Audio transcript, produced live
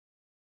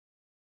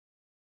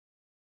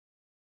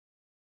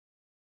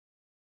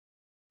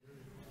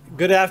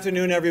Good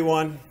afternoon,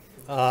 everyone.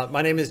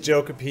 My name is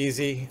Joe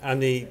Capizzi.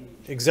 I'm the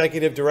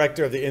Executive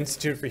Director of the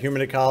Institute for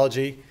Human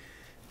Ecology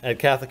at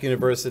Catholic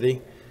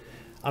University.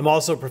 I'm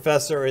also a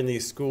professor in the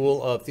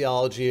School of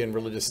Theology and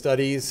Religious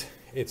Studies.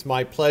 It's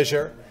my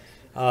pleasure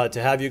to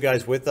have you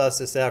guys with us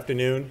this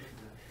afternoon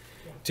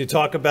to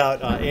talk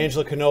about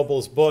Angela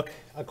Knobel's book,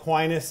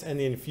 Aquinas and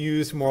the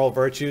Infused Moral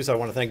Virtues. I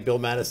want to thank Bill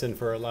Mattison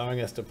for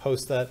allowing us to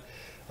post that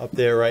up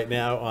there right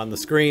now on the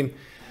screen.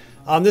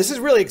 This is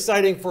really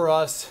exciting for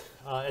us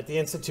at the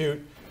Institute.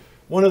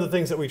 One of the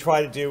things that we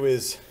try to do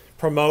is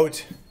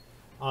promote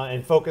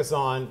and focus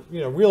on,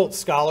 real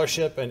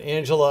scholarship. And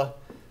Angela,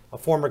 a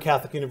former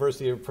Catholic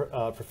University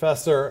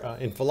professor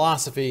in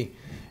philosophy,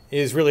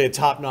 is really a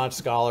top-notch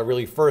scholar,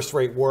 really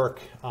first-rate work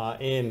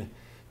in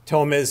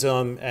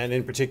Thomism and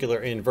in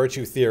particular in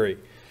virtue theory.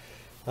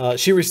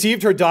 She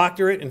received her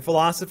doctorate in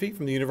philosophy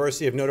from the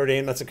University of Notre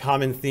Dame. That's a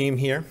common theme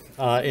here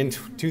in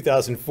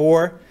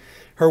 2004.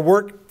 Her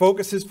work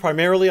focuses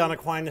primarily on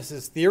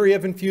Aquinas' theory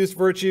of infused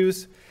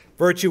virtues,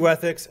 virtue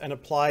ethics, and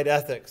applied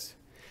ethics.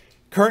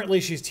 Currently,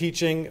 she's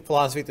teaching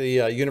philosophy at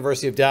the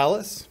University of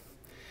Dallas.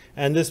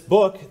 And this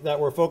book that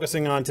we're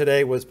focusing on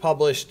today was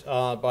published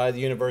by the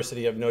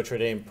University of Notre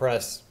Dame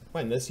Press,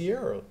 when, this year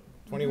or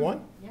 21?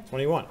 Mm-hmm. Yeah.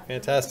 21,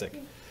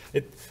 fantastic.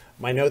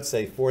 My notes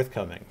say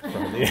forthcoming.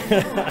 From the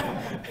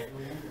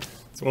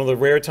it's one of the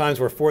rare times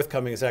where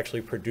forthcoming has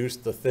actually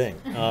produced the thing.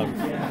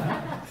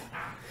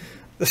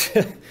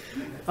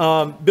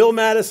 Bill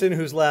Mattison,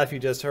 whose laugh you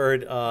just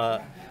heard,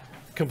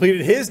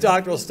 completed his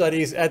doctoral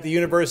studies at the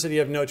University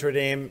of Notre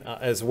Dame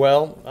as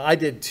well. I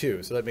did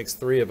too, so that makes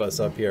three of us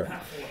up here.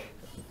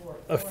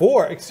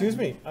 Four, excuse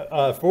me.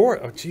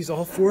 Four. Oh, geez,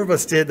 all four of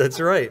us did. That's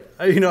right.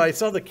 I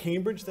saw the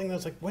Cambridge thing. And I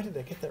was like, what, did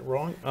I get that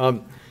wrong?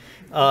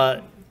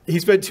 He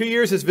spent 2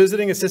 years as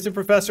visiting assistant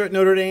professor at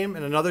Notre Dame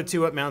and another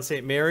 2 at Mount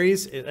St.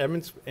 Mary's in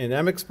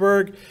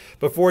Emmitsburg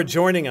before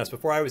joining us,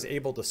 before I was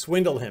able to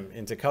swindle him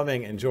into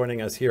coming and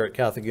joining us here at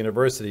Catholic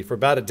University for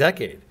about a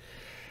decade.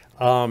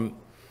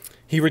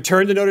 He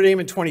returned to Notre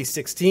Dame in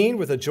 2016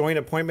 with a joint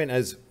appointment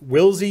as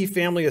Wilsey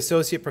Family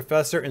Associate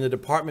Professor in the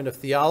Department of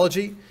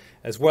Theology,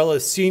 as well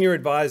as Senior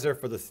Advisor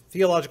for the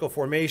Theological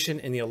Formation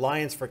in the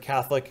Alliance for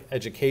Catholic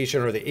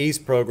Education, or the ACE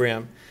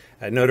program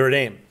at Notre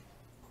Dame.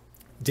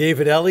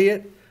 David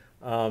Elliot,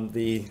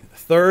 the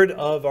third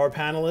of our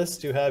panelists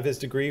to have his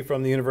degree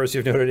from the University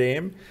of Notre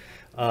Dame,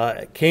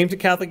 came to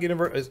Catholic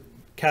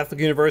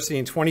University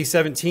in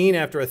 2017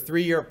 after a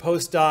 3-year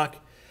postdoc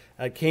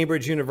at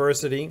Cambridge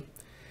University.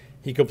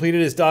 He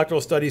completed his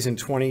doctoral studies in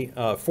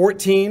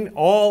 2014.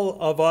 All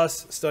of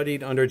us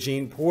studied under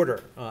Jean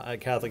Porter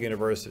at Catholic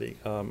University,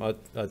 a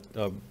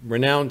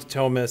renowned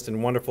Thomist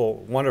and wonderful,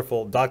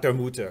 wonderful Dr.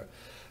 Mutter,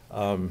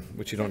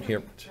 which you don't hear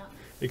much.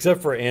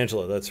 Except for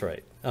Angela, that's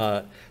right.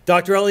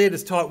 Dr. Elliot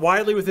is taught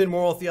widely within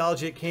moral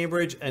theology at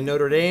Cambridge and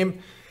Notre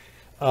Dame,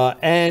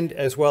 and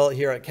as well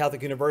here at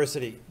Catholic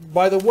University.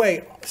 By the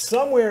way,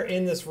 somewhere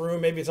in this room,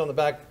 maybe it's on the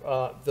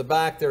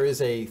back, there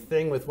is a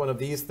thing with one of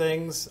these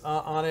things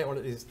on it, one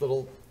of these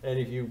little, and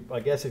if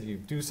you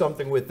do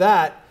something with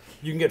that,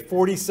 you can get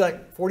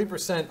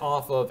 40%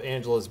 off of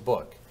Angela's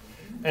book.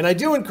 And I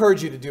do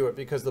encourage you to do it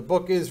because the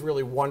book is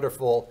really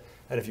wonderful.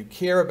 And if you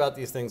care about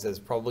these things, as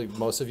probably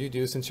most of you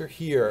do since you're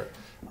here,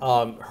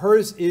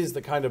 hers is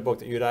the kind of book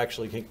that you'd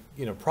actually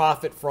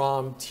profit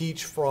from,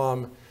 teach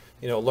from,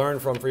 learn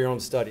from for your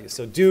own studies.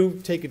 So do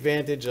take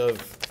advantage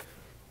of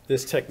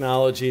this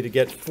technology to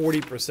get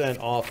 40%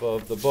 off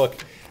of the book.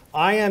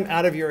 I am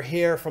out of your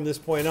hair from this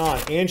point on.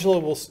 Angela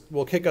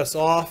will kick us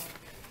off.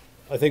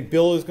 I think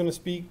Bill is going to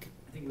speak.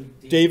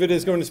 David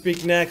is going to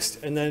speak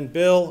next, and then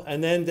Bill,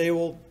 and then they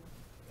will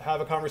have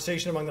a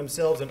conversation among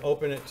themselves and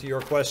open it to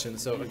your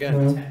questions. So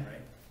again,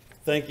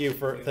 thank you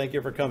for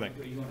coming.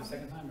 Are you going a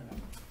second time or no?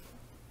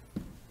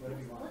 Whatever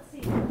you want. Let's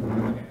see.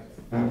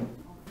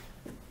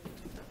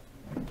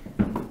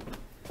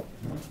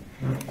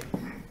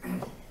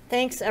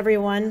 Thanks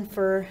everyone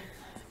for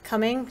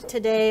coming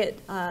today.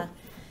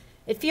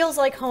 It feels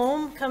like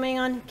home coming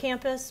on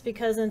campus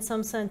because in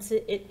some sense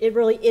it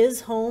really is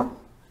home.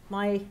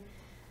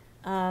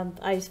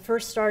 I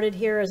first started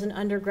here as an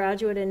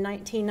undergraduate in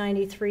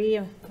 1993,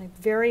 my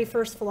very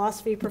first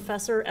philosophy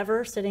professor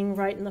ever, sitting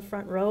right in the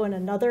front row, and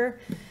another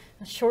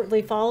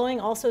shortly following,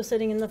 also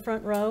sitting in the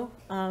front row.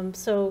 I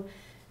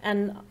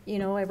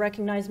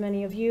recognize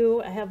many of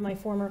you. I have my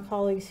former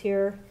colleagues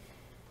here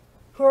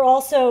who are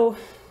also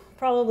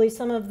probably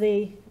have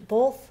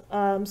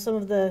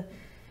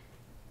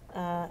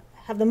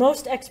the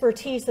most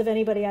expertise of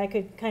anybody I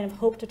could kind of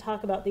hope to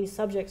talk about these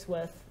subjects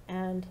with.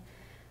 And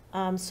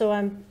this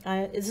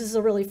is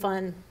a really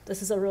fun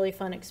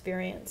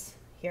experience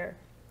here.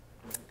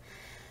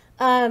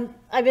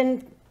 I've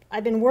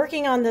been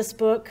working on this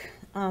book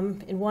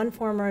in one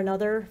form or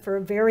another for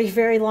a very,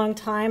 very long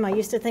time. I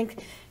used to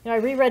think, I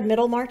reread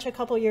Middlemarch a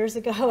couple years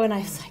ago, and I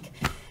was like,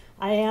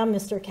 I am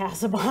Mr.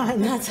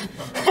 Casaubon.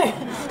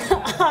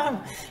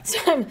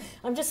 So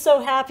I'm just so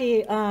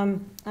happy.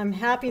 I'm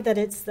happy that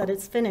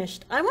it's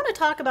finished. I want to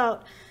talk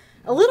about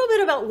a little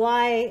bit about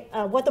why,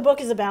 what the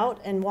book is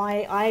about and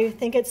why I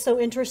think it's so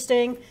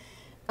interesting.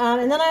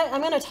 And then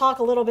I'm going to talk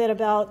a little bit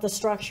about the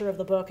structure of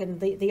the book and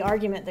the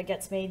argument that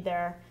gets made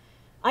there.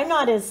 I'm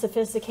not as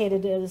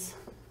sophisticated as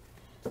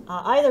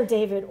either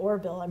David or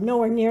Bill. I'm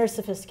nowhere near as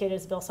sophisticated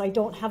as Bill, so I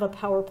don't have a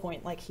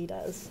PowerPoint like he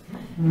does.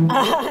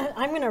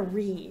 I'm going to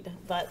read,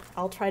 but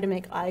I'll try to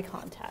make eye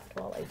contact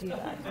while I do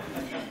that.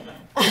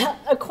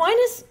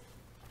 Aquinas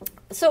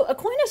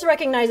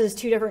recognizes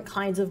two different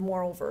kinds of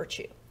moral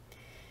virtue.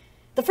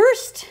 The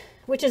first,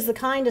 which is the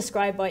kind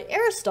described by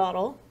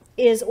Aristotle,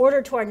 is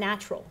ordered to our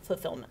natural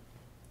fulfillment.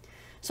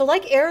 So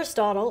like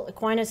Aristotle,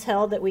 Aquinas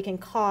held that we can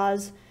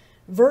cause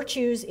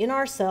virtues in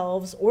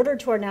ourselves ordered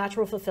to our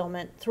natural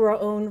fulfillment through our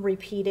own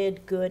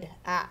repeated good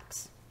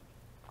acts.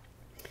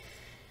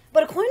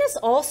 But Aquinas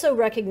also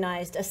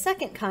recognized a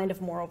second kind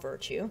of moral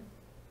virtue,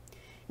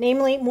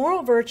 namely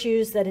moral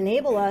virtues that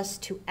enable us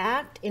to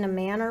act in a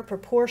manner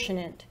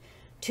proportionate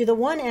to the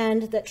one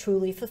end that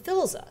truly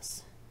fulfills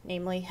us,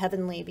 namely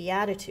heavenly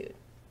beatitude.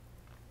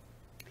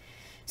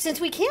 Since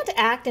we can't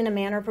act in a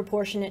manner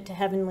proportionate to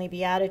heavenly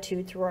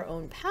beatitude through our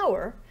own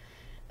power,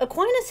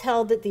 Aquinas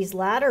held that these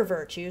latter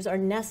virtues are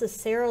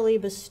necessarily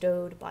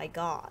bestowed by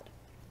God.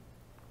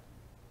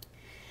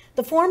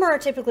 The former are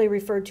typically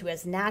referred to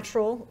as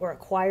natural or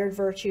acquired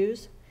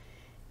virtues,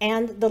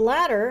 and the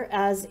latter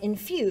as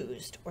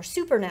infused or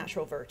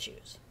supernatural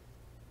virtues.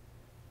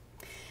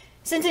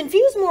 Since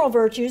infused moral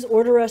virtues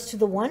order us to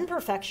the one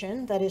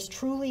perfection that is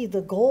truly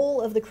the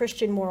goal of the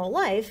Christian moral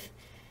life,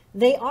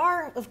 they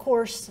are, of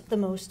course, the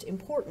most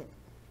important.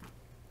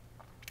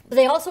 But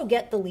they also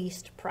get the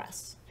least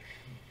press.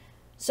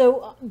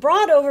 So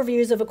broad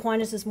overviews of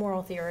Aquinas'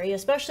 moral theory,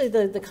 especially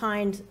the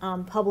kind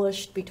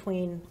published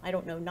between,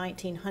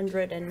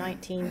 1900 and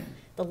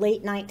the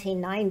late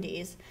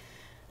 1990s,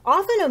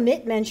 often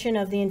omit mention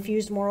of the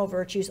infused moral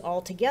virtues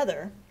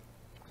altogether,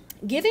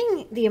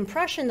 giving the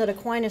impression that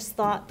Aquinas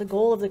thought the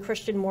goal of the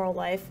Christian moral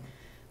life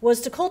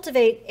was to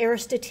cultivate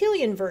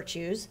Aristotelian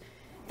virtues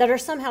that are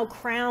somehow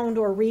crowned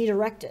or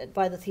redirected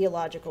by the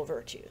theological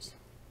virtues.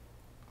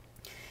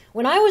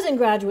 When I was in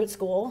graduate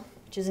school,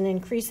 which is an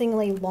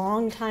increasingly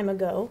long time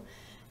ago,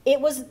 it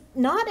was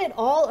not at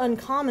all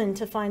uncommon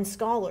to find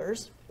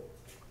scholars,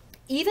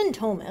 even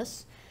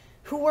Thomists,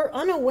 who were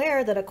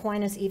unaware that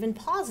Aquinas even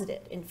posited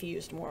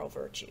infused moral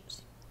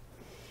virtues.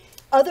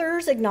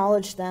 Others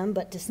acknowledged them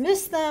but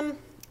dismissed them.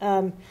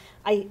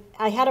 I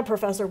had a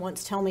professor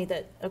once tell me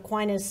that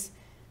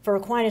for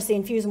Aquinas, the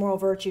infused moral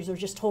virtues were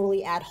just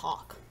totally ad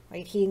hoc.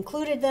 Right? He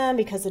included them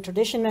because the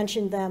tradition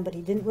mentioned them, but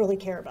he didn't really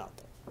care about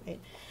them. Right?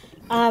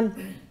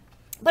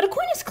 But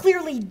Aquinas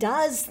clearly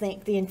does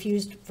think the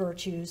infused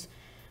virtues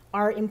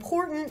are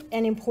important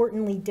and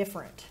importantly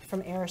different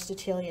from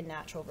Aristotelian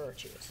natural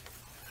virtues.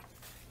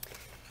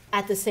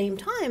 At the same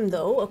time,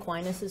 though,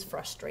 Aquinas is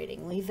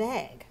frustratingly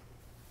vague.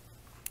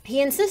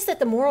 He insists that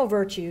the moral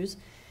virtues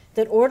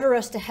that order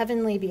us to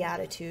heavenly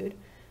beatitude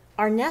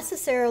are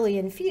necessarily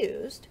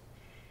infused,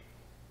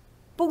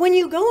 but when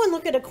you go and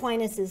look at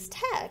Aquinas'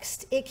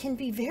 text, it can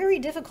be very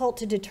difficult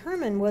to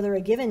determine whether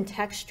a given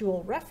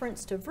textual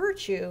reference to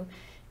virtue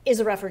is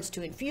a reference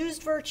to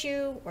infused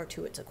virtue or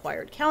to its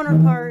acquired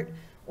counterpart,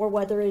 or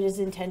whether it is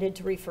intended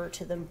to refer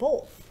to them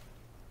both.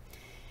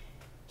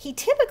 He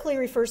typically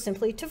refers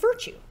simply to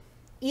virtue,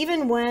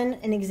 even when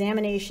an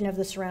examination of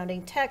the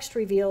surrounding text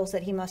reveals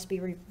that he must be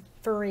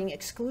referring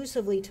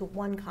exclusively to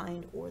one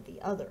kind or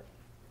the other.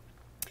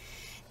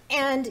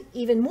 And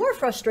even more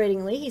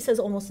frustratingly, he says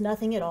almost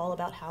nothing at all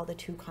about how the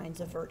two kinds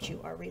of virtue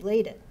are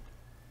related.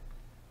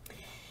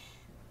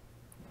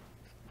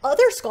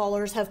 Other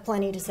scholars have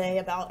plenty to say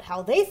about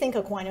how they think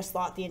Aquinas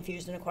thought the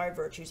infused and acquired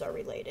virtues are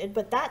related,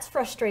 but that's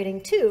frustrating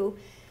too,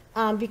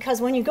 because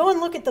when you go and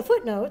look at the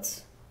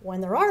footnotes, when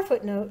there are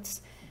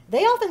footnotes,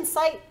 they often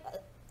cite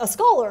a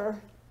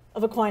scholar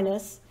of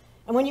Aquinas,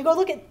 and when you go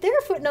look at their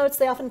footnotes,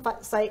 they often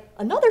cite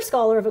another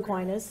scholar of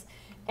Aquinas,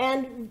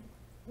 and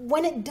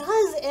when it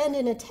does end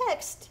in a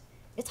text,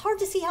 it's hard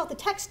to see how the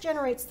text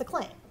generates the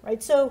claim,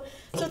 right? So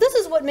this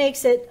is what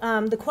makes it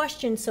the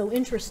question so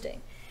interesting.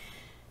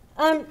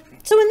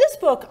 So in this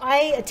book,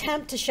 I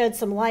attempt to shed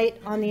some light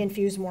on the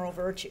infused moral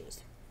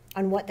virtues,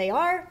 on what they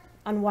are,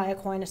 on why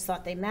Aquinas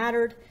thought they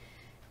mattered,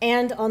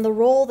 and on the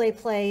role they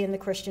play in the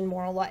Christian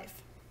moral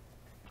life.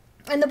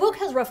 And the book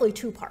has roughly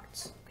two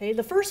parts. Okay?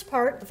 The first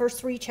part, the first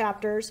 3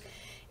 chapters,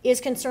 is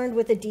concerned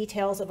with the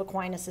details of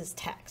Aquinas'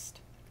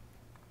 text.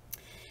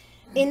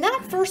 In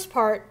that first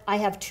part, I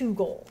have 2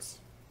 goals.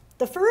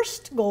 The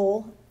first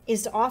goal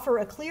is to offer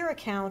a clear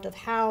account of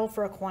how,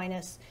 for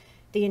Aquinas,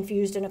 the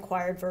infused and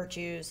acquired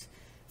virtues,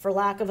 for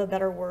lack of a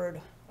better word,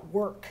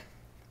 work.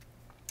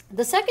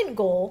 The second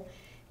goal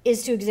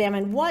is to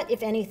examine what,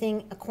 if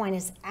anything,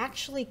 Aquinas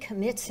actually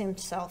commits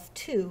himself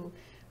to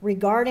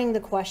regarding the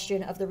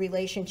question of the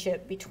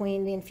relationship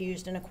between the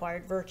infused and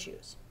acquired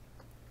virtues.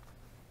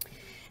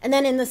 And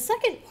then in the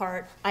second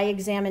part, I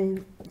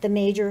examine the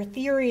major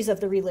theories of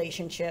the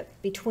relationship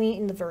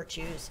between the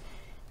virtues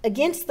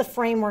against the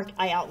framework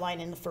I outline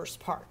in the first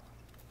part.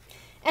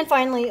 And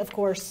finally, of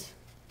course,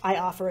 I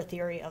offer a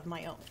theory of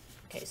my own.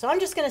 Okay, so I'm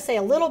just going to say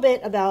a little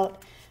bit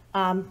about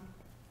a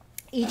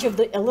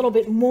little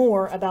bit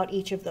more about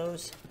each of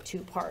those two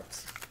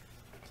parts.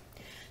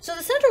 So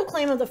the central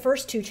claim of the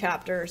first two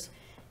chapters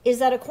is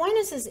that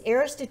Aquinas'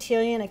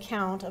 Aristotelian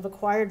account of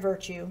acquired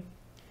virtue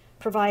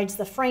provides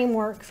the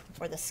framework,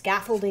 or the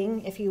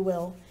scaffolding, if you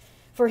will,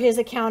 for his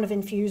account of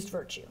infused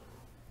virtue.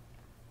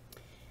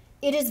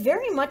 It is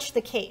very much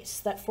the case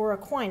that for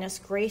Aquinas,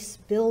 grace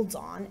builds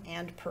on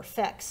and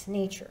perfects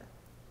nature.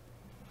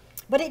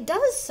 But it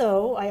does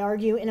so, I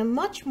argue, in a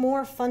much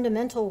more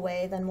fundamental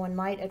way than one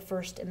might at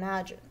first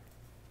imagine.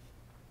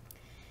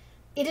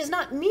 It is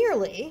not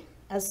merely,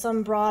 as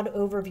some broad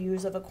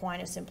overviews of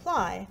Aquinas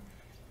imply,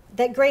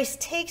 that grace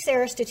takes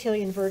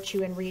Aristotelian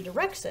virtue and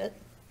redirects it,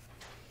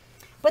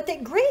 but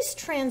that grace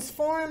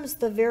transforms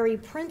the very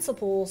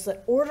principles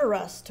that order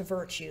us to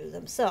virtue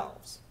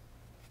themselves.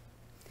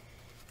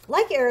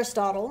 Like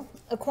Aristotle,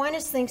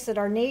 Aquinas thinks that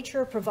our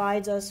nature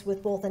provides us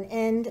with both an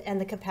end and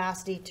the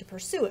capacity to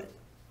pursue it.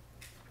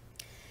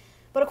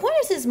 But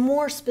Aquinas is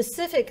more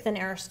specific than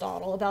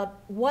Aristotle about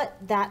what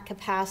that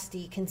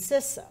capacity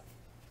consists of.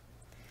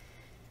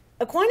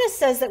 Aquinas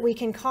says that we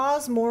can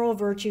cause moral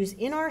virtues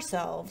in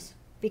ourselves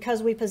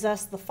because we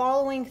possess the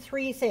following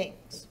three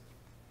things.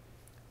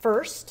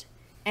 First,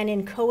 an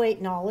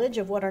inchoate knowledge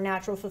of what our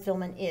natural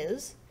fulfillment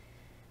is.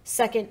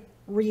 Second,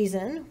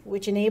 reason,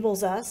 which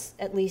enables us,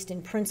 at least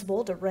in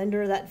principle, to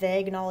render that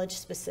vague knowledge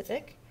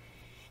specific.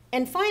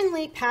 And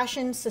finally,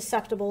 passions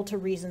susceptible to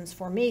reason's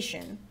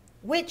formation,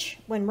 which,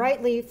 when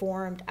rightly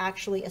formed,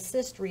 actually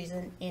assist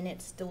reason in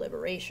its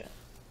deliberation.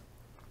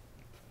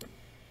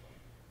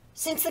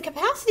 Since the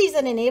capacities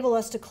that enable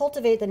us to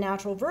cultivate the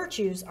natural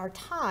virtues are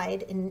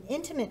tied in an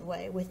intimate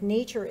way with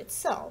nature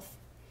itself,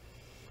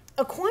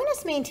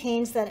 Aquinas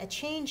maintains that a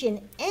change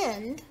in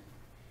end,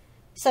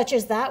 such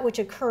as that which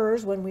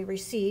occurs when we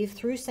receive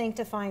through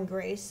sanctifying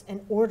grace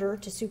an order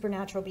to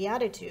supernatural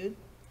beatitude,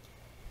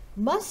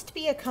 must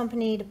be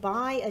accompanied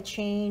by a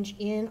change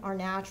in our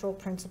natural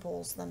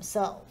principles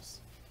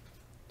themselves.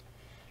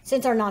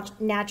 Since our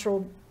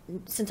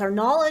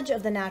knowledge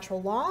of the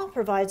natural law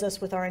provides us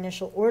with our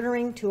initial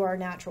ordering to our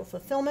natural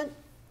fulfillment,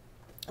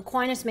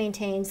 Aquinas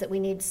maintains that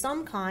we need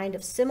some kind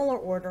of similar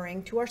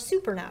ordering to our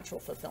supernatural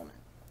fulfillment.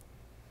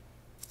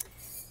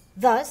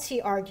 Thus,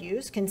 he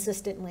argues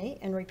consistently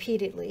and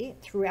repeatedly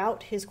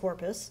throughout his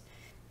corpus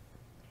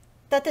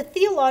that the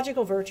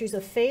theological virtues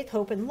of faith,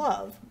 hope, and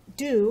love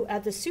do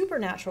at the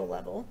supernatural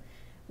level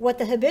what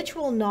the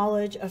habitual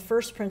knowledge of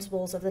first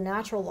principles of the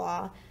natural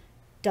law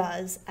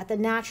does at the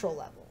natural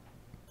level.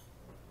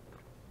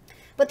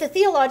 But the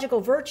theological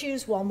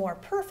virtues, while more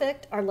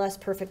perfect, are less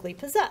perfectly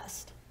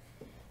possessed.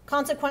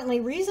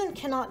 Consequently, reason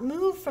cannot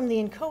move from the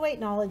inchoate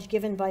knowledge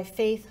given by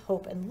faith,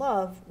 hope, and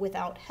love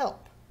without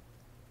help.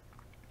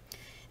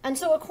 And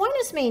so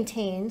Aquinas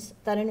maintains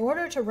that in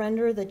order to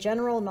render the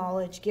general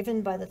knowledge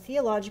given by the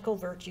theological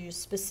virtues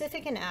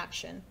specific in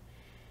action,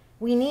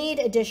 we need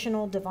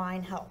additional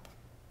divine help.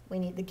 We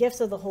need the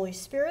gifts of the Holy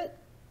Spirit,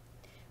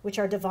 which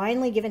are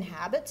divinely given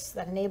habits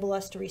that enable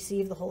us to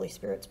receive the Holy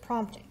Spirit's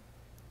prompting.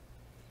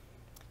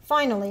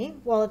 Finally,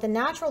 while at the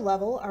natural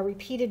level our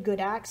repeated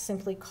good acts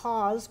simply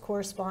cause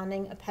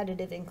corresponding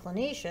appetitive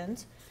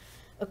inclinations,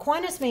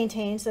 Aquinas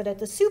maintains that at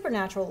the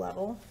supernatural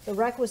level, the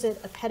requisite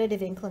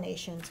appetitive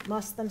inclinations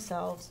must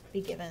themselves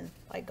be given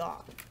by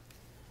God.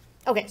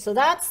 Okay, so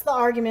that's the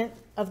argument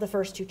of the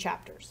first two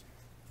chapters.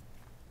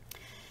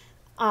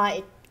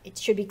 It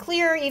should be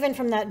clear, even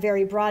from that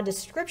very broad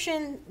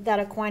description, that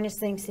Aquinas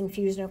thinks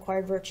infused and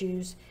acquired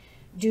virtues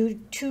do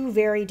two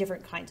very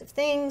different kinds of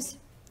things,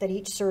 that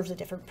each serves a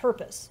different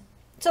purpose.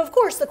 So, of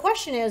course, the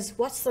question is,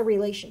 what's the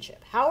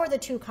relationship? How are the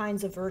two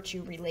kinds of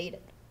virtue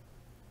related?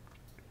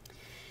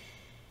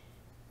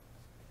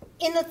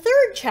 In the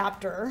third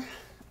chapter,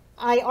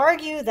 I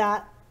argue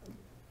that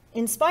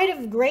in spite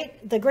of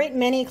the great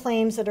many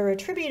claims that are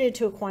attributed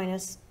to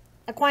Aquinas,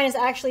 Aquinas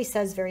actually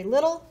says very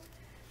little,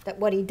 that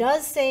what he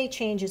does say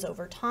changes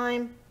over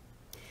time,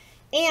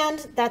 and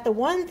that the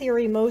one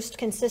theory most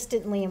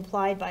consistently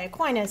implied by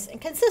Aquinas,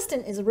 and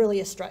consistent is really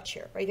a stretch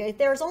here, right?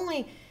 There's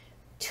only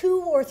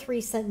 2 or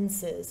 3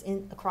 sentences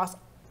across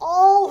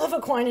all of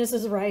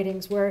Aquinas'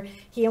 writings where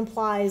he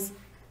implies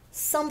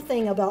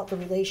something about the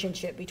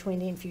relationship between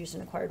the infused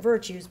and acquired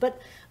virtues. But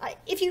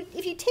if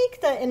you take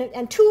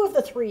and 2 of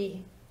the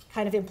 3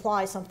 kind of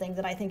imply something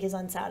that I think is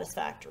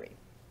unsatisfactory.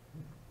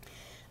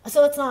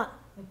 So it's not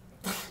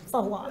a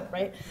lot,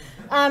 right?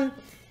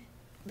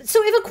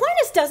 So if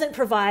Aquinas doesn't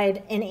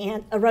provide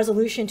a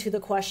resolution to the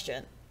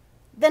question,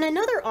 then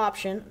another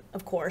option,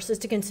 of course, is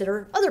to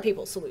consider other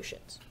people's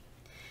solutions.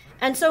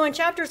 And so in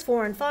chapters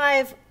 4 and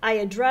 5, I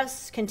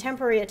address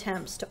contemporary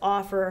attempts to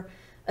offer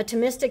a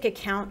Thomistic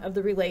account of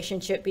the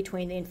relationship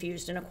between the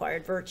infused and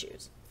acquired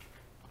virtues.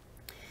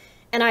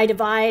 And I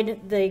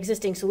divide the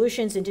existing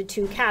solutions into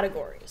 2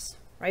 categories,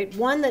 right?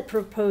 One that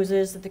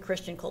proposes that the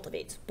Christian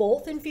cultivates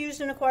both infused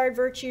and acquired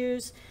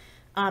virtues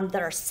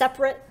that are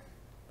separate,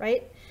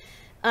 right?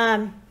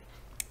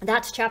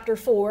 That's chapter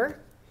 4.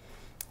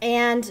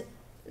 And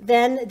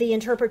than the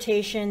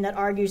interpretation that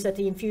argues that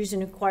the infused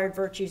and acquired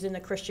virtues in the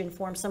Christian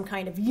form some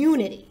kind of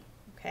unity,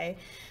 okay?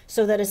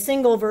 So that a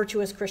single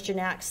virtuous Christian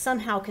act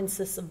somehow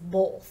consists of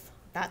both.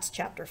 That's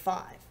chapter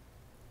 5.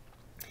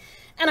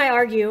 And I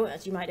argue,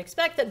 as you might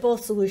expect, that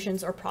both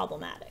solutions are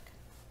problematic.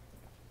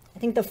 I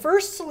think the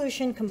first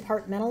solution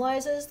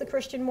compartmentalizes the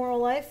Christian moral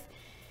life,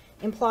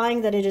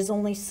 implying that it is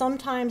only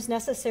sometimes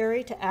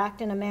necessary to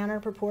act in a manner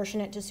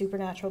proportionate to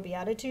supernatural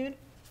beatitude.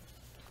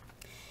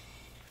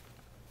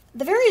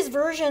 The various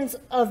versions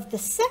of the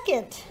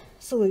second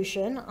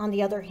solution, on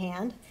the other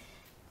hand,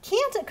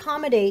 can't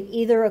accommodate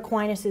either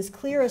Aquinas'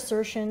 clear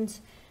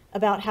assertions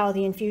about how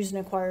the infused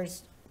and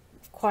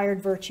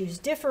acquired virtues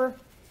differ,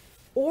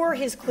 or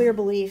his clear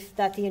belief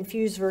that the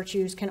infused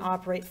virtues can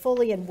operate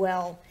fully and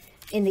well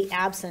in the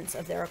absence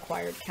of their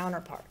acquired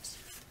counterparts.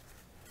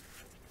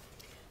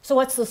 So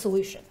what's the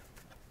solution?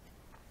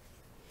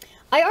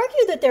 I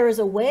argue that there is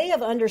a way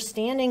of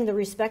understanding the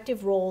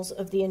respective roles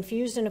of the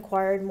infused and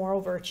acquired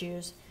moral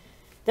virtues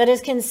that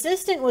is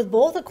consistent with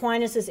both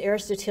Aquinas'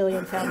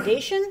 Aristotelian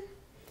foundation,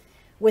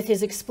 with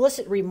his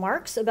explicit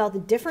remarks about the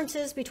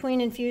differences between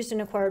infused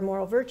and acquired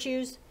moral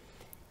virtues,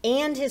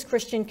 and his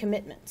Christian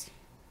commitments.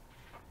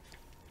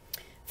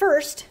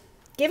 First,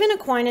 given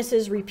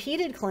Aquinas'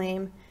 repeated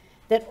claim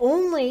that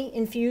only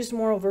infused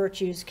moral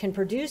virtues can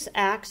produce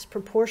acts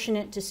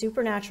proportionate to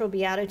supernatural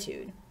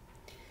beatitude,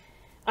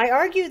 I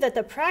argue that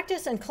the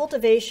practice and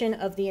cultivation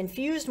of the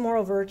infused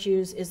moral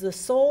virtues is the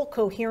sole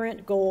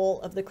coherent goal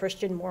of the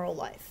Christian moral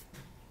life.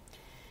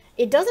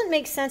 It doesn't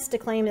make sense to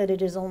claim that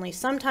it is only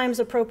sometimes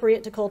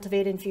appropriate to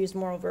cultivate infused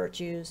moral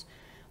virtues,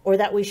 or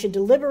that we should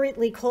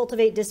deliberately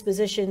cultivate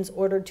dispositions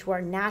ordered to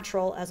our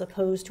natural as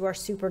opposed to our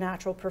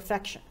supernatural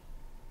perfection.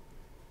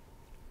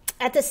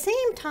 At the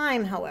same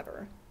time,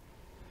 however,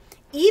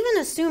 even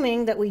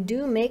assuming that we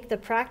do make the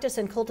practice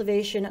and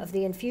cultivation of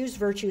the infused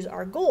virtues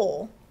our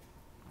goal,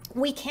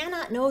 we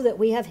cannot know that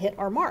we have hit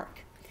our mark.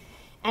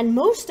 And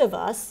most of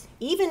us,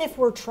 even if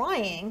we're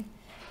trying,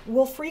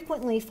 will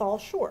frequently fall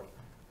short.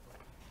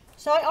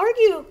 So I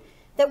argue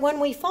that when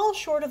we fall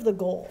short of the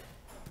goal,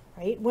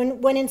 right,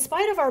 when in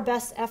spite of our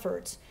best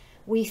efforts,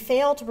 we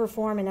fail to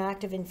perform an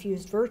act of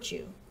infused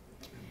virtue,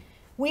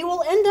 we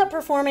will end up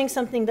performing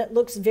something that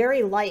looks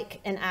very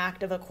like an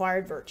act of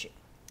acquired virtue.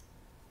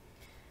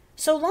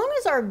 So long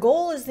as our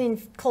goal is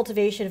the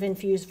cultivation of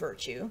infused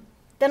virtue,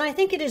 then I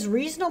think it is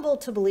reasonable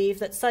to believe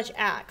that such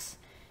acts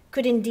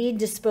could indeed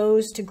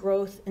dispose to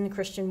growth in the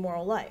Christian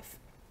moral life.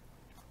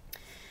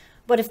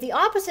 But if the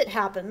opposite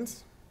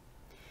happens,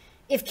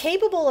 if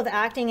capable of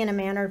acting in a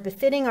manner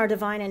befitting our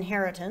divine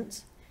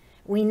inheritance,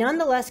 we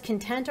nonetheless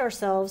content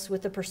ourselves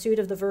with the pursuit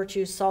of the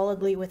virtues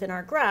solidly within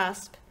our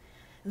grasp,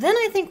 then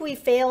I think we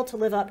fail to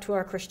live up to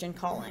our Christian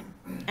calling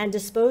and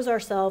dispose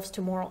ourselves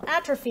to moral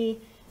atrophy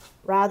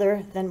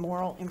rather than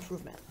moral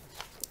improvement.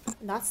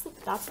 And that's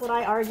what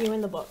I argue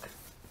in the book.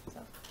 So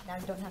now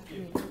you don't have to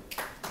read it.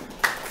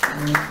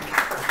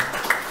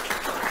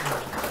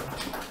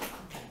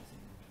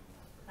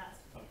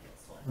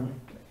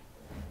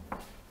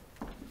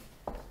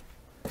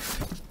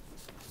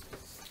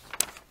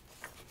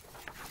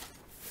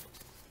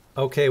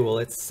 Okay, well,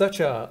 it's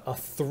such a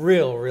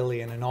thrill,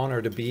 really, and an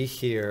honor to be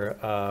here.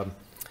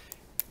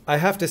 I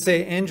have to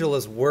say,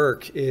 Angela's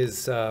work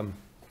is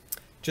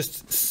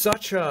just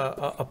such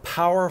a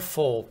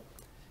powerful,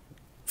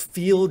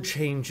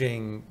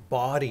 field-changing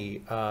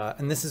body.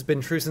 And this has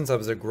been true since I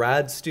was a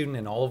grad student,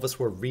 and all of us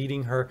were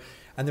reading her.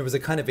 And there was a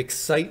kind of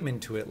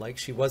excitement to it, like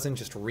she wasn't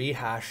just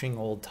rehashing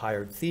old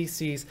tired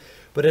theses,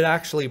 but it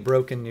actually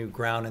broke new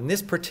ground. And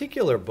this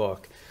particular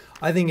book,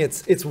 I think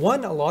it's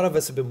one a lot of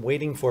us have been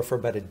waiting for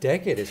about a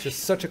decade. It's just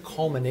such a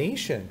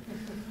culmination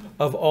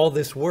of all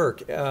this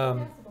work.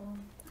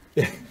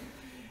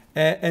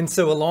 And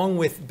so along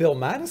with Bill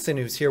Mattison,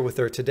 who's here with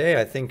her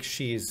today, I think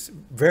she's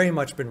very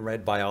much been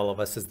read by all of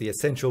us as the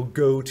essential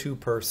go-to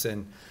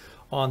person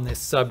on this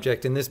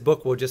subject. And this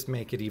book will just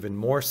make it even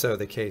more so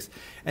the case.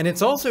 And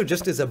it's also,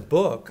 just as a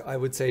book, I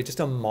would say, just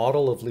a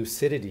model of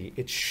lucidity.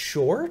 It's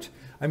short.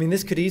 I mean,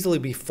 this could easily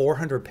be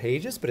 400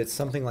 pages, but it's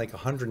something like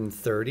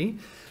 130.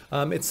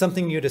 It's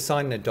something you'd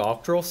assign in a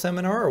doctoral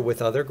seminar or with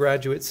other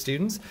graduate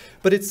students,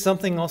 but it's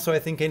something also I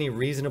think any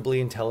reasonably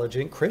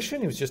intelligent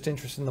Christian who's just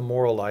interested in the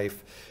moral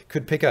life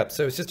could pick up.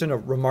 So it's just a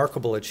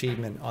remarkable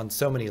achievement on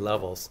so many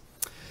levels.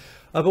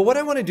 But what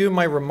I want to do in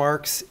my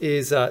remarks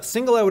is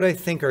single out, I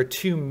think, are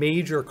two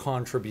major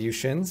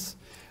contributions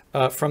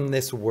from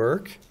this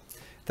work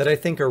that I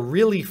think are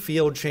really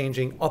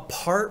field-changing,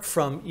 apart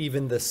from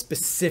even the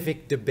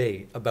specific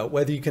debate about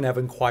whether you can have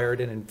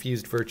acquired and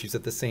infused virtues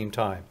at the same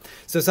time.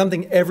 So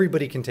something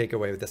everybody can take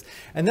away with this.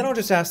 And then I'll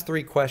just ask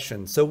three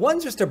questions. So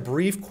one's just a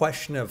brief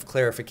question of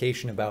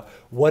clarification about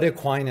what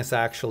Aquinas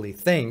actually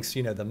thinks,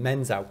 you know, the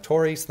mens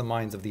auctoris, the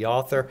minds of the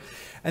author.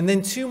 And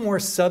then two more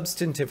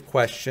substantive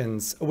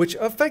questions, which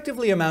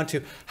effectively amount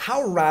to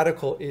how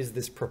radical is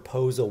this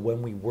proposal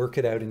when we work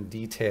it out in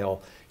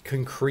detail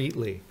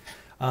concretely?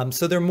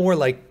 So they're more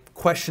like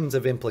questions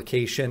of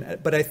implication,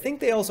 but I think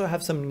they also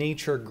have some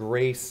nature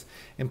grace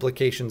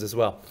implications as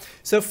well.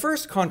 So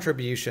first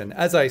contribution,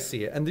 as I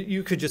see it, and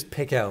you could just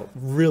pick out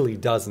really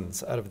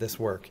dozens out of this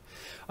work.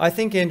 I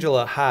think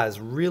Angela has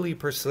really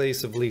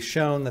persuasively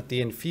shown that the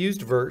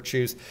infused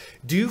virtues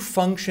do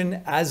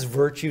function as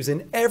virtues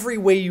in every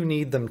way you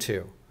need them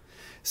to.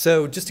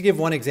 So just to give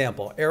one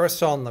example,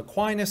 Aristotle and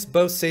Aquinas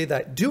both say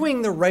that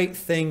doing the right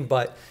thing,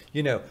 but,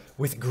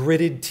 with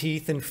gritted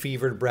teeth and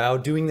fevered brow,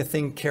 doing the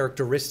thing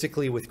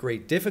characteristically with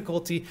great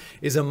difficulty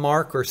is a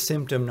mark or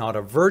symptom not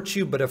of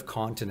virtue, but of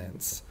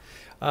continence.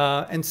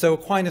 And so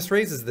Aquinas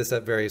raises this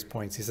at various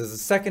points. He says the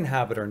second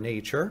habit or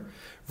nature,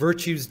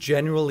 virtues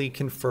generally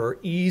confer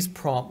ease,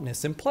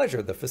 promptness, and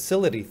pleasure, the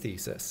facility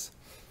thesis.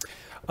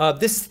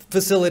 This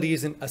facility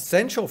isn't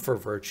essential for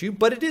virtue,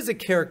 but it is a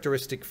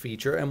characteristic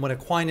feature. And when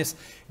Aquinas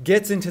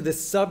gets into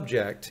this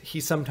subject, he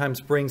sometimes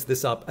brings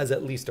this up as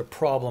at least a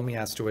problem he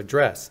has to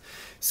address.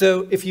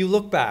 So if you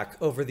look back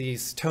over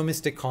these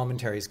Thomistic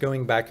commentaries,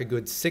 going back a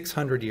good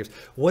 600 years,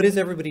 what does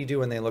everybody do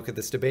when they look at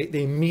this debate?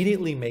 They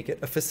immediately make it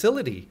a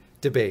facility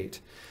debate.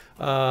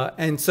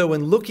 And so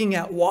in looking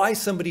at why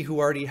somebody who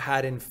already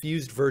had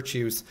infused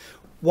virtues,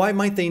 why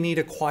might they need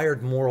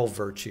acquired moral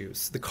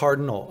virtues, the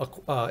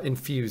cardinal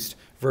infused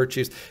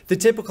virtues? The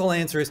typical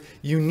answer is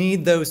you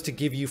need those to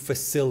give you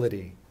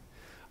facility.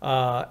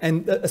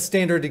 And a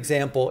standard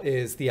example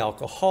is the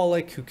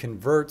alcoholic who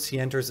converts. He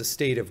enters a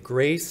state of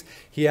grace.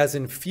 He has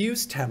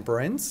infused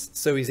temperance,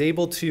 so he's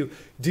able to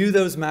do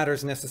those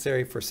matters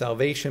necessary for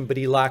salvation, but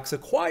he lacks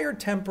acquired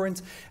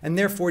temperance and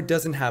therefore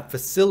doesn't have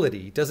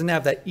facility, doesn't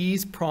have that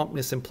ease,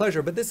 promptness, and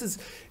pleasure. But this is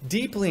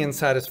deeply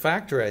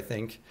unsatisfactory, I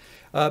think,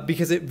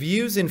 because it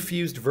views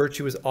infused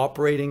virtue as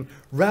operating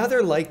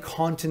rather like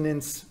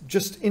continence,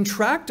 just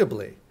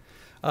intractably,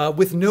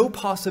 with no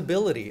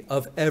possibility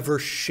of ever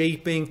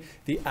shaping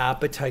the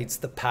appetites,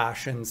 the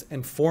passions,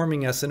 and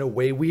forming us in a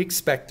way we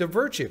expect of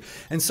virtue.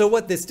 And so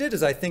what this did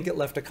is I think it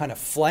left a kind of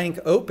flank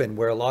open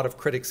where a lot of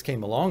critics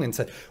came along and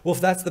said, well,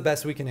 if that's the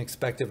best we can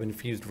expect of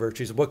infused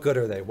virtues, what good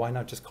are they? Why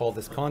not just call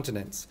this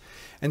continence?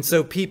 And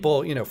so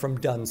people, from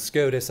Duns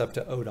Scotus up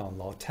to Odon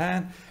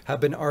Lautin have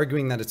been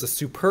arguing that it's a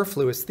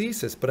superfluous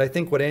thesis. But I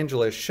think what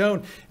Angela has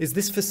shown is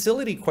this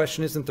facility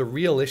question isn't the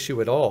real issue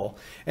at all.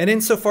 And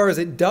insofar as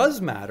it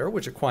does matter,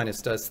 which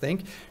Aquinas does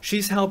think,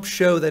 she's helped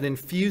show that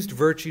infused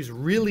virtues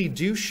really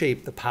do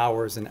shape the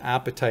powers and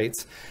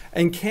appetites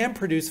and can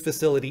produce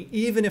facility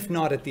even if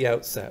not at the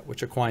outset,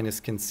 which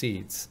Aquinas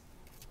concedes.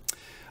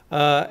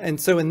 And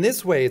so in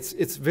this way,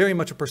 it's very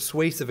much a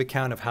persuasive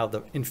account of how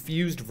the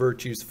infused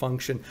virtues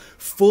function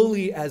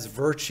fully as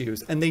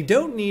virtues, and they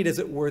don't need, as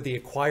it were, the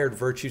acquired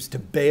virtues to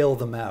bail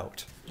them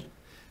out.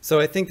 So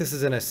I think this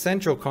is an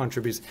essential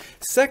contribution.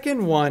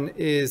 Second one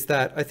is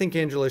that I think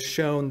Angela's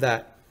shown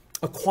that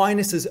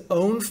Aquinas'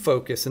 own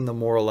focus in the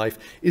moral life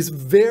is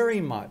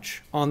very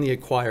much on the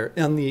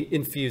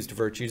infused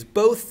virtues,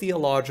 both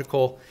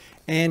theological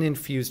and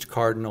infused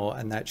cardinal,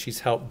 and that she's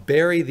helped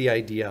bury the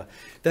idea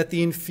that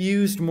the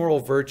infused moral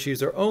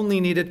virtues are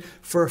only needed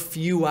for a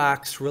few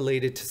acts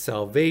related to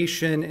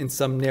salvation in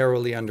some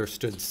narrowly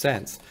understood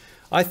sense.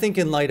 I think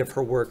in light of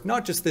her work,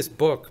 not just this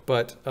book,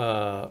 but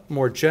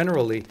more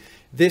generally,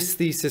 this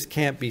thesis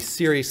can't be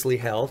seriously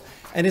held.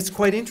 And it's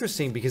quite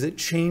interesting because it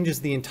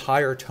changes the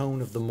entire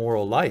tone of the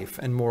moral life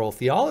and moral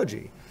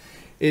theology.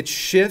 It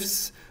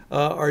shifts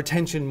our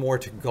attention more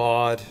to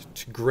God,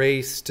 to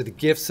grace, to the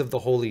gifts of the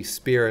Holy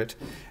Spirit.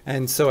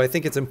 And so I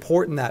think it's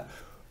important that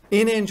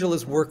in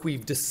Angela's work,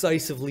 we've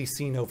decisively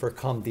seen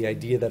overcome the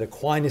idea that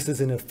Aquinas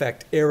is in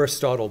effect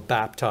Aristotle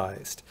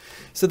baptized.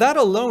 So that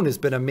alone has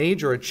been a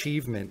major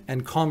achievement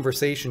and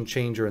conversation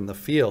changer in the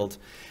field.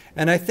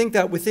 And I think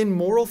that within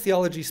moral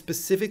theology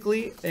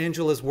specifically,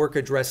 Angela's work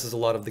addresses a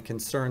lot of the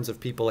concerns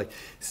of people like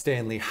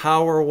Stanley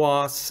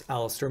Hauerwas,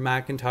 Alistair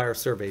McIntyre,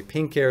 Survey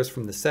Pincair's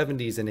from the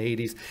 70s and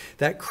 80s,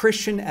 that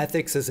Christian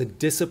ethics as a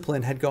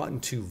discipline had gotten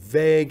too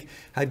vague,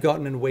 had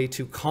gotten way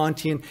too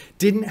Kantian,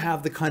 didn't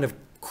have the kind of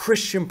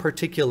Christian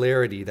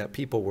particularity that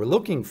people were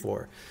looking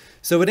for.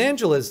 So what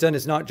Angela has done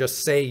is not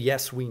just say,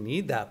 yes, we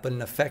need that, but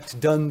in effect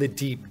done the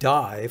deep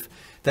dive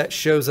that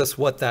shows us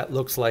what that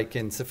looks like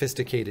in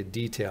sophisticated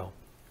detail.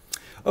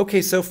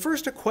 Okay, so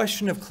first a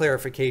question of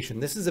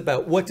clarification. This is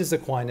about what does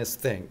Aquinas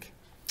think?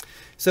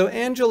 So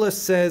Angela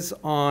says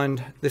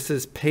on, this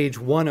is page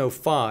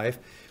 105,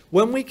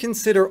 when we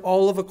consider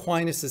all of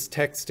Aquinas'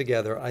 texts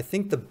together, I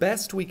think the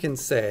best we can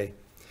say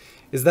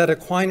is that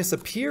Aquinas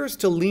appears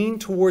to lean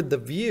toward the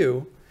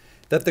view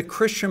that the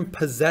Christian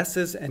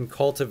possesses and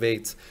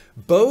cultivates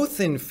both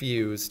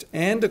infused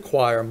and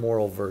acquire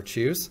moral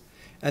virtues,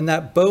 and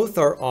that both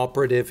are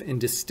operative in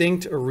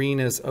distinct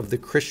arenas of the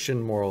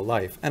Christian moral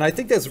life. And I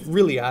think that's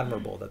really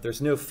admirable, that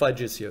there's no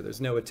fudges here. There's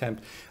no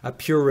attempt at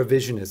pure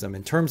revisionism.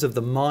 In terms of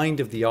the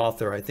mind of the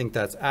author, I think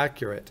that's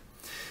accurate.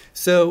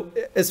 So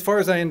as far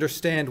as I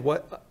understand,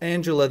 what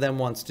Angela then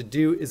wants to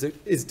do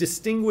is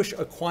distinguish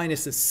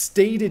Aquinas'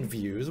 stated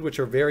views, which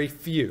are very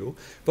few,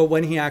 but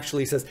when he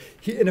actually says,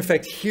 in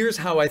effect, here's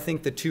how I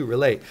think the two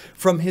relate,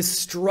 from his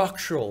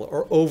structural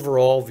or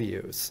overall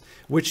views,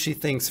 which she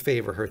thinks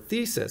favor her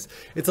thesis.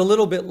 It's a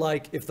little bit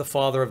like if the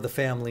father of the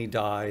family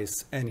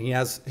dies and he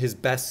has his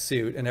best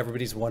suit and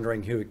everybody's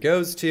wondering who it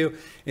goes to.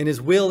 In his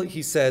will,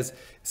 he says,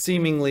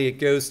 seemingly it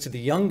goes to the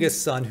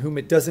youngest son whom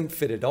it doesn't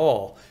fit at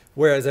all,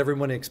 whereas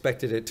everyone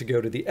expected it to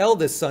go to the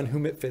eldest son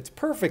whom it fits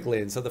perfectly.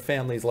 And so the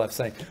family's left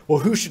saying, well,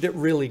 who should it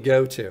really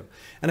go to?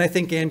 And I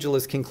think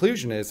Angela's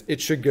conclusion is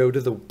it should go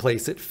to the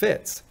place it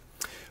fits.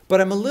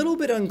 But I'm a little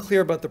bit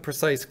unclear about the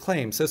precise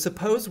claim. So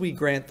suppose we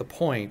grant the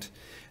point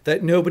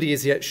that nobody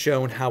has yet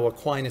shown how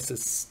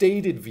Aquinas'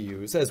 stated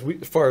views, as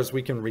far as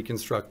we can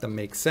reconstruct them,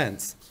 make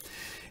sense.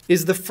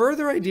 Is the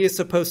further idea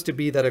supposed to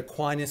be that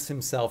Aquinas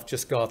himself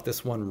just got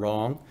this one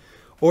wrong,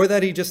 or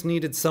that he just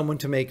needed someone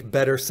to make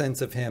better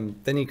sense of him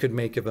than he could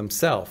make of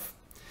himself?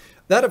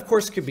 That, of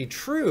course, could be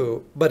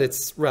true, but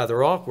it's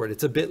rather awkward.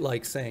 It's a bit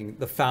like saying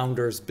the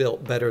founders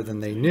built better than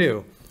they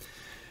knew.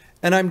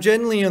 And I'm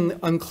generally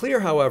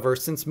unclear, however,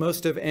 since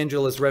most of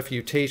Angela's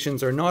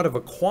refutations are not of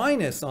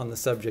Aquinas on the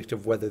subject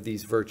of whether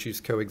these virtues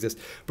coexist,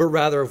 but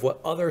rather of what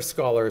other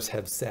scholars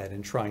have said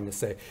in trying to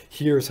say,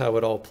 here's how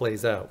it all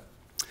plays out.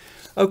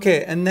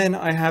 Okay, and then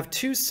I have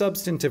two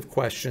substantive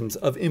questions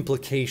of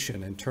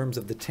implication in terms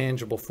of the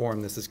tangible form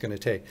this is going to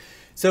take.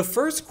 So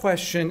first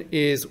question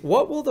is,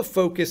 what will the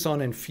focus on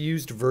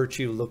infused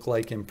virtue look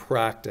like in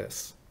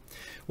practice?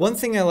 One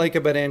thing I like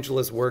about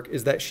Angela's work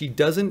is that she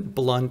doesn't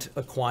blunt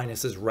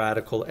Aquinas'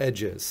 radical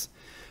edges.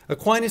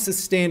 Aquinas'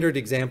 standard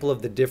example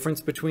of the difference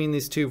between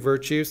these two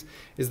virtues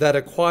is that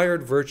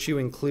acquired virtue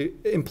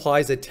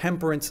implies a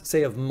temperance,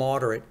 say, of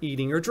moderate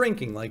eating or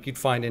drinking, like you'd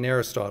find in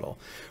Aristotle,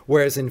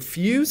 whereas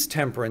infused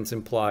temperance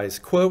implies,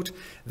 quote,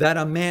 that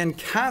a man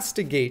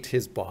castigate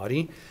his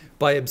body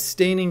by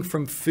abstaining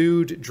from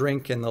food,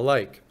 drink, and the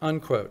like,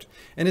 unquote.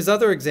 And his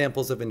other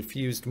examples of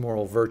infused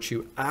moral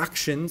virtue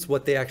actions,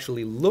 what they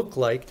actually look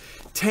like,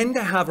 tend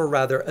to have a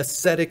rather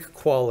ascetic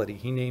quality.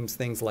 He names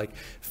things like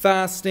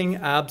fasting,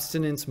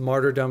 abstinence,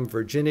 martyrdom,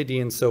 virginity,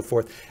 and so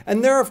forth.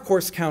 And there are, of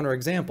course,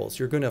 counterexamples.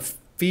 You're going to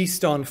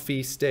feast on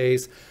feast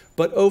days,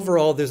 but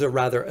overall, there's a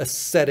rather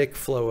ascetic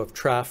flow of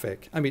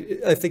traffic. I mean,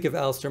 I think of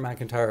Alistair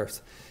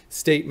McIntyre's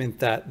statement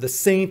that the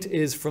saint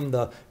is, from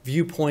the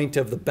viewpoint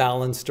of the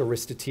balanced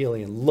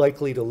Aristotelian,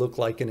 likely to look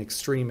like an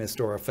extremist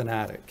or a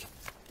fanatic.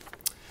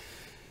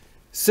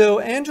 So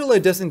Angela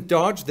doesn't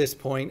dodge this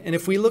point, and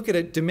if we look at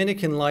a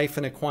Dominican life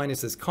in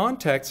Aquinas'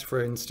 context,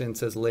 for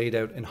instance, as laid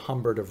out in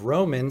Humbert of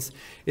Romans,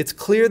 it's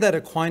clear that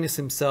Aquinas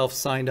himself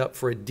signed up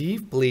for a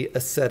deeply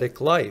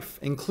ascetic life,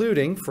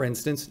 including, for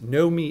instance,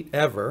 no meat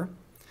ever,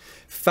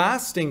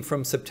 fasting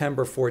from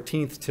September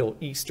 14th till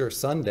Easter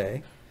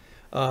Sunday,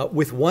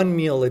 with one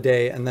meal a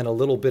day and then a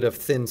little bit of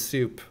thin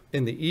soup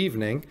in the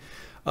evening.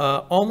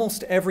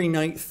 Almost every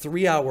night,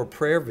 3-hour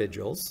prayer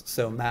vigils.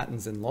 So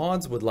matins and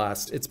lauds would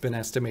last, it's been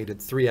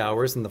estimated, 3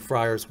 hours, and the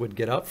friars would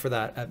get up for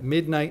that at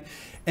midnight.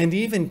 And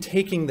even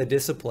taking the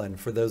discipline,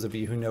 for those of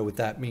you who know what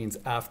that means,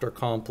 after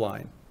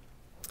Compline.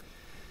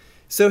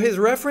 So his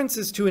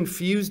references to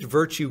infused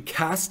virtue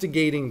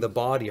castigating the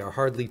body are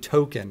hardly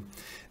token.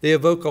 They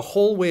evoke a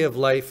whole way of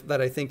life that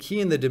I think he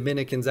and the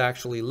Dominicans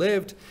actually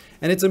lived.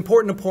 And it's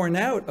important to point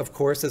out, of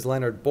course, as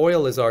Leonard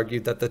Boyle has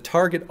argued, that the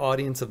target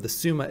audience of the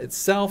Summa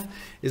itself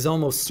is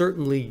almost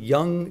certainly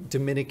young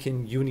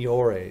Dominican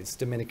juniores,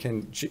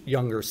 Dominican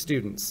younger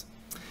students.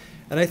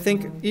 And I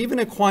think even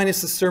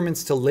Aquinas'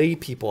 sermons to lay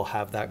people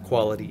have that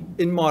quality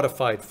in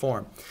modified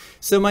form.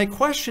 So my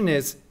question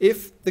is,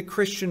 if the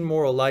Christian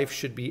moral life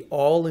should be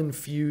all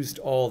infused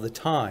all the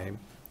time,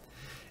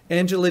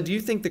 Angela, do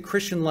you think the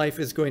Christian life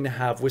is going to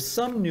have, with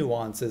some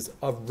nuances,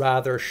 a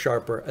rather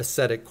sharper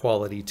ascetic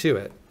quality to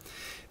it?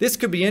 This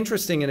could be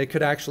interesting, and it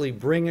could actually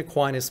bring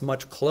Aquinas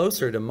much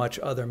closer to much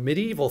other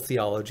medieval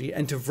theology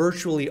and to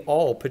virtually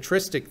all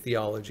patristic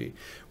theology,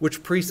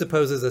 which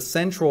presupposes a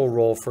central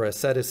role for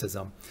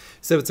asceticism.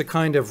 So it's a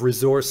kind of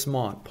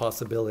ressourcement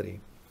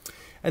possibility.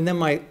 And then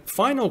my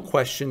final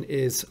question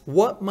is,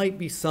 what might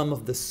be some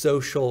of the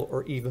social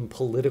or even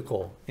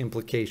political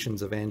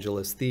implications of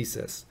Angela's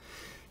thesis?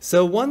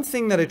 So one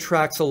thing that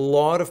attracts a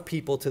lot of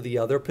people to the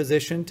other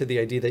position, to the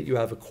idea that you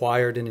have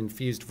acquired and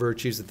infused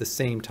virtues at the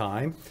same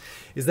time,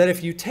 is that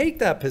if you take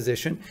that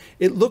position,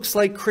 it looks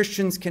like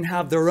Christians can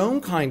have their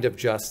own kind of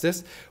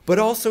justice, but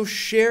also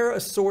share a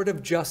sort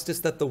of justice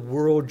that the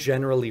world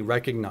generally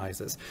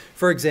recognizes.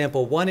 For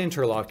example, one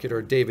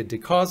interlocutor, David de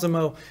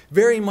Cosimo,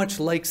 very much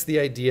likes the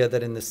idea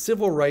that in the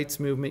civil rights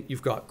movement,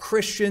 you've got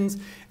Christians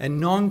and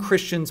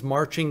non-Christians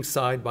marching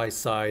side by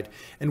side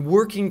and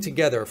working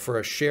together for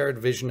a shared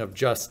vision of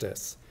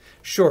justice.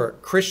 Sure,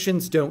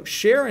 Christians don't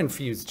share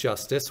infused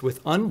justice with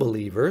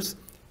unbelievers,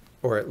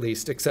 or at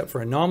least except for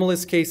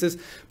anomalous cases,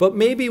 but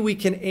maybe we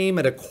can aim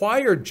at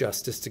acquired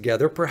justice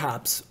together,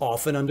 perhaps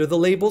often under the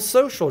label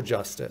social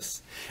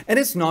justice. And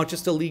it's not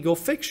just a legal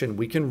fiction.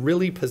 We can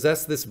really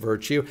possess this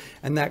virtue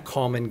and that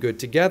common good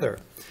together.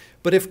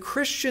 But if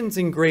Christians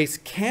in grace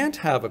can't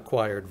have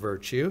acquired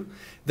virtue,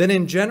 then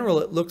in general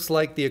it looks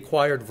like the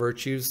acquired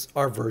virtues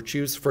are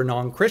virtues for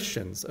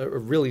non-Christians, a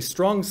really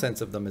strong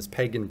sense of them as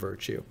pagan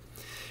virtue.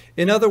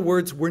 In other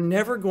words, we're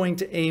never going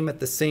to aim at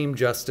the same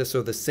justice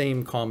or the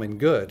same common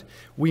good.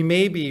 We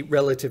may be,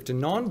 relative to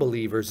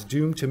non-believers,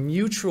 doomed to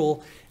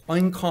mutual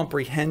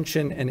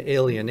incomprehension and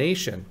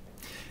alienation.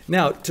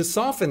 Now, to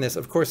soften this,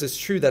 of course, it's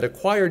true that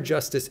acquired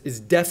justice is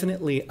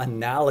definitely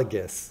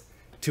analogous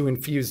to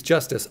infused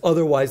justice.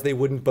 Otherwise, they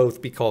wouldn't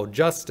both be called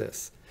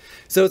justice.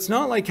 So it's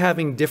not like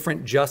having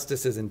different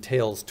justices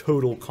entails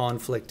total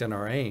conflict in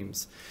our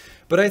aims.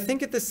 But I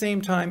think at the same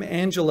time,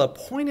 Angela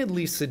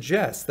pointedly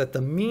suggests that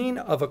the mean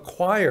of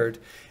acquired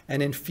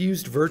and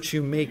infused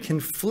virtue may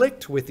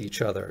conflict with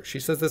each other. She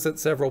says this at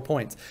several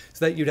points,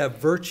 so that you'd have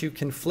virtue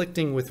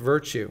conflicting with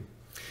virtue.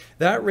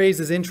 That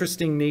raises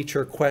interesting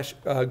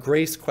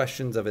grace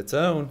questions of its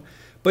own.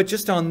 But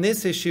just on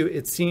this issue,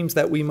 it seems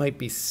that we might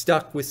be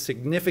stuck with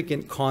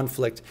significant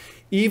conflict,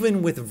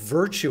 even with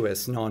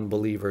virtuous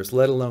non-believers,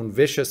 let alone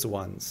vicious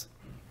ones.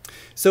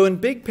 So in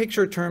big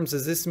picture terms,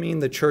 does this mean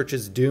the church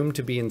is doomed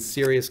to be in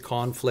serious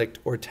conflict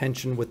or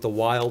tension with the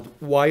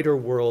wider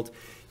world,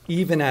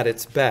 even at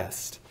its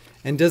best?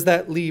 And does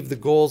that leave the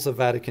goals of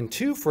Vatican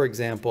II, for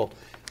example,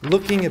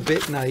 looking a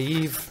bit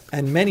naive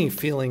and many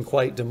feeling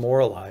quite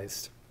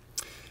demoralized?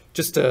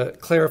 Just to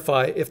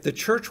clarify, if the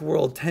church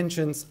world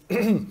tensions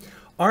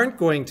aren't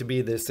going to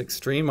be this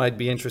extreme, I'd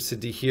be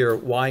interested to hear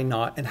why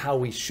not and how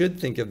we should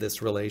think of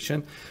this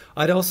relation.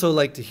 I'd also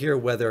like to hear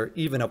whether,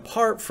 even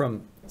apart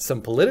from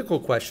some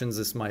political questions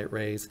this might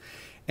raise,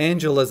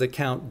 Angela's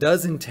account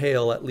does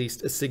entail at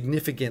least a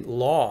significant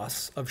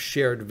loss of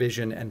shared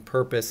vision and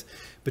purpose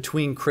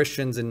between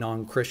Christians and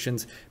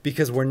non-Christians,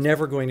 because we're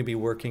never going to be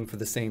working for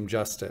the same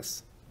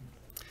justice.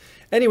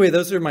 Anyway,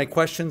 those are my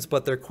questions,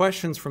 but they're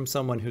questions from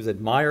someone who's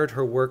admired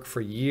her work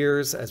for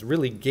years as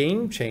really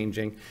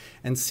game-changing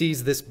and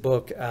sees this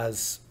book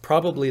as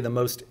probably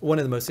one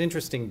of the most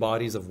interesting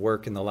bodies of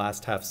work in the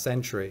last half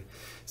century.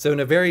 So in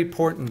a very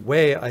important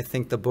way, I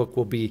think the book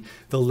will be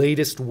the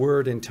latest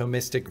word in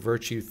Thomistic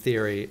virtue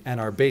theory and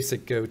our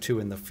basic go-to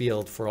in the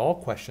field for all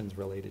questions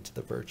related to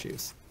the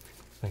virtues.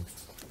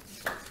 Thanks.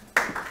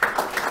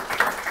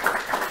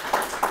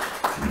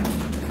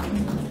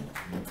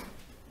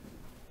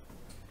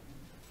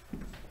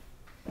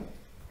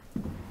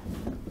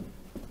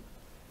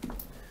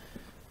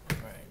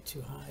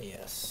 Too high,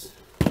 yes.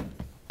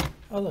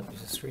 Oh, look,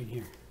 there's a screen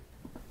here.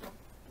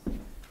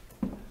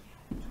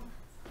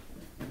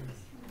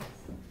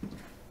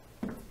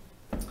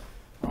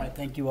 All right,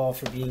 thank you all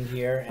for being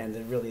here, and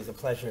it really is a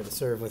pleasure to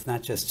serve with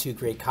not just two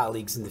great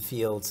colleagues in the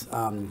field,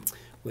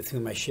 with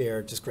whom I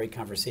share just great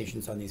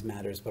conversations on these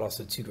matters, but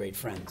also two great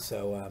friends.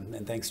 So,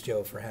 and thanks,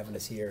 Joe, for having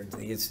us here at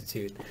the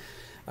Institute.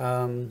 Where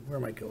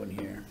am I going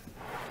here?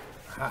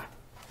 Aha.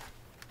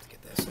 Let's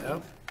get this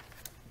out.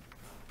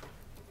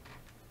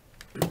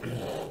 I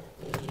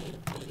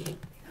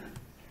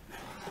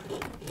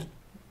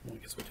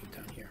guess we'll do it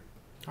down here.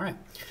 All right.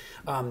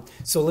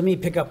 So let me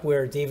pick up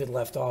where David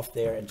left off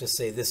there and just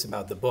say this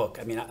about the book.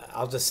 I mean,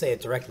 I'll just say it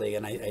directly,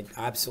 and I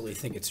absolutely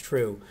think it's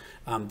true.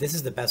 This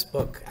is the best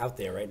book out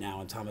there right now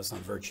on Thomas on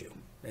virtue,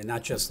 and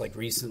not just like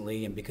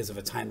recently and because of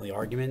a timely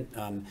argument.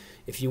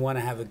 If you want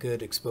to have a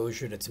good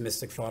exposure to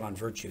Thomistic thought on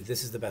virtue,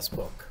 this is the best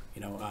book,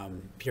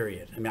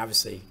 period. I mean,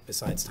 obviously,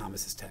 besides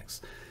Thomas's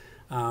text.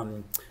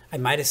 I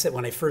might have said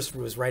when I first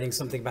was writing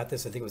something about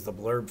this, I think it was the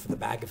blurb for the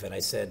back of it, I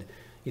said,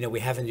 we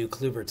have a new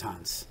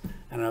Klubertans.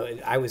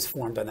 And I was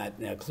formed on that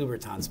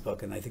Klubertans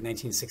book, and I think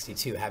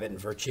 1962, Habit and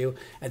Virtue.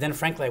 And then,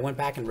 frankly, I went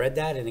back and read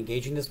that and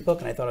engaging this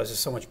book, and I thought it was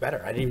just so much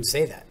better. I didn't even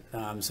say that.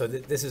 So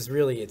this is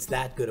really, it's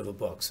that good of a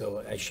book.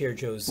 So I share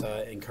Joe's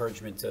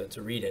encouragement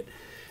to read it.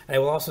 I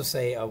will also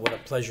say what a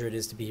pleasure it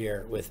is to be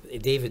here with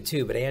David,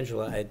 too. But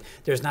Angela,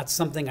 there's not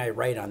something I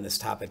write on this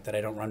topic that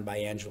I don't run by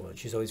Angela.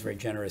 She's always very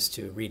generous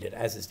to read it,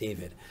 as is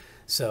David.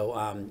 So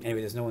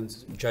anyway, there's no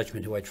one's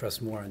judgment who I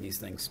trust more on these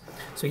things.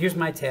 So here's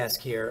my task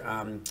here.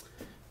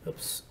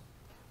 Oops.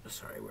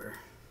 Sorry, where?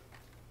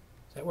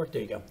 Does that work?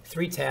 There you go.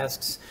 3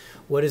 tasks.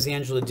 What is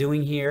Angela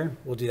doing here?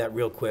 We'll do that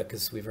real quick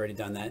because we've already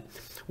done that.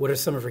 What are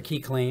some of her key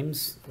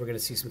claims? We're going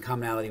to see some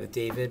commonality with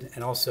David.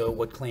 And also,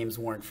 what claims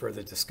warrant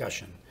further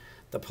discussion?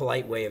 The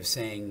polite way of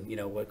saying,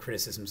 what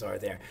criticisms are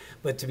there.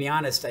 But to be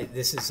honest,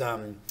 this is,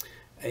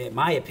 in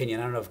my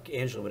opinion, I don't know if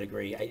Angela would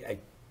agree, I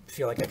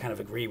feel like I kind of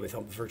agree with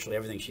virtually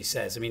everything she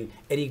says. I mean,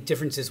 any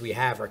differences we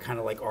have are kind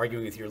of like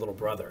arguing with your little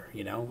brother,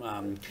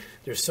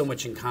 There's so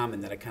much in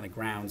common that it kind of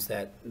grounds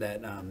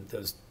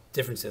those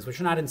differences, which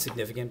are not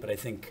insignificant, but I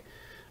think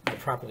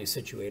properly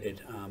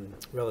situated,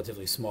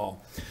 relatively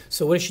small.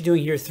 So what is she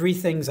doing here? 3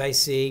 things I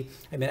see.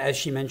 I mean, as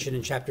she mentioned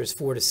in chapters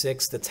 4 to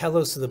 6, the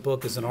telos of the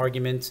book is an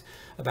argument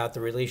about the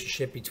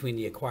relationship between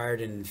the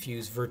acquired and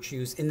infused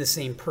virtues in the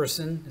same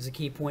person is a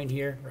key point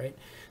here, right?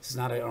 This is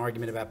not an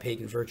argument about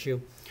pagan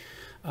virtue.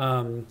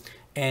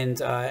 And,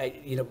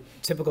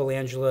 typical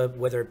Angela,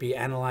 whether it be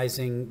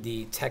analyzing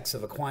the text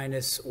of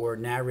Aquinas or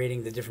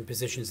narrating the different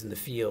positions in the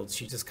field,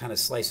 she just kind of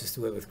slices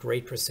through it with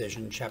great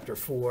precision. Chapter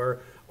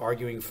 4,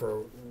 arguing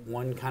for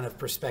one kind of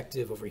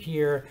perspective over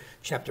here.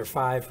 Chapter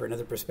 5 for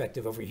another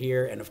perspective over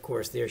here. And of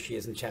course, there she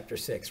is in chapter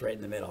 6, right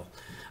in the middle.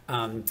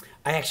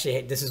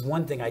 This is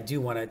one thing I do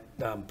want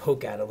to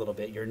poke at a little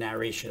bit, your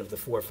narration of the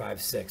 4,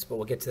 5, 6, but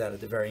we'll get to that at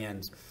the very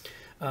end.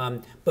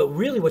 But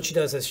really what she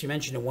does, as she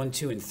mentioned in 1,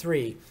 2, and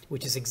 3,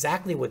 which is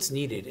exactly what's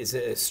needed, is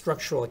a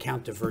structural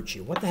account of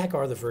virtue. What the heck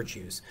are the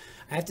virtues?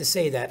 I have to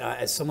say that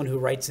as someone who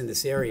writes in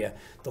this area,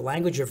 the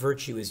language of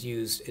virtue is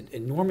used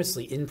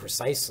enormously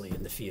imprecisely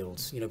in the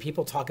fields.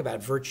 People talk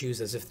about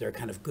virtues as if they're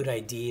kind of good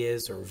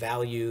ideas or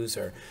values,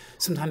 or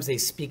sometimes they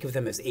speak of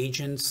them as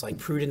agents, like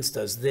prudence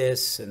does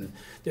this. And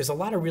there's a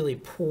lot of really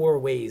poor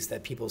ways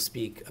that people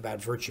speak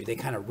about virtue. They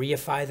kind of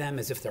reify them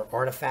as if they're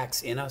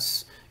artifacts in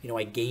us.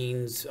 I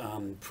gained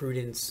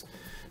prudence.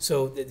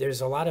 So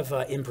there's a lot of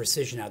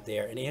imprecision out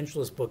there. And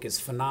Angela's book is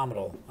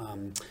phenomenal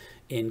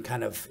in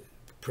kind of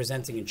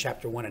presenting in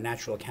chapter 1 a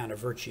natural account of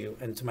virtue.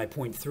 And to my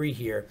point 3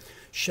 here,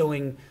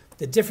 showing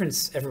the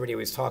difference everybody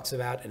always talks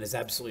about and is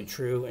absolutely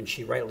true, and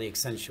she rightly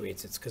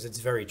accentuates it because it's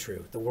very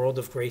true. The world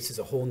of grace is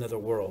a whole nother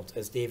world,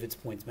 as David's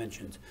points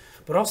mentioned,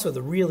 but also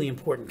the really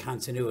important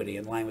continuity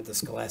in line with the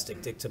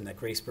scholastic dictum that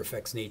grace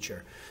perfects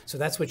nature. So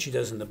that's what she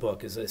does in the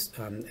book, is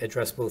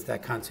address both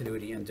that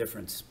continuity and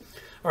difference.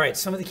 All right,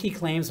 some of the key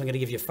claims, I'm going to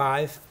give you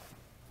 5.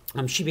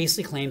 She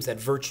basically claims that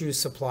virtues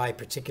supply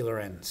particular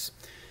ends.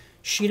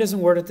 She doesn't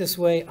word it this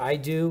way, I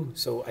do,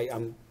 so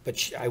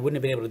I wouldn't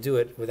have been able to do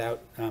it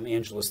without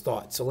Angela's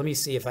thought. So let me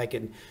see if I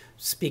can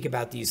speak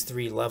about these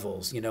 3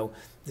 levels.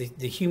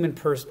 The human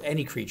person,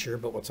 any creature,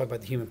 but we'll talk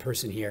about the human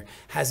person here,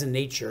 has a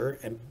nature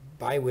and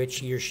by which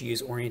he or she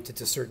is oriented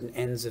to certain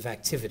ends of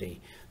activity.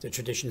 The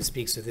tradition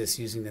speaks of this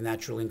using the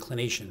natural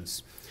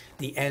inclinations.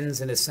 The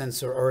ends, in a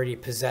sense, are already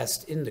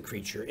possessed in the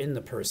creature, in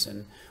the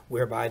person,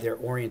 whereby they're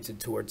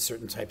oriented towards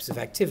certain types of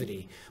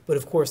activity. But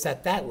of course,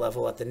 at that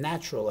level, at the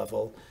natural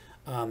level,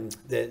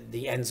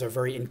 the ends are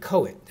very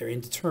inchoate, they're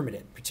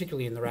indeterminate,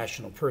 particularly in the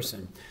rational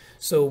person.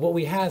 So what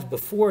we have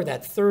before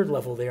that 3rd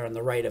level there on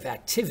the right of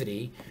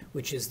activity,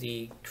 which is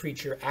the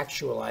creature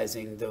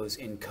actualizing those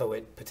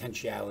inchoate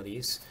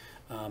potentialities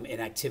in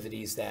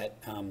activities that,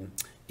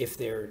 if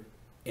they're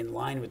in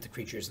line with the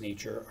creature's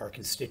nature, are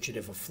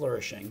constitutive of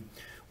flourishing.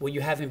 What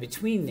you have in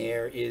between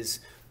there is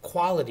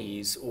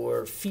qualities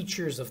or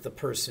features of the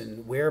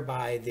person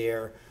whereby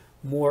their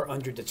more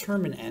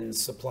underdetermined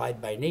ends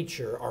supplied by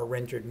nature are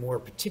rendered more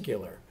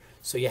particular.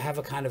 So you have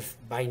a kind of,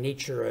 by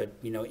nature,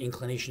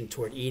 inclination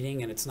toward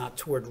eating, and it's not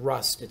toward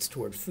rust, it's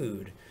toward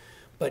food.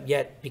 But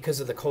yet, because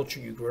of the culture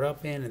you grew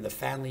up in and the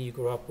family you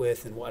grew up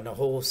with and a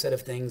whole set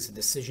of things, the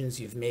decisions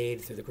you've made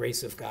through the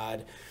grace of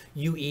God,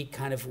 you eat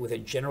kind of with a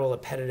general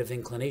appetitive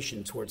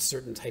inclination towards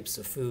certain types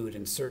of food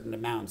in certain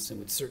amounts and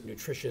with certain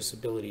nutritious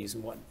abilities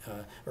and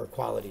or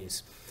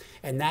qualities.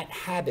 And that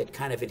habit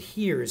kind of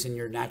adheres in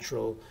your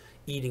natural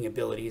eating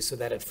abilities so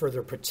that it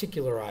further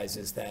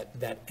particularizes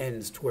that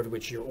ends toward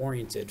which you're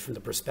oriented from the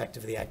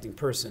perspective of the acting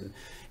person.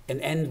 An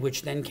end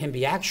which then can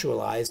be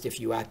actualized if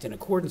you act in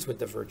accordance with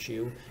the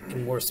virtue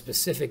in more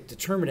specific,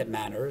 determinate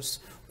manners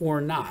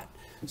or not.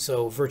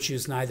 So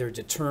virtues neither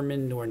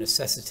determine nor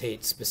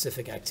necessitate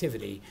specific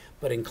activity,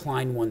 but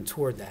incline one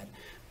toward that.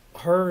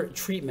 Her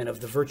treatment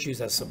of the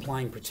virtues as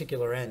supplying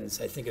particular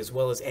ends, I think, as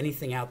well as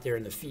anything out there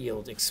in the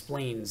field,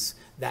 explains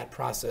that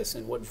process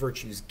and what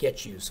virtues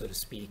get you, so to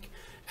speak,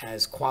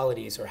 as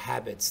qualities or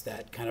habits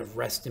that kind of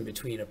rest in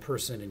between a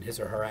person and his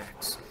or her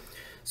acts.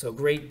 So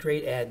great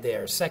add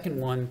there. Second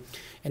one,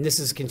 and this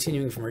is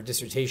continuing from her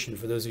dissertation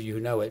for those of you who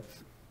know it,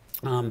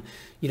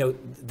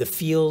 the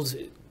field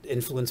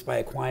influenced by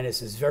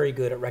Aquinas is very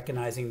good at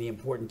recognizing the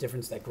important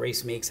difference that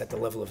grace makes at the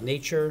level of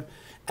nature,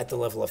 at the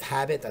level of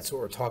habit. That's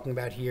what we're talking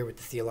about here with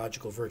the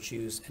theological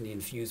virtues and the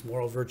infused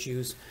moral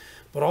virtues,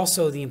 but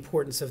also the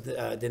importance of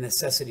the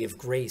necessity of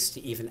grace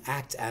to even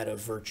act out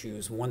of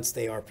virtues once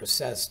they are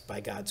possessed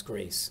by God's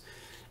grace.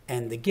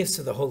 And the gifts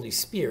of the Holy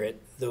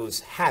Spirit,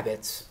 those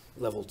habits,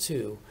 level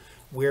 2,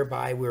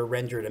 whereby we're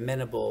rendered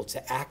amenable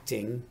to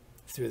acting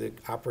through the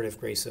operative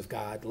grace of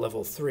God,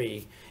 level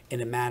 3, in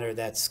a manner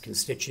that's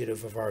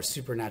constitutive of our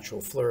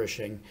supernatural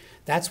flourishing.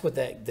 That's what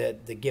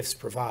the gifts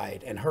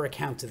provide. And her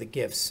account of the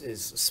gifts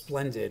is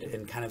splendid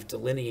in kind of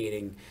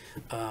delineating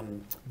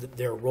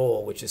their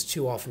role, which is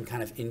too often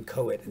kind of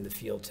inchoate in the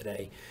field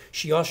today.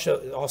 She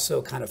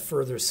also kind of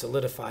further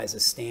solidifies a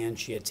stand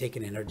she had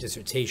taken in her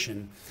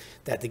dissertation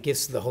that the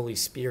gifts of the Holy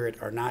Spirit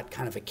are not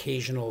kind of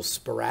occasional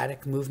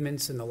sporadic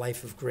movements in the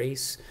life of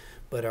grace,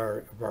 but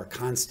are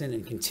constant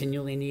and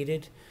continually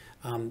needed.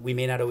 We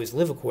may not always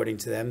live according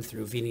to them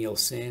through venial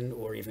sin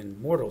or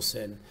even mortal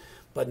sin,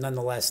 but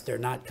nonetheless, they're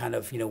not kind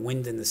of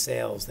wind in the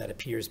sails that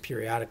appears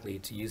periodically,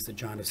 to use the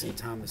John of St.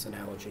 Thomas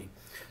analogy.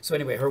 So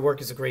anyway, her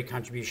work is a great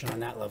contribution on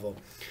that level.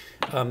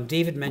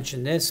 David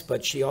mentioned this,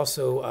 but she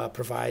also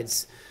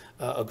provides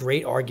a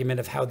great argument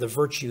of how the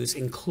virtues,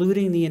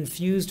 including the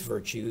infused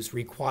virtues,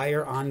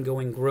 require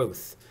ongoing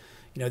growth.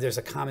 there's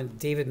a common,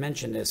 David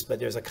mentioned this, but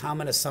there's a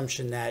common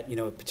assumption that,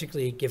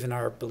 particularly given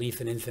our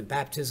belief in infant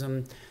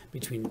baptism,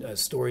 between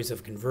stories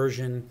of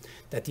conversion,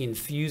 that the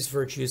infused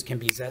virtues can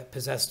be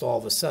possessed all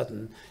of a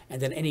sudden,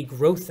 and then any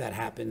growth that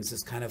happens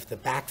is kind of the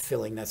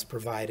backfilling that's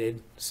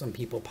provided, some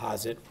people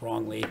posit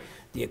wrongly,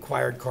 the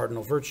acquired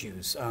cardinal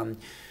virtues.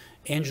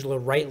 Angela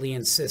rightly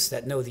insists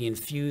that no, the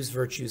infused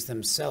virtues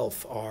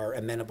themselves are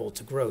amenable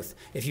to growth.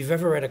 If you've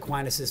ever read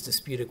Aquinas'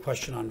 disputed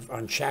question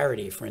on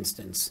charity, for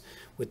instance,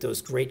 with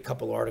those great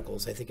couple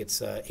articles, I think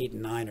it's 8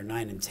 and 9 or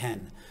 9 and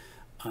 10,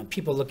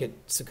 people look at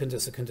Secunda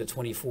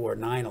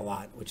 24:9 a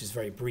lot, which is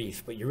very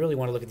brief, but you really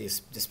want to look at these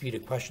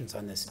disputed questions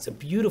on this. It's a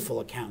beautiful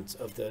account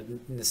of the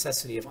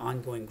necessity of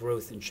ongoing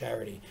growth in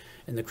charity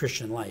in the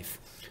Christian life.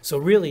 So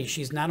really,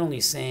 she's not only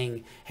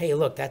saying, hey,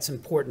 look, that's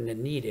important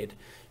and needed.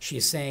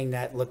 She's saying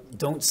that, look,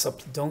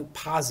 don't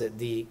posit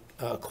the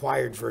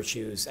acquired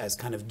virtues as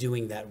kind of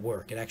doing that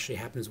work. It actually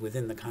happens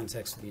within the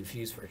context of the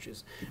infused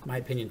virtues. In my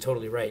opinion,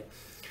 totally right.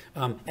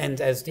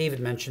 And as David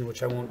mentioned,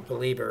 which I won't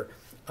belabor,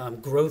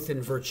 growth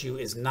in virtue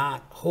is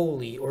not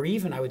wholly, or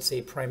even I would say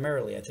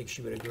primarily, I think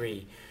she would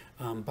agree,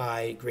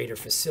 by greater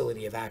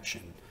facility of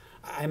action.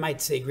 I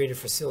might say greater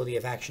facility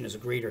of action is a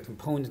greater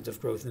component of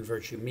growth in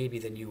virtue maybe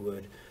than you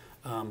would.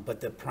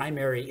 But the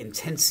primary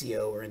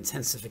intensio or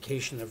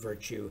intensification of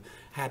virtue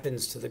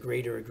happens to the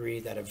greater degree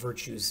that a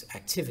virtue's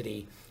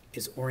activity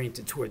is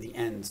oriented toward the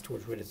ends,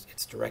 towards what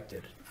it's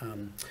directed.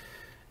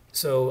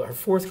 So our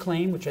fourth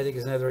claim, which I think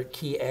is another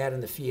key add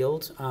in the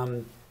field,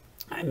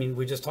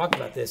 we just talked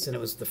about this, and it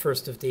was the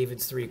first of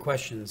David's 3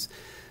 questions,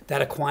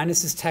 that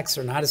Aquinas' texts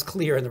are not as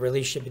clear in the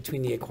relationship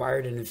between the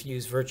acquired and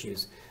infused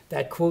virtues.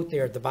 That quote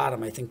there at the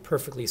bottom, I think,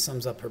 perfectly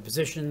sums up her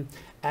position,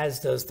 as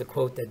does the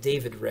quote that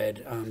David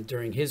read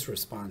during his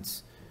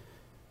response.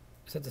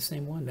 Is that the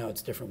same one? No,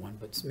 it's a different one,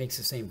 but it makes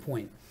the same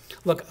point.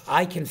 Look,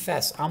 I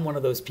confess I'm one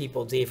of those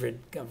people David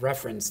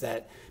referenced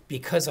that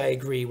because I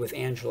agree with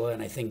Angela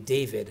and I think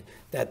David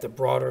that the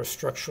broader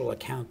structural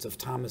account of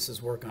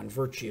Thomas's work on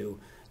virtue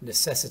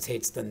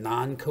necessitates the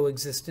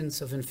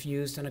non-coexistence of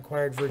infused and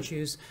acquired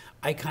virtues.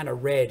 I kind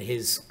of read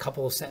his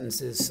couple of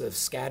sentences of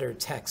scattered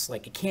text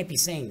like it can't be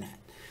saying that.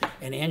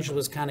 And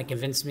Angela's kind of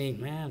convinced me,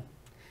 man,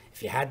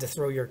 if you had to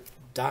throw your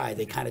die,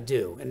 they kind of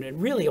do. And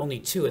really only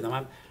 2 of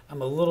them.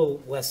 I'm a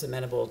little less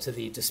amenable to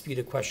the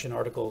disputed question,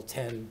 Article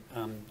 10,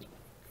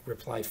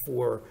 Reply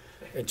 4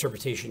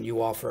 interpretation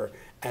you offer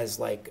as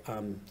like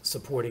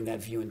supporting that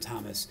view in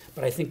Thomas.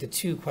 But I think the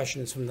 2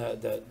 questions from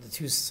the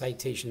 2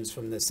 citations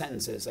from the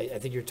sentences, I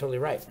think you're totally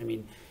right. I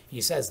mean,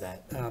 he says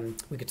that.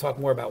 We could talk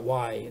more about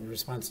why in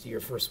response to your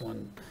first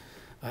one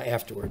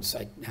afterwards.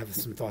 I have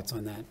some thoughts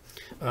on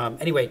that.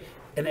 Anyway,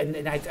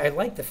 and I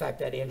like the fact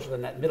that Angela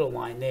in that middle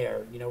line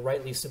there,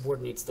 rightly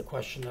subordinates the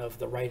question of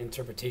the right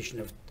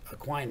interpretation of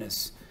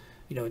Aquinas.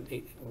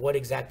 What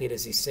exactly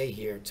does he say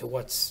here to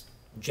what's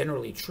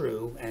generally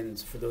true, and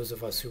for those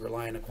of us who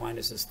rely on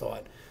Aquinas'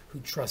 thought, who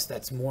trust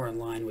that's more in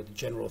line with the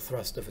general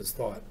thrust of his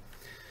thought.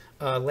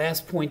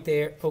 Last point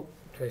there, did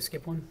I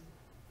skip one?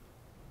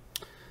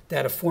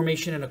 That a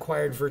formation and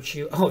acquired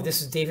virtue,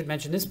 this is, David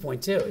mentioned this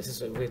point too. This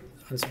is,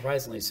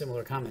 unsurprisingly,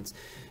 similar comments.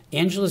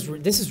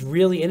 This is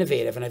really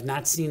innovative, and I've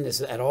not seen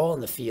this at all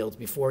in the field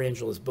before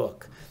Angela's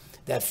book,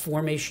 that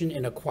formation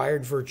and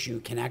acquired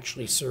virtue can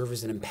actually serve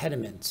as an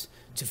impediment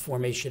to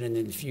formation and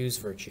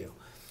infused virtue.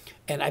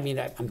 And I mean,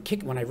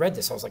 when I read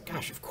this, I was like,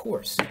 gosh, of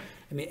course.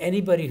 I mean,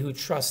 anybody who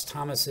trusts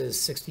Thomas's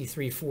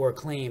 63.4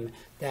 claim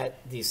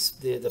that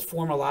the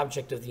formal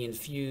object of the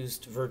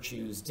infused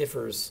virtues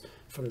differs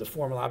from the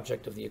formal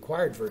object of the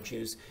acquired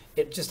virtues,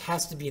 it just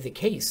has to be the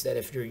case that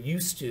if you're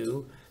used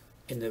to,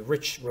 in the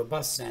rich,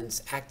 robust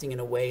sense, acting in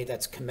a way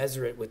that's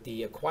commensurate with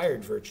the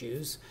acquired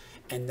virtues,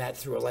 and that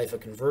through a life of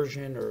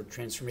conversion or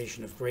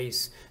transformation of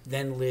grace,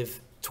 then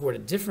live toward a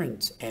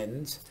different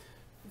end.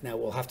 Now,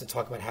 we'll have to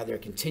talk about how they're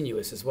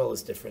continuous as well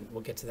as different.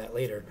 We'll get to that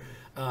later.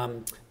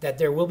 That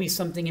there will be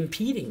something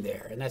impeding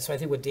there. And that's, I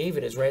think, what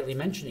David is rightly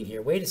mentioning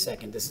here. Wait a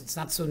second, it's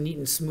not so neat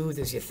and smooth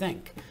as you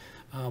think,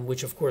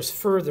 which, of course,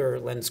 further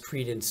lends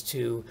credence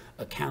to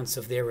accounts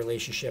of their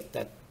relationship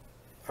that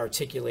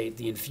articulate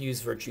the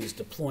infused virtues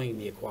deploying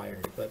the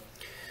acquired.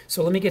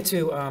 So let me get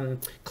to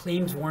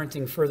claims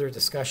warranting further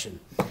discussion,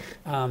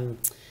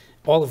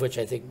 all of which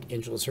I think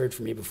Angela's heard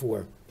from me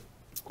before.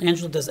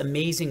 Angela does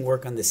amazing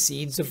work on the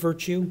seeds of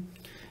virtue,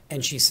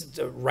 and she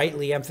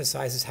rightly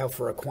emphasizes how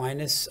for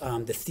Aquinas,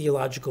 the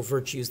theological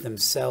virtues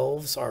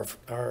themselves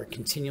are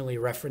continually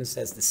referenced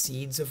as the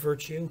seeds of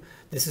virtue.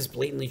 This is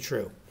blatantly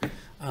true.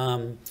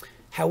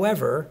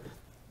 However,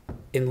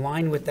 in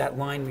line with that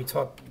line we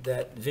talked,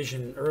 that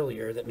vision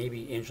earlier that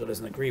maybe Angela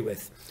doesn't agree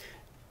with,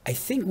 I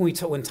think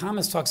when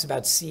Thomas talks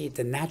about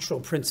the natural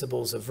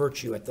principles of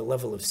virtue at the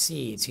level of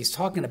seeds, he's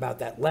talking about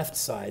that left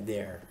side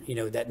there,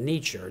 that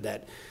nature,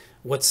 that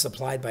what's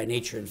supplied by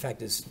nature. In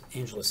fact, as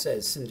Angela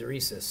says,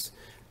 synderesis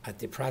at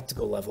the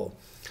practical level.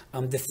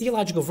 The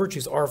theological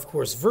virtues are, of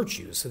course,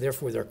 virtues, so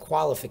therefore they're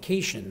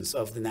qualifications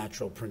of the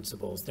natural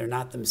principles. They're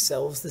not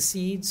themselves the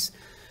seeds.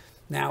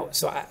 Now,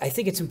 so I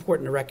think it's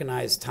important to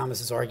recognize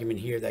Thomas's argument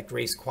here that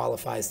grace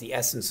qualifies the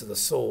essence of the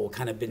soul,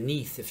 kind of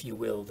beneath, if you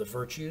will, the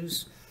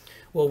virtues.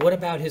 Well, what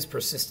about his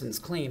persistence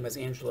claim, as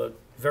Angela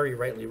very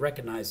rightly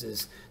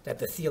recognizes, that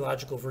the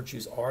theological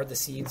virtues are the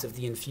seeds of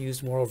the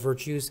infused moral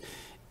virtues?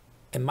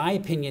 In my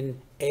opinion,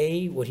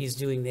 what he's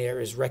doing there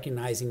is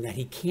recognizing that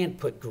he can't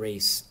put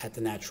grace at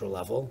the natural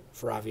level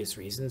for obvious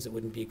reasons. It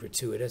wouldn't be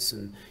gratuitous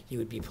and he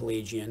would be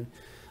Pelagian.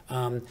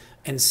 And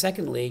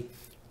secondly,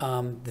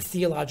 the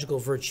theological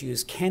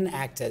virtues can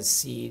act as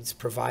seeds,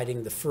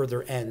 providing the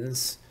further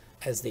ends,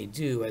 as they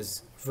do,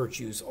 as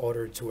virtues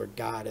ordered toward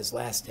God as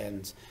last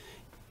ends,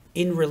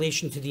 in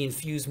relation to the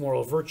infused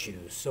moral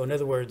virtues. So in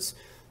other words,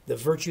 the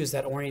virtues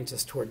that orient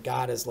us toward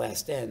God as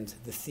last end,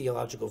 the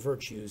theological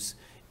virtues,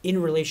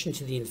 in relation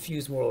to the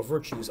infused moral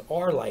virtues,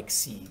 are like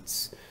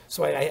seeds.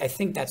 So I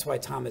think that's why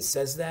Thomas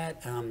says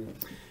that.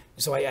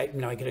 So I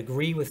could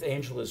agree with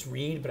Angela's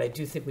read, but I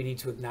do think we need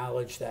to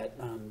acknowledge that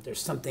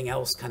there's something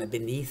else kind of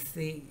beneath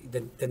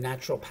the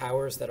natural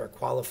powers that are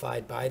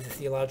qualified by the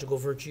theological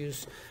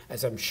virtues,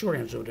 as I'm sure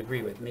Angela would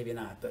agree with, maybe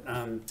not. But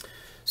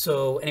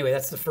so anyway,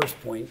 that's the first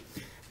point.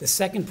 The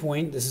second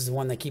point, this is the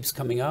one that keeps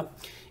coming up,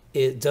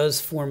 it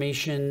does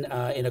formation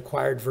in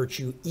acquired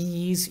virtue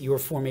ease your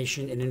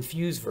formation in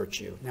infused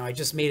virtue. Now, I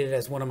just made it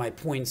as one of my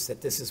points that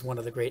this is one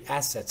of the great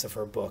assets of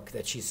her book,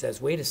 that she says,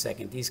 wait a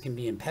second, these can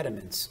be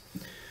impediments.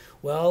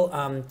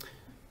 Well,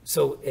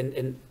 so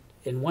in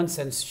one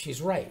sense,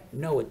 she's right.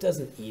 No, it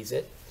doesn't ease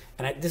it.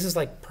 And this is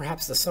like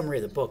perhaps the summary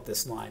of the book,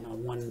 this line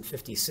on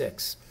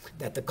 156,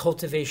 that the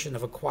cultivation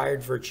of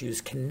acquired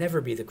virtues can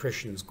never be the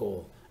Christian's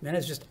goal. I mean, that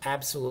is just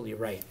absolutely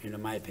right,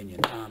 in my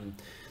opinion.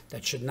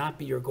 That should not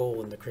be your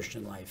goal in the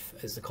Christian life,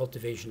 is the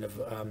cultivation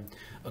of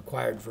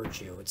acquired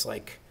virtue. It's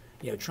like,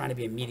 trying to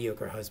be a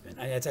mediocre husband.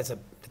 That's a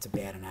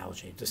bad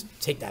analogy. Just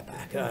take that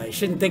back. You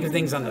shouldn't think of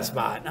things on the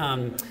spot.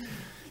 And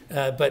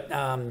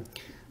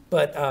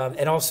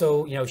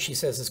also, she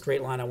says this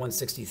great line on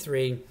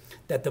 163,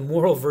 that the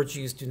moral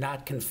virtues do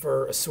not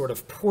confer a sort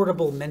of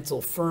portable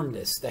mental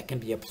firmness that can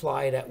be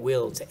applied at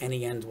will to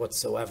any end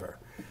whatsoever,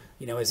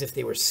 as if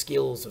they were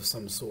skills of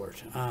some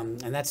sort.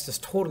 And that's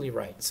just totally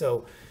right.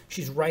 So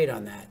she's right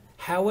on that.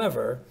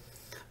 However,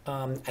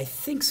 I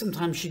think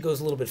sometimes she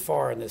goes a little bit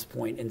far on this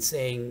point in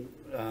saying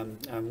on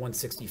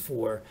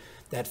 164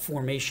 that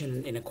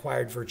formation in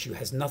acquired virtue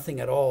has nothing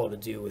at all to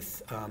do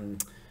with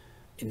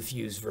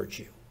infused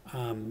virtue.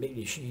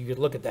 You could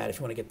look at that if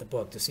you want to get the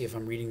book to see if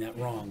I'm reading that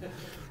wrong,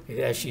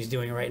 as she's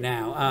doing right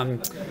now.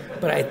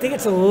 But I think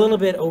it's a little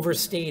bit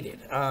overstated.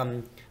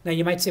 Now,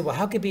 you might say, well,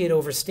 how could it be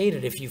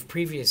overstated if you've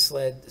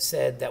previously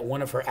said that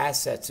one of her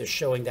assets is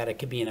showing that it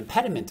could be an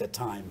impediment at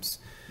times?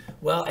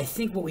 Well, I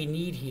think what we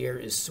need here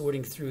is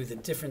sorting through the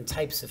different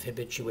types of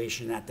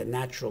habituation at the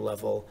natural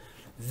level.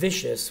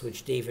 Vicious,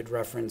 which David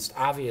referenced,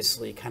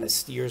 obviously kind of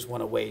steers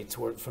one away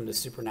from the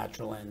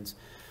supernatural ends.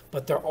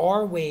 But there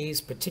are ways,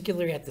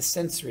 particularly at the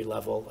sensory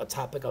level, a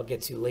topic I'll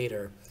get to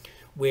later,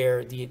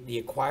 where the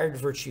acquired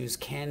virtues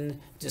can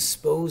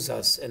dispose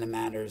us in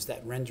manners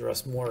that render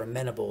us more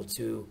amenable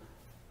to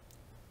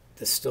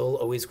the still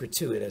always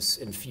gratuitous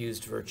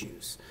infused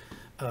virtues.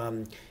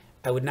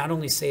 I would not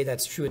only say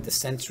that's true at the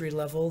sensory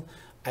level,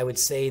 I would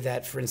say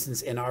that, for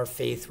instance, in our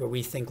faith, where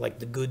we think like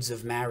the goods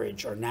of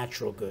marriage are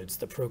natural goods,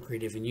 the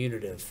procreative and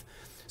unitive,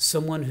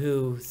 someone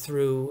who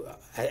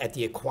at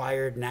the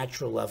acquired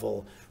natural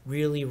level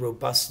really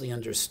robustly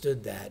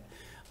understood that,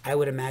 I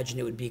would imagine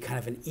it would be kind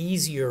of an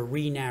easier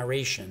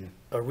re-narration,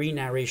 a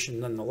re-narration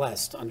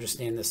nonetheless, to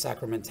understand the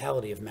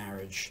sacramentality of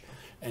marriage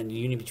and the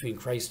union between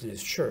Christ and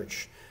his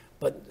church.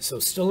 But so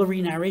still a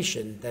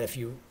re-narration that, if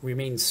you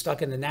remain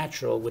stuck in the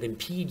natural, would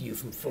impede you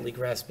from fully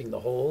grasping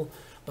the whole,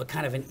 but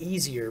kind of an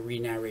easier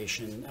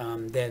re-narration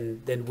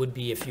than would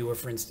be if you were,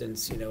 for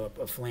instance,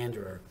 a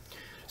philanderer.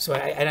 So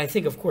I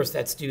think, of course,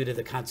 that's due to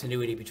the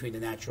continuity between the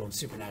natural and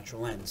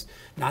supernatural ends.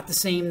 Not the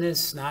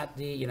sameness, not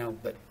the,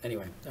 but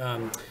anyway.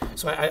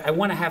 So I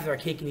want to have our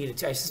cake and eat it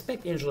too. I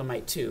suspect Angela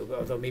might too,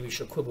 although maybe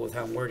she'll quibble with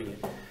how I'm wording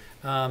it.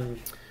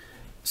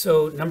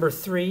 So number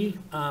 3,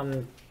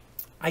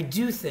 I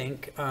do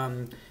think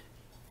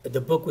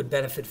the book would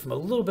benefit from a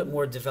little bit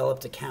more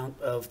developed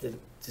account of the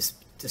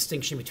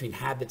distinction between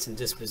habits and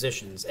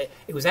dispositions.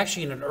 It was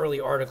actually in an early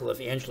article of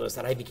Angela's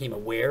that I became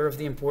aware of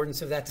the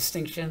importance of that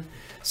distinction.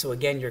 So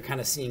again, you're kind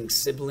of seeing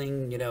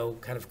sibling,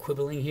 kind of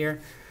quibbling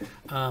here.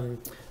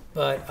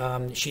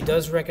 But she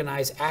does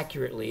recognize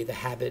accurately the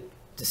habit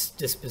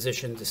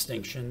disposition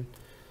distinction,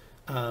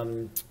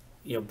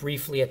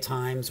 briefly at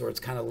times, or it's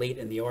kind of late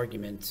in the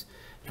argument.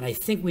 And I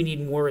think we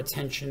need more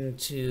attention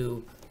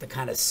to the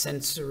kind of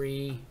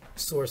sensory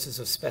sources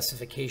of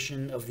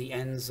specification of the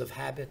ends of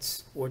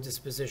habits or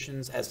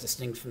dispositions as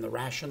distinct from the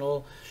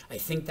rational. I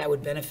think that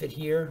would benefit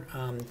here.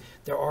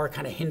 There are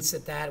kind of hints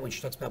at that when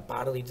she talks about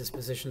bodily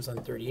dispositions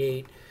on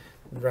 38,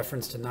 in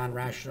reference to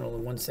non-rational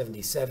in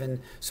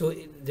 177. So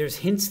there's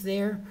hints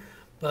there,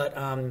 but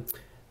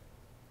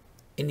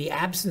in the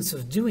absence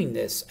of doing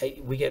this,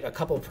 we get a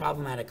couple of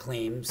problematic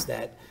claims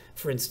that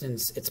for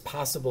instance, it's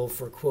possible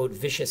for, quote,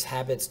 vicious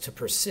habits to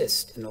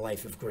persist in the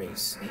life of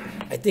grace.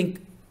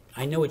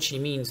 I know what she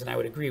means, and I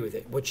would agree with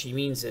it. What she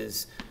means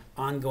is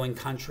ongoing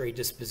contrary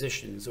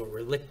dispositions or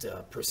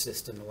relicta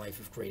persist in the life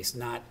of grace,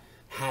 not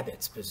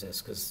habits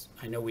persist, because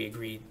I know we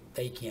agree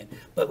they can't.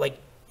 But like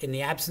in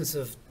the absence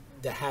of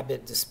the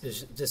habit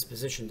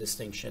disposition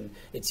distinction,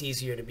 it's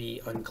easier to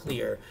be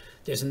unclear.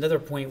 There's another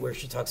point where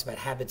she talks about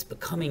habits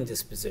becoming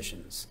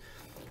dispositions.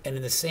 And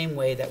in the same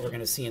way that we're going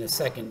to see in a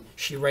second,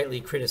 she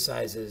rightly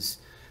criticizes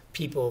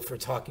people for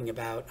talking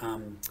about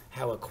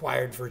how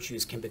acquired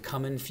virtues can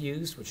become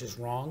infused, which is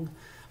wrong.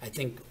 I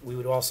think we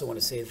would also want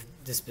to say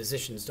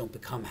dispositions don't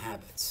become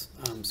habits.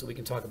 So we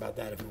can talk about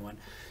that if we want.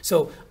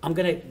 So I'm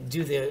going to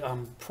do the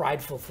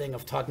prideful thing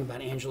of talking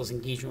about Angela's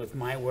engagement with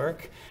my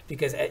work,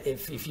 because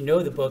if you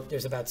know the book,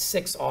 there's about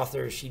 6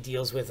 authors she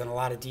deals with in a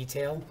lot of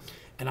detail,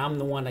 and I'm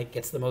the one that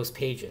gets the most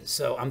pages.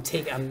 So I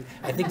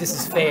think this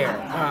is fair.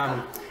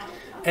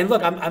 And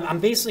look, I'm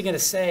basically going to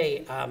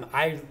say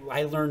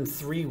I learned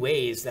 3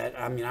 ways that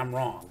I'm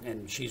wrong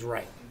and she's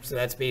right. So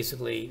that's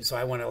basically, so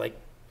I want to like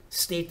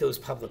state those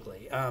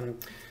publicly.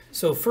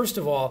 So first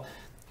of all,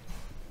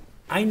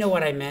 I know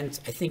what I meant.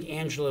 I think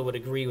Angela would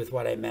agree with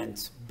what I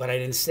meant, but I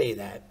didn't say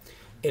that.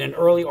 In an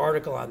early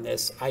article on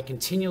this, I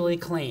continually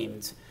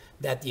claimed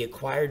that the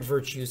acquired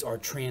virtues are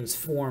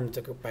transformed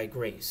by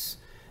grace.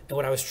 And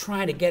what I was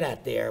trying to get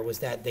at there was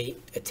that they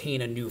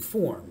attain a new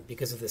form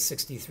because of the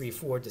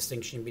 63-4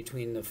 distinction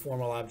between the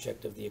formal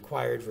object of the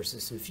acquired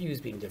versus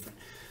infused being different.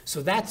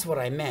 So that's what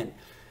I meant.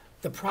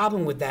 The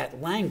problem with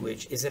that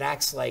language is it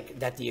acts like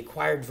that the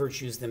acquired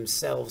virtues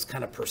themselves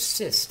kind of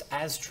persist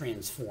as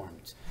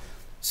transformed.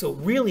 So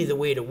really the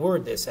way to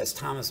word this, as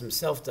Thomas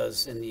himself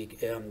does in the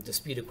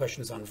Disputed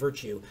Questions on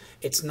Virtue,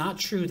 it's not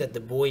true that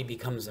the boy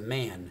becomes a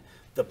man.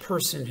 The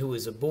person who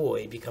is a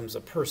boy becomes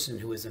a person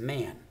who is a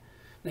man.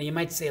 Now, you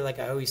might say, like,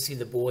 I always see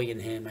the boy in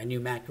him. I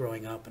knew Matt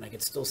growing up, and I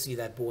could still see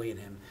that boy in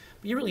him.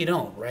 But you really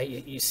don't, right?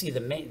 You see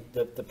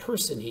the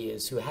person he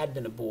is who had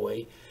been a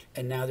boy,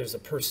 and now there's a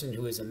person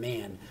who is a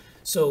man.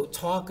 So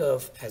talk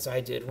of, as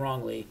I did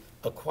wrongly,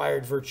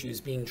 acquired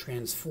virtues being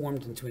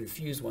transformed into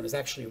infused one is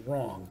actually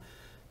wrong.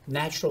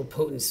 Natural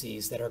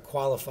potencies that are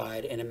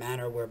qualified in a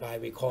manner whereby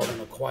we call them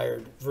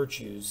acquired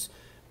virtues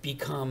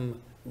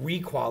become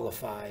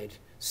requalified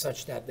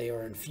such that they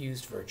are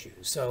infused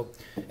virtues. So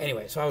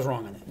anyway, so I was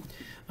wrong on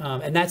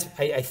that. And that's,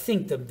 I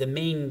think, the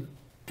main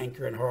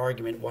anchor in her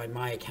argument why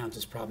my account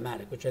is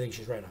problematic, which I think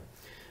she's right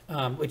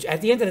on. Which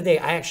at the end of the day,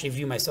 I actually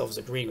view myself as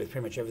agreeing with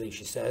pretty much everything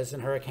she says in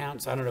her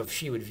account. So I don't know if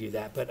she would view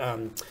that. But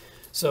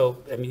so,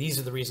 I mean, these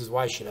are the reasons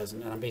why she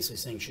doesn't. And I'm basically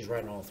saying she's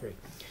right on all 3.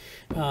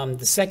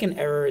 The second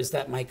error is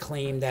that my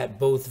claim that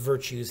both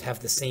virtues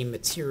have the same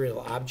material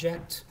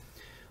object.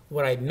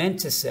 What I meant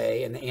to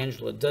say, and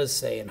Angela does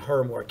say in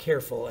her more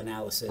careful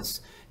analysis,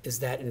 is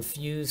that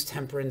infused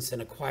temperance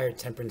and acquired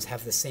temperance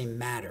have the same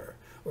matter,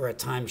 or at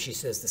times she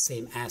says the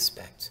same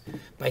aspect.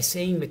 By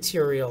saying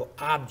material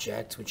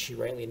object, which she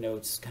rightly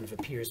notes kind of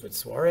appears with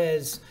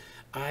Suarez,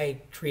 I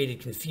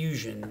created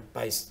confusion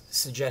by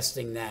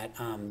suggesting that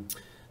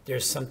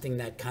there's something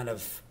that kind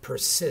of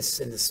persists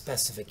in the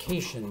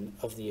specification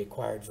of the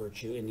acquired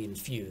virtue in the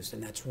infused,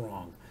 and that's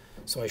wrong.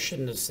 So I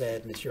shouldn't have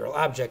said material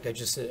object, I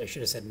should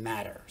have said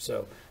matter.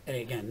 So, and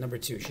again, number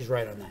 2, she's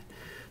right on that.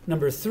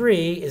 Number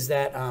 3 is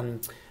that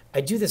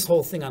I do this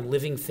whole thing on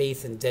living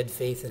faith and dead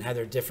faith and how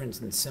they're different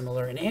and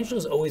similar. And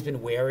Angela's always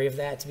been wary of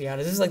that, to be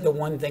honest. This is like the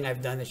one thing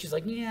I've done that she's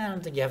like, yeah, I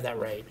don't think you have that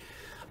right.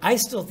 I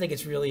still think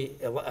it's really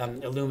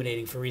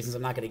illuminating for reasons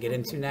I'm not going to get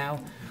into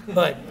now.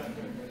 But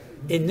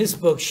in this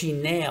book, she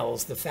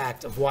nails the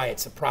fact of why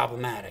it's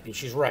problematic, and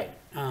she's right.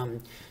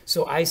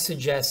 So I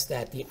suggest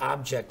that the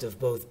object of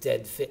both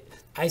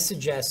I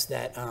suggest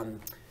that,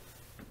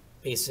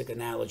 basic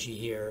analogy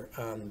here,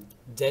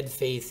 dead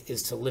faith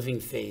is to living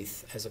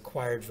faith as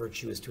acquired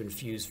virtue is to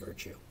infused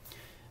virtue.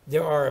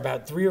 There are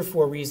about 3 or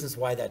 4 reasons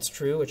why that's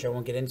true, which I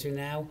won't get into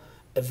now.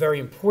 A very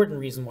important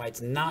reason why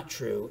it's not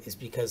true is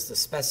because the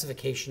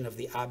specification of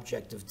the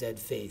object of dead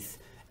faith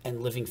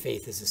and living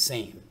faith is the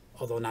same,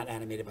 although not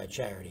animated by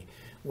charity,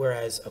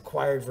 whereas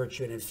acquired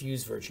virtue and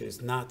infused virtue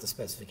is not the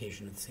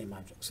specification of the same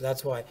object. So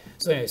that's why,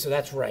 so anyway, so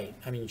that's right.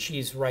 I mean,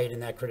 she's right in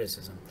that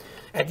criticism.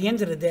 At the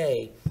end of the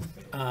day,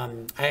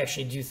 I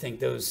actually do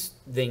think those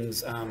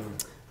things,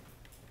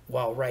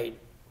 while right,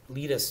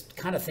 lead us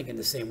kind of thinking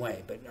the same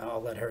way, but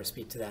I'll let her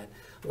speak to that.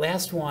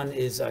 Last one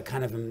is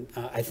kind of,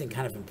 I think,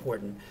 kind of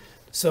important.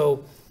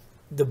 So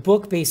the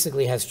book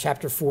basically has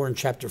chapter 4 and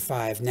chapter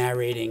 5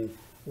 narrating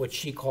what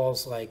she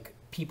calls like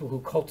people who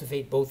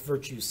cultivate both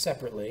virtues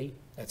separately,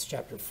 that's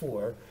chapter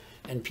 4,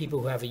 and people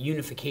who have a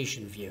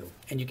unification view.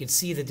 And you can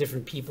see the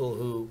different people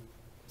who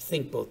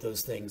think both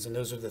those things, and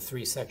those are the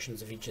 3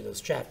 sections of each of those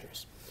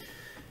chapters.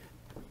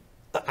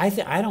 I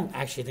don't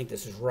actually think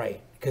this is right,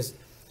 because,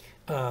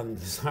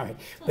 sorry,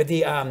 but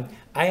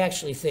I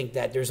actually think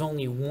that there's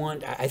only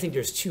one, I think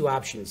there's 2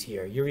 options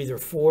here. You're either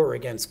for or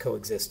against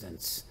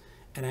coexistence.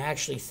 And I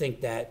actually think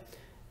that,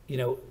 you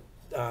know,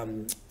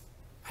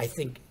 I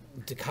think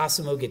De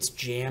Cosimo gets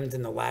jammed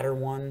in the latter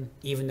one,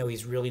 even though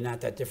he's really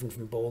not that different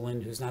from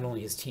Bolin, who's not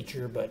only his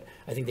teacher, but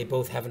I think they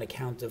both have an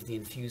account of the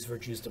infused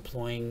virtues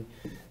deploying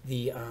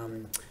the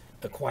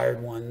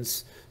acquired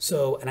ones.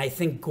 So, and I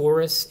think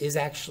Goris is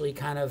actually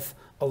kind of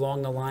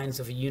along the lines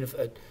of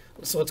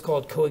so let's call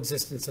it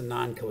coexistence and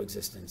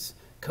non-coexistence.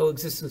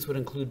 Coexistence would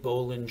include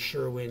Bolin,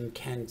 Sherwin,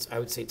 Kent, I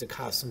would say De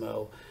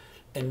Cosimo.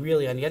 And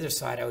really, on the other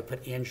side, I would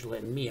put Angela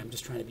and me. I'm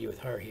just trying to be with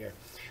her here.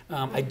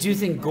 I do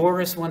think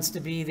Goris wants to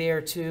be there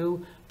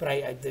too,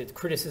 but the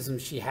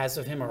criticisms she has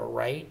of him are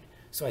right.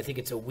 So I think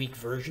it's a weak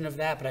version of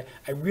that. But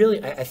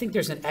I think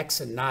there's an X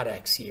and not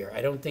X here.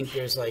 I don't think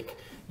there's like,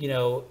 you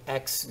know,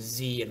 X,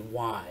 Z, and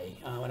Y.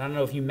 And I don't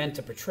know if you meant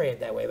to portray it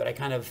that way, but I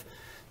kind of,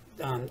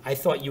 I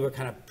thought you were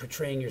kind of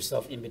portraying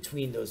yourself in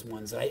between those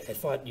ones. I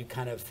thought you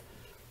kind of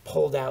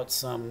pulled out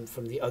some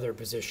from the other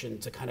position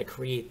to kind of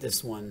create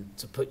this one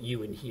to put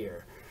you in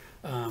here.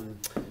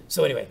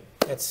 So anyway,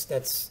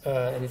 that's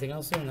anything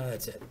else there? No,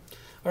 that's it.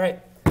 All right,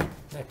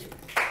 back to you.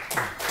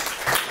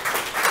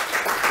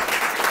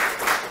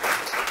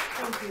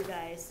 Thank you,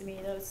 guys. I mean,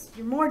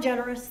 you're more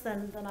generous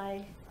than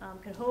I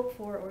could hope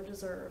for or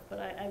deserve, but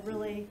I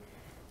really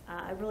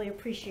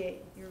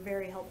appreciate your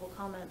very helpful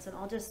comments. And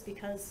I'll just,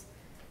 because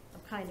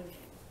I'm kind of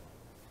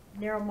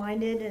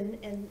narrow-minded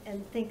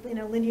and think in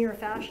a linear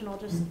fashion, I'll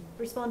just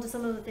respond to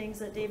some of the things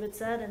that David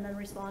said and then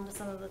respond to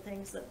some of the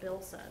things that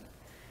Bill said.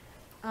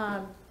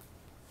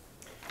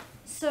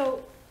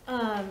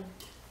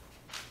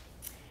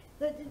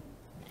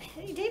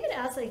 David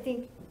asked, I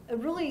think, a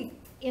really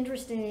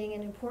interesting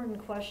and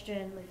important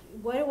question. Like,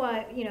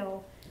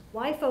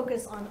 why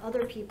focus on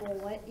other people?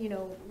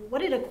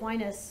 What did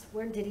Aquinas,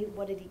 what did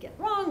he get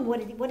wrong?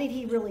 What did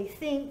he really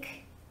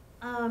think?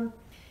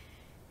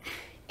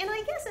 And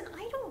I guess, and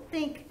I don't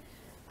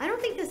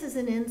think this is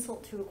an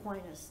insult to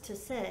Aquinas to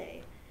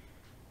say.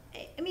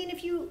 I mean,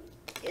 Istvan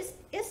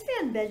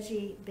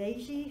Beji,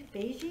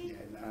 Yeah,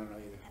 I don't know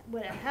either.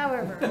 whatever,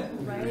 however,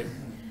 right?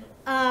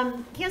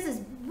 He has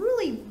this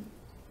really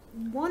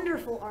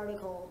wonderful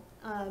article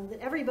that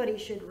everybody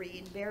should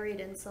read, buried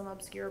in some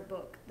obscure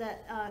book,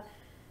 that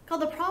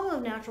called "The Problem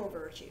of Natural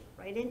Virtue,"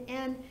 right?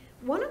 And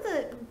one of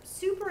the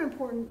super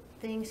important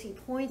things he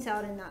points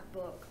out in that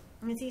book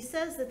is he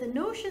says that the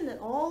notion that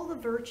all the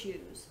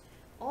virtues,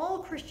 all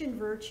Christian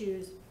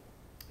virtues,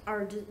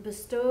 are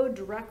bestowed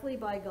directly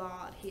by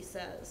God, he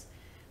says,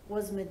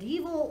 was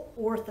medieval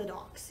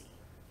orthodoxy.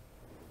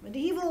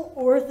 Medieval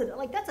orthodoxy,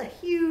 like that's a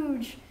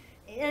huge,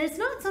 and it's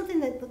not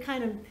something that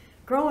kind of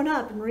growing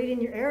up and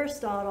reading your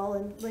Aristotle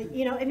and I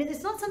mean,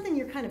 it's not something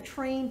you're kind of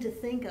trained to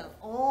think of.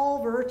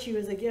 All virtue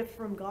is a gift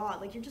from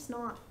God. Like, you're just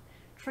not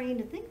trained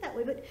to think that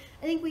way. But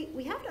I think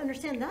we have to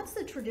understand that's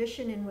the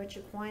tradition in which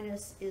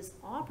Aquinas is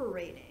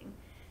operating.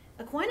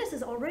 Aquinas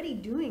is already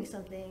doing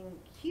something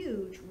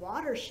huge,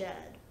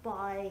 watershed,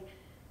 by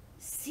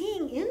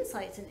seeing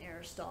insights in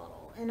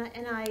Aristotle.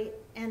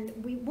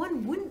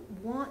 One wouldn't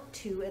want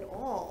to at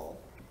all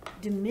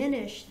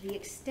diminish the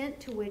extent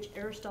to which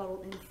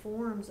Aristotle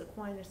informs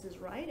Aquinas'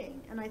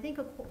 writing. And I think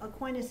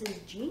Aquinas'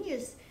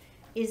 genius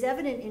is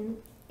evident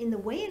in the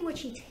way in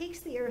which he takes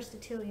the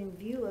Aristotelian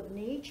view of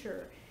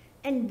nature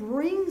and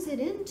brings it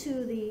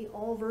into the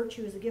all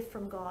virtue is a gift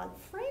from God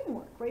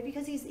framework, right?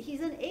 Because he's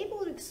then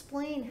able to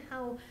explain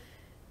how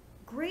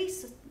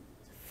grace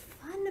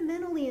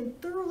fundamentally and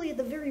thoroughly at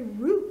the very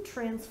root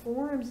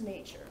transforms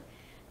nature.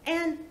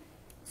 And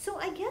so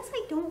I guess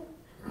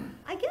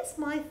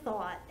my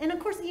thought, and of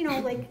course,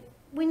 like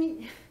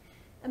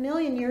a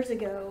million years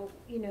ago,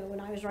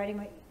 when I was writing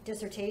my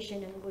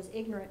dissertation and was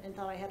ignorant and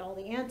thought I had all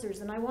the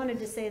answers, and I wanted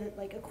to say that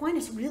like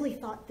Aquinas really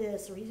thought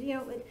this, or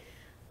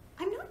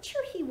I'm not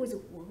sure he was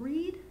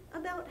worried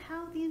about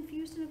how the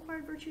infused and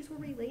acquired virtues were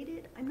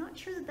related. I'm not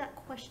sure that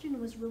question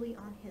was really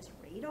on his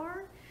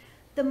radar.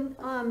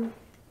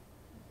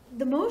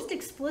 The most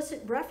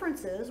explicit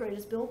references, right,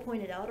 as Bill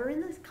pointed out, are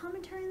in the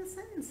commentary and the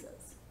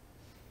sentences,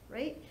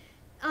 right?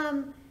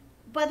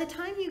 By the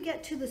time you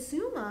get to the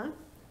Summa,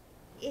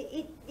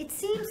 it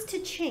seems to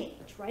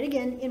change, right?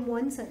 Again, in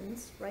one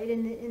sentence, right?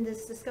 In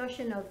this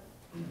discussion of,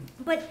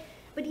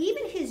 but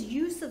even his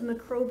use of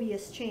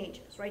Macrobius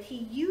changes, right?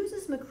 He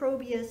uses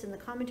Macrobius in the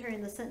commentary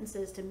and the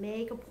sentences to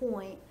make a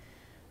point,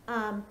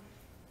 and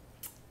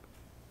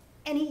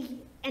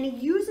he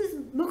uses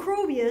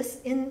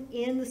Macrobius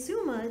in the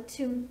Summa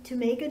to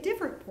make a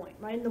different point,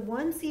 right? And the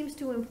one seems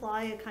to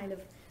imply a kind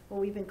of what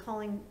we've been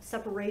calling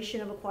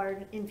separation of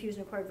infused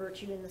and acquired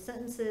virtue in the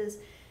sentences,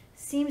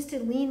 seems to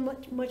lean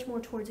much more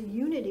towards a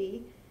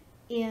unity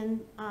in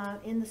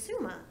the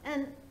Summa.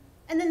 And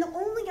then the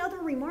only other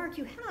remark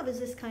you have is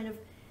this kind of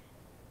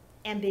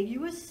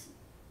ambiguous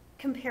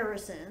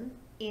comparison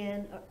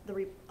in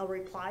a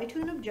reply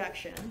to an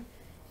objection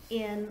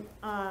in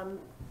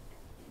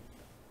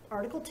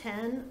Article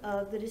 10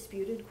 of the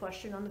disputed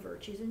question on the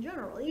virtues in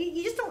general.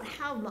 You just don't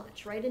have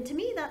much, right? And to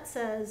me that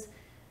says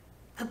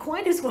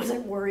Aquinas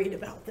wasn't worried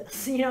about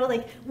this.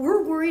 Like,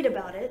 we're worried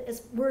about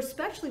it. We're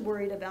especially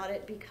worried about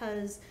it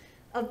because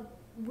of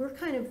we're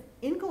kind of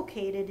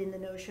inculcated in the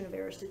notion of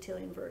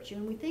Aristotelian virtue,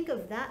 and we think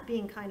of that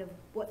being kind of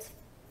what's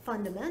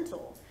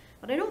fundamental.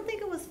 But I don't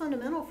think it was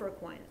fundamental for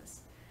Aquinas.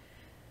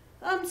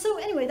 So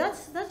anyway,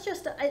 that's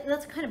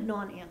kind of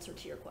non-answer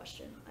to your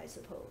question, I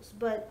suppose.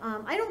 But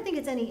I don't think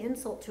it's any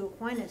insult to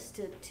Aquinas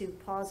to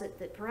posit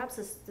that perhaps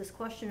this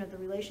question of the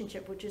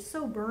relationship, which is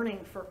so burning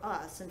for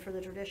us and for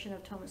the tradition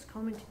of Thomas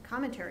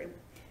commentary,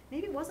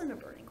 maybe it wasn't a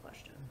burning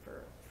question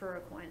for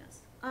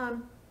Aquinas.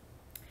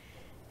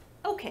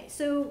 Okay,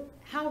 so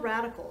how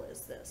radical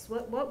is this?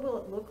 What will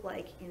it look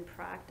like in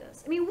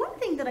practice? I mean, one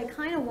thing that I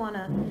kind of want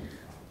to,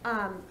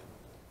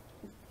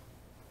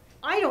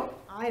 I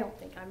don't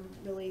think I'm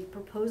really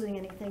proposing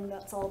anything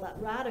that's all that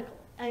radical.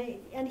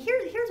 And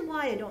here's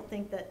why I don't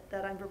think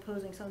that I'm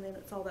proposing something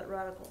that's all that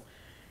radical.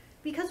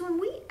 Because when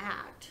we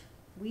act,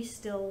 we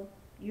still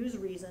use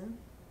reason,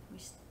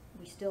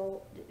 we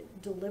still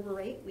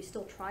deliberate, we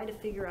still try to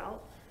figure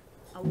out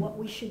what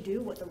we should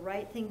do, what the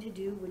right thing to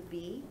do would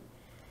be.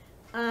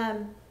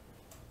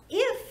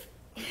 If,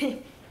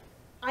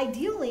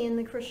 ideally in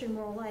the Christian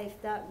moral life,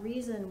 that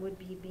reason would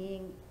be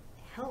being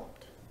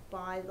helped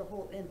by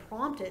and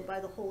prompted by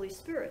the Holy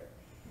Spirit.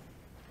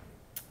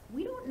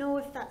 We don't know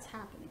if that's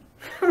happening,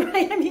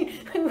 right? I mean,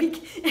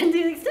 and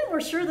to the extent we're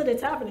sure that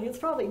it's happening, it's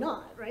probably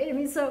not, right? I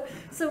mean, so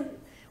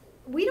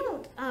we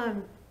don't,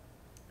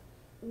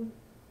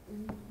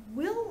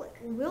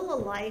 will a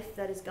life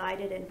that is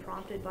guided and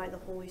prompted by the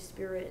Holy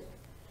Spirit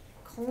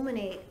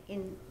culminate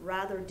in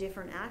rather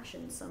different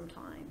actions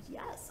sometimes?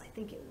 Yes, I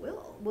think it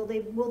will.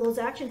 Will those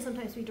actions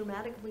sometimes be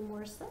dramatically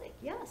more aesthetic?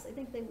 Yes, I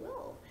think they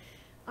will.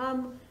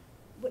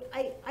 But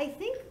I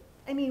think,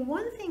 I mean,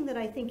 one thing that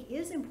I think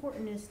is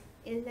important is,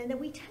 and that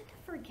we tend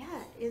to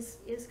forget, is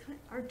kind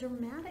of our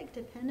dramatic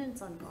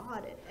dependence on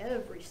God at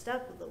every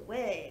step of the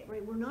way,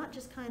 right? We're not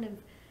just kind of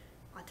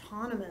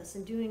autonomous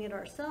and doing it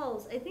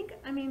ourselves. I think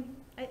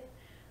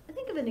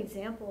of an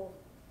example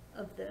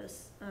of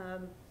this.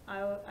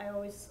 I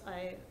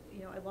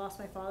lost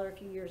my father a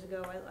few years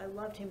ago. I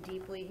loved him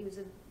deeply. He was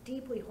a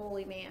deeply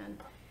holy man.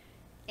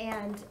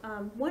 And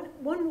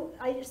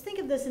I just think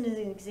of this as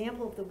an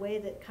example of the way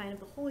that kind of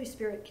the Holy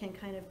Spirit can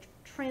kind of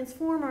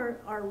transform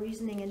our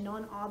reasoning in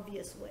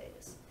non-obvious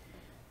ways.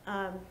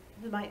 I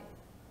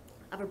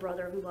have a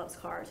brother who loves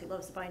cars. He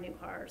loves to buy new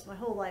cars. My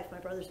whole life, my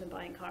brother's been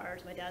buying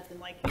cars. My dad's been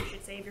like, you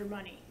should save your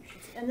money.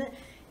 And then,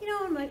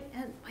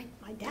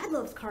 my dad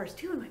loves cars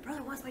too, and my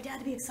brother wants my dad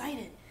to be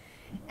excited.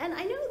 And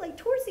I know, like,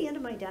 towards the end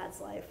of my dad's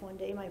life, one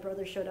day my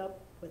brother showed up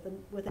with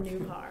a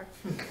new car,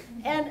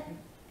 and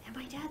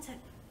my dad said,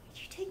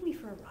 "Would you take me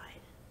for a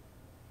ride?"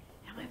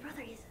 And my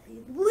brother, he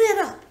lit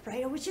up,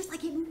 right? It was just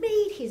like it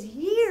made his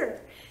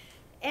year.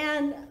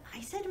 And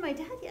I said to my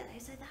dad, I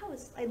said, that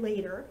was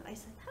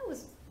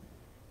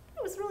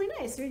really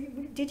nice.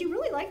 Did you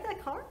really like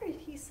that car? And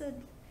he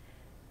said,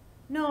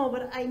 no,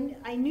 but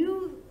I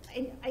knew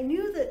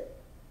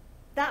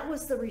that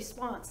was the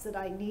response that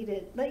I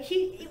needed. Like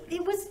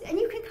it was, and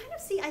you can kind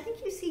of see, I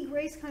think you see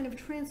grace kind of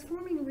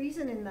transforming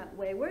reason in that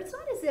way, where it's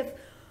not as if,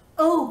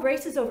 oh,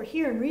 grace is over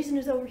here and reason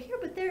is over here,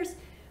 but there's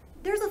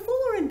a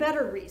fuller and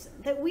better reason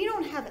that we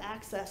don't have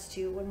access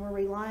to when we're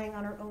relying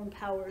on our own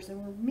powers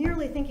and we're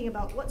merely thinking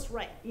about what's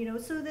right,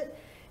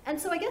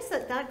 so I guess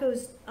that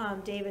goes,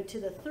 David, to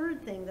the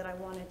third thing that I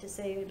wanted to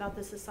say about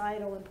the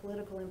societal and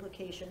political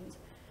implications.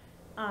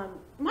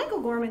 Michael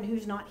Gorman,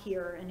 who's not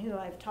here and who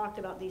I've talked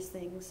about these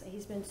things,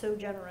 he's been so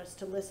generous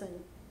to listen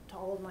to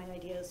all of my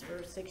ideas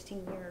for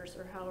 16 years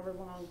or however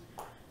long.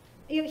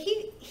 He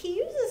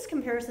uses this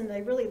comparison that I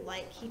really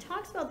like. He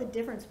talks about the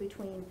difference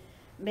between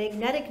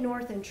magnetic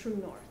north and true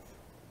north,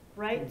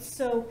 right?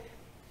 So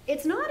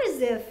it's not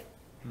as if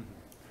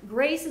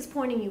grace is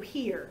pointing you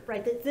here,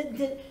 right?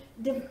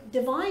 The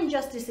divine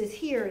justice is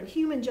here and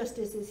human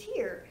justice is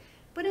here,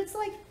 but it's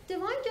like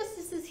divine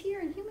justice is here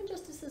and human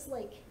justice is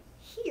like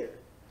here,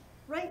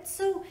 right?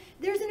 So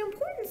there's an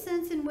important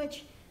sense in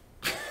which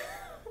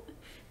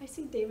I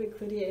see David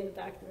Cloutier in the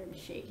back of the room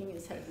shaking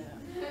his head now.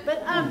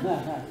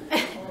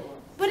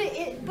 But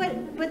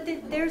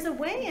there's a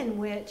way in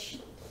which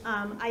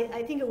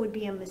I think it would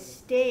be a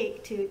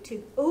mistake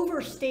to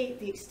overstate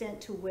the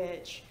extent to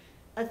which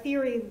a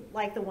theory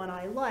like the one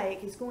I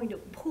like is going to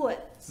put,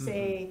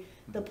 say,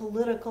 the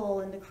political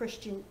and the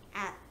Christian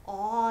at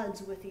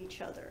odds with each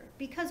other.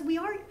 Because we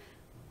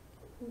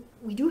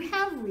do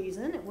have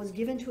reason. It was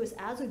given to us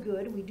as a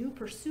good. We do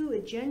pursue a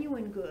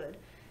genuine good.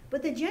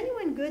 But the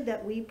genuine good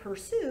that we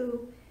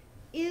pursue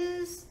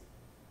is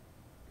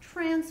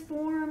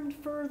transformed,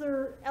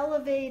 further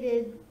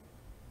elevated,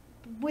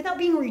 without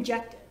being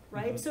rejected,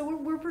 right? So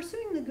we're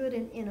pursuing the good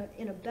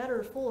in a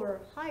better,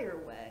 fuller, higher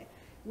way,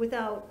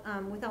 without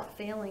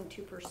failing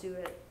to pursue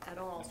it at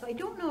all. So I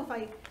don't know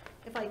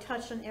if I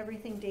touched on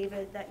everything,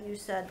 David, that you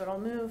said, but I'll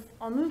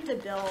move to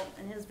Bill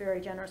and his very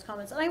generous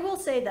comments. And I will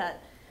say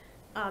that,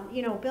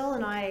 Bill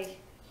and I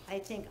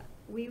think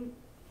we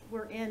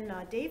were in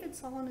David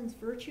Solomon's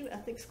virtue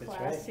ethics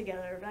class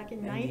together back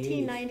in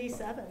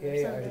 1997 or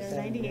something, or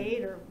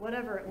 98 or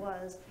whatever it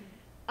was.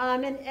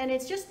 And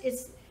it's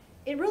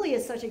it really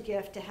is such a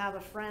gift to have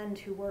a friend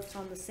who works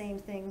on the same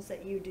things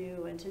that you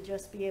do, and to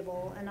just be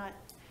able, and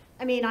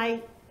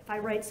if I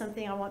write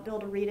something, I want Bill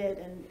to read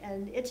it,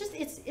 and it's just,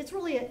 it's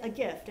really a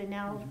gift. And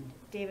now,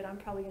 David, I'm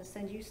probably going to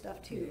send you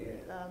stuff too.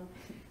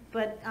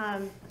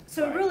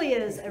 So it really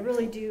is, I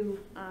really do,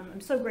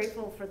 I'm so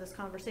grateful for this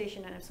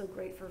conversation, and I'm so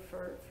grateful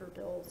for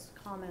Bill's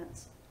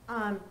comments.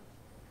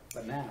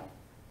 But now.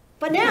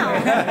 But now,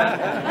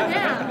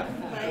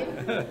 right?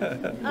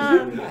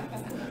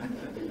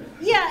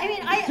 Yeah, I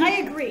mean,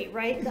 I agree,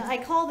 right? I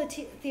call the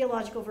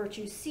theological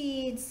virtues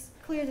seeds.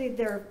 Clearly,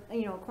 they're,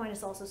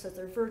 Aquinas also says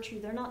they're virtue.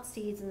 They're not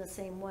seeds in the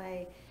same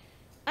way.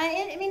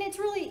 I mean, it's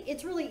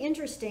really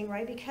interesting,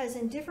 right? Because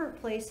in different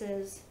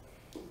places,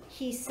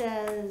 he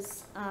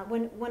says,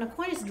 when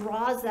Aquinas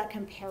draws that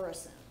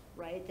comparison,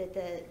 right, that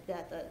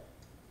the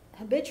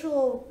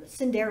habitual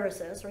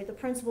synderesis, right, the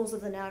principles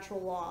of the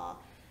natural law,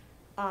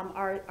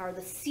 are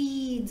the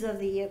seeds of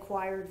the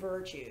acquired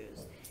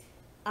virtues.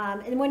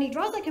 And when he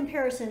draws that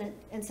comparison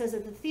and says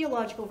that the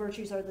theological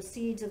virtues are the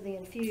seeds of the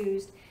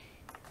infused,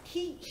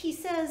 he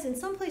says, in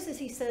some places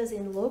he says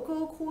in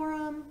loco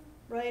quorum,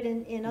 right?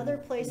 And in other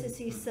places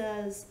he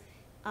says,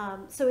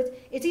 so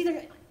it's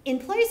either in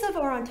place of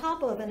or on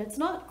top of, and it's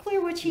not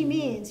clear which he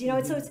means,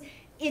 so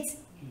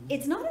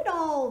it's not at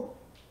all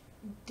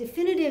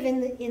definitive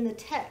in the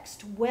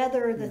text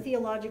whether the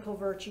theological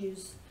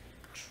virtues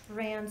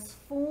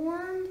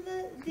transform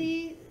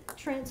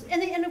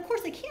and of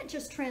course they can't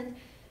just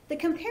the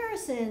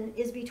comparison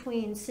is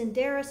between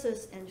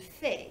synderesis and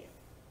faith,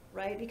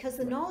 right? Because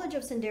the knowledge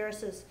of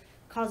synderesis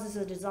causes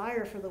a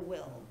desire for the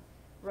will,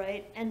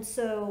 right? And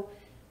so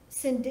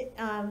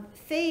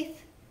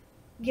faith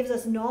gives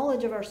us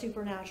knowledge of our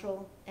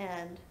supernatural,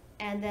 and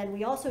then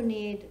we also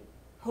need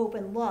hope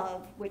and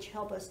love, which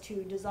help us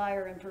to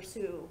desire and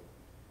pursue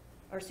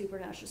our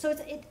supernatural. So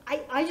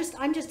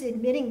I'm just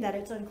admitting that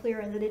it's unclear,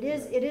 and that it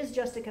is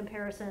just a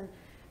comparison,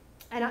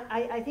 and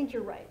I think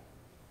you're right.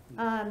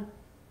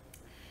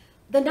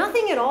 The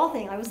nothing at all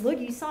thing, I was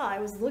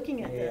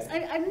looking at this.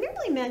 I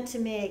merely meant to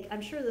make,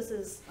 I'm sure this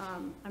is,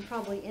 I'm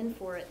probably in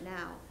for it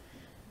now.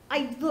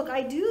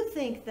 I do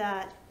think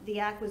that the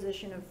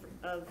acquisition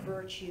of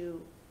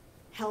virtue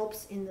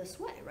helps in this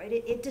way, right?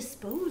 It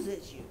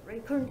disposes you,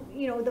 right?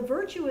 The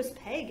virtuous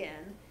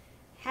pagan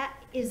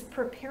is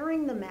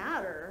preparing the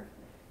matter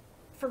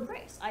for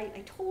grace.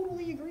 I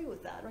totally agree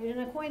with that, right?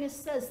 And Aquinas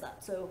says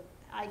that, so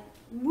I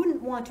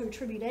wouldn't want to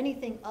attribute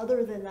anything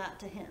other than that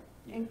to him.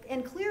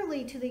 And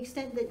clearly, to the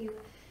extent that you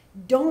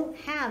don't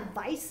have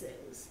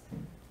vices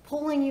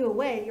pulling you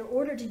away, you're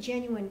ordered to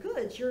genuine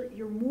goods,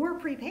 you're more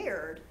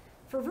prepared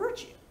for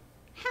virtue.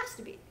 Has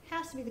to be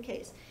the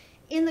case.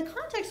 In the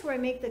context where I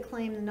make the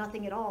claim of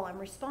nothing at all, I'm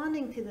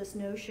responding to this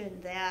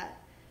notion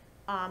that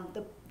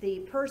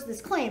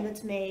this claim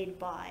that's made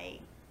by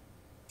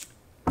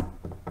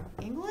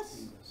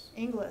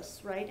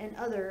Inglis, right, and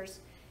others,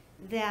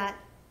 that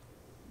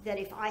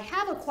if I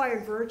have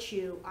acquired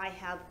virtue, I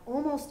have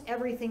almost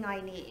everything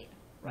I need,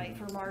 right,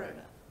 for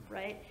martyrdom,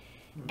 right?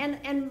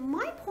 And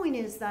my point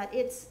is that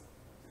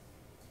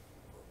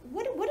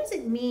what does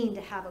it mean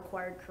to have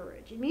acquired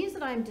courage? It means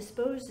that I'm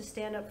disposed to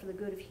stand up for the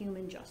good of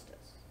human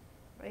justice,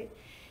 right?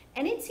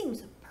 And it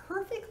seems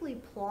perfectly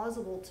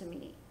plausible to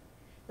me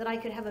that I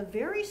could have a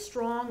very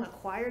strong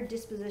acquired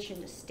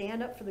disposition to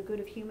stand up for the good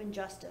of human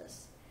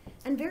justice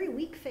and very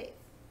weak faith,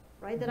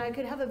 right? That I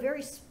could have a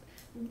very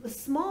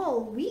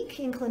small, weak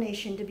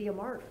inclination to be a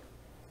martyr,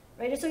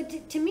 right? And so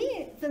to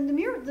me,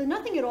 the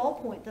nothing at all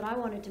point that I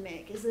wanted to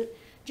make is that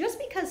just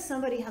because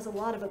somebody has a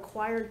lot of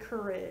acquired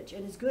courage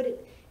and is good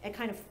at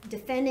kind of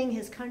defending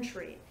his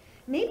country,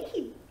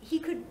 maybe you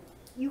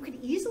could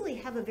easily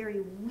have a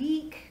very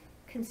weak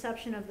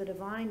conception of the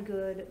divine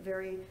good,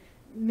 very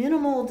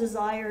minimal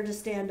desire to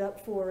stand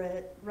up for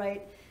it,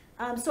 right?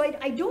 So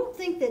I don't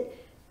think that,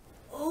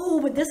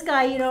 but this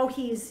guy,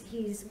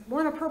 he's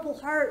won a Purple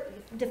Heart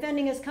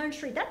defending his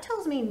country. That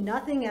tells me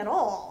nothing at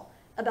all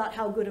about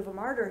how good of a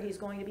martyr he's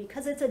going to be,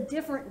 because it's a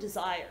different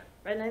desire,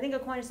 right? And I think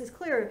Aquinas is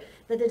clear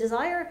that the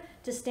desire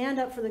to stand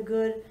up for the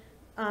good,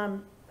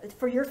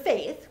 for your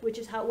faith, which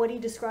is what he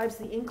describes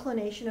the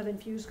inclination of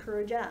infused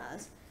courage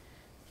as,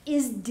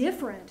 is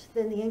different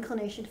than the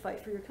inclination to fight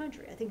for your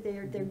country. I think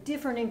they're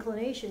different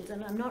inclinations,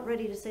 and I'm not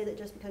ready to say that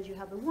just because you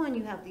have the one,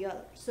 you have the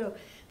other. So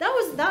that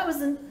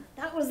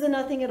was the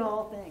nothing at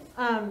all thing.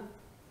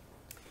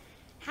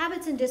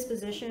 Habits and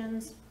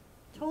dispositions,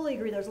 totally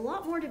agree. There's a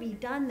lot more to be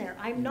done there.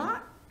 I'm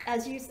not,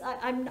 as you,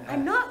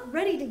 I'm not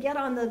ready to get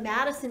on the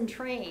Mattison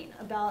train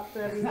about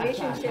the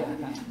relationship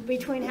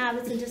between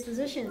habits and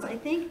dispositions. I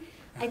think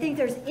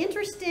there's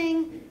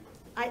interesting.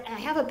 I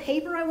have a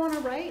paper I want to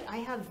write. I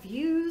have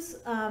views,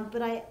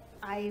 but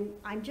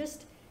I'm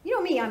just,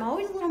 me, I'm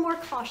always a little more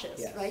cautious,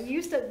 yes. Right?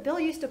 Bill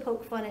used to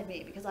poke fun at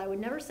me because I would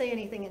never say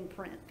anything in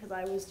print because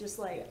I was just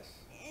like, yes.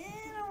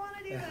 I don't want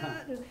to do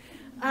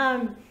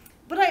that.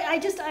 But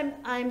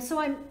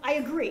I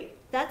agree.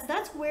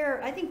 That's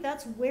where, I think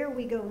that's where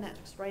we go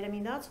next, right? I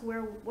mean, that's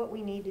where what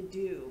we need to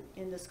do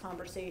in this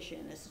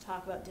conversation is to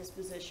talk about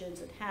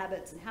dispositions and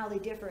habits and how they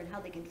differ and how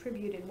they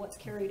contribute and what's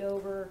carried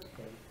over.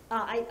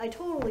 I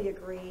totally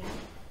agree.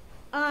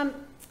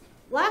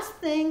 Last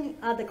thing,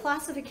 the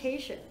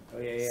classification. Oh,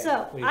 yeah.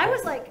 So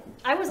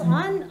I was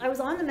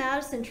on the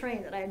Mattison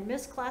train that I had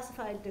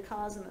misclassified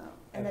DeCosimo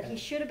and that he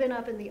should have been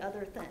up in the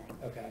other thing.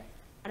 Okay.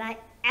 And I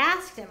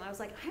asked him, I was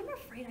like, I'm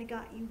afraid I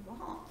got you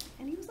wrong.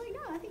 And he was like,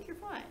 no, I think you're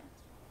fine.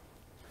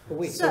 But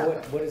wait, so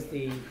what is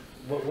the,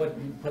 what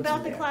puts About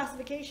him the there?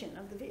 classification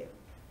of the view.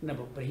 No,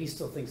 but he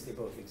still thinks they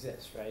both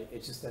exist, right?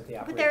 It's just that they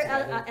operate But they're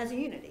together. as a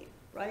unity,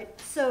 right?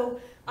 So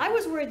I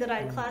was worried that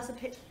I had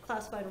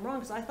classified them wrong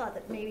because I thought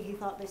that maybe he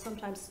thought they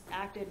sometimes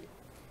acted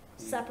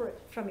separate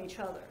from each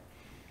other.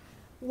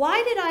 So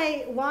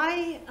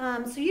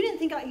you didn't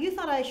think, you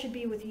thought I should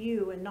be with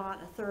you and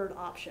not a third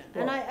option.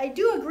 And Well, I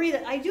do agree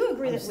that, I'm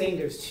saying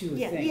there's two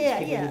things.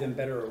 People do them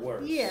better or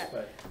worse. Yeah.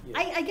 But,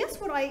 I guess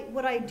what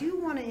I do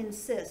want to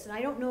insist, and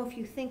I don't know if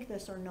you think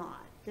this or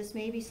not, this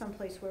may be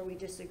someplace where we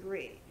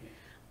disagree. Yeah.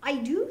 I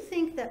do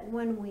think that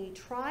when we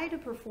try to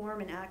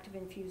perform an act of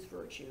infused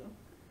virtue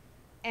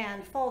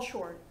and fall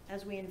short,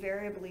 as we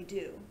invariably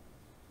do,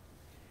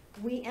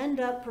 we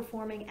end up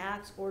performing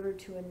acts ordered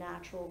to a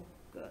natural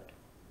good.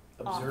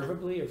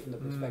 Observably or from the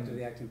perspective of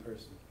the acting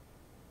person?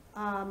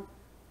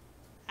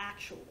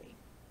 Actually.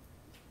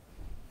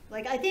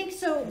 Like, I think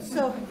so. It's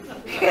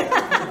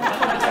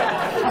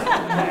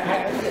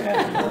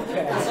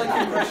like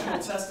congressional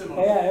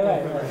testimony.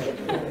 Right.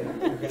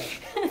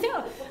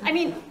 No, I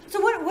mean, so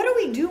what are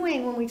we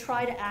doing when we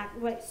try to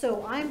act, like,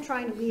 so I'm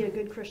trying to lead a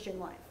good Christian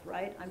life,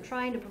 right? I'm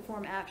trying to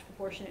perform acts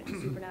proportionate to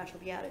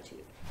supernatural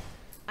beatitude.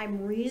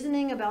 I'm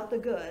reasoning about the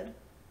good,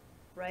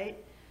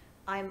 right?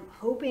 I'm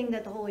hoping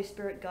that the Holy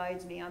Spirit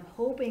guides me. I'm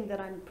hoping that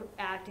I'm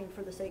acting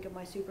for the sake of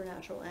my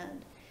supernatural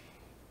end.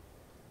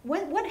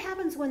 What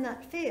happens when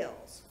that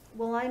fails?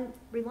 Well, I'm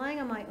relying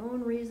on my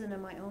own reason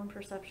and my own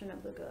perception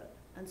of the good.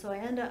 And so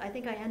I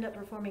think I end up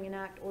performing an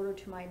act ordered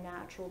to my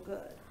natural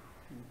good.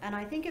 And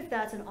I think if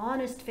that's an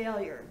honest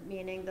failure,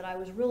 meaning that I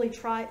was really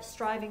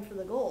striving for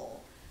the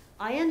goal,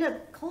 I end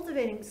up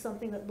cultivating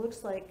something that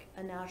looks like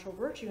a natural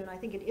virtue, and I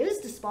think it is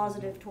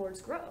dispositive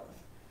towards growth.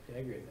 Yeah, I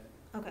agree with that.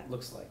 Okay.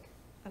 Looks like.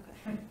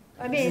 Okay.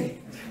 I mean,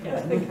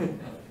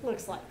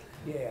 looks like.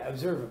 Yeah,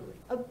 observably.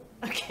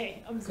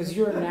 Okay. Because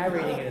you're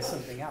narrating it as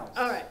something else.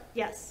 All right.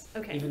 Yes.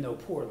 Okay. Even though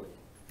poorly.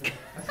 Hey,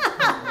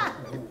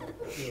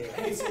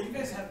 so you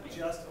guys have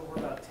just over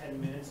about 10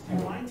 minutes. Do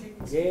you mind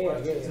taking some Yeah.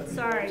 questions?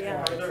 Sorry,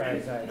 yeah. Are there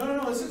any, Sorry.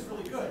 No, this is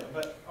really good.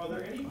 But are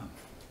there any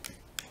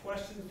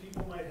questions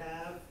people might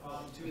have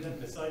to them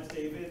besides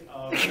David?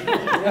 I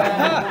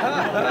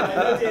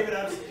know David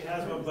absolutely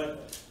has one,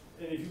 but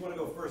if you want to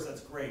go first,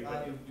 that's great.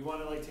 But you want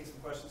to like take some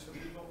questions from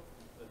people?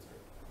 That's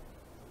great.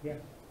 Yeah.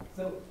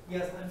 So,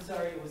 yes, I'm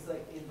sorry, it was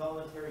like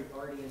involuntary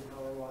Bardian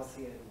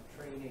Hauerwasian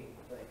training,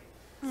 like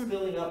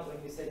spilling up when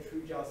you said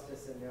true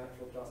justice and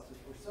natural justice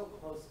were so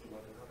close to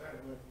one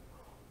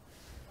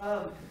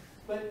another.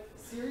 But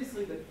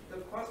seriously, the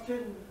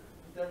question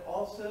that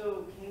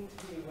also came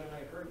to me when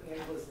I heard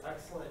Angela's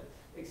excellent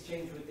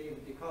exchange with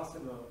David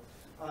DeCosimo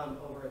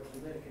over at the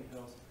Dominican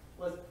House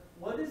was,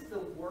 what is the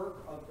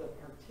work of the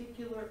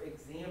particular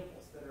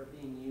examples that are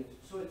being used?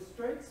 So it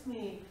strikes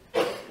me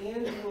that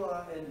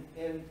Angela,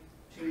 and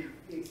to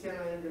the extent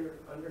I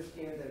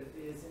understand that it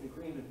is in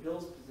agreement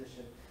Bill's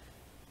position,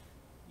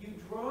 you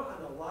draw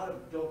on a lot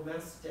of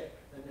domestic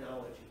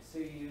analogies. So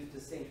you used a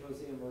St.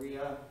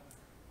 Josemaria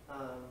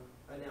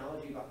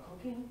analogy about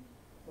cooking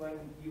when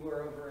you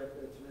were over at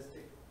the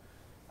Domestic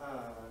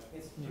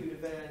Institute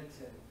event,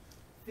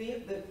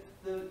 and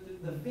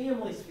the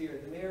family sphere,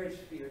 the marriage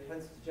sphere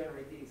tends to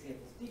generate the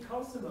examples.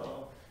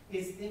 DeCosimo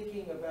is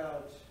thinking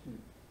about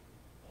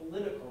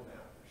political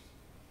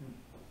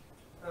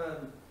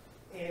matters.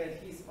 And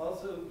he's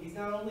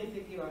not only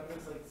thinking about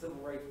things like the civil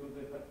rights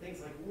movement, but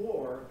things like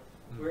war,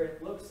 where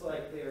it looks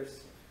like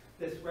there's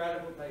this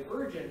radical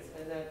divergence,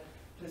 and that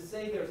to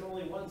say there's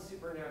only one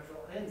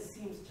supernatural end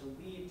seems to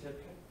lead to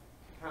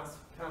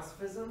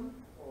pacifism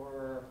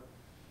or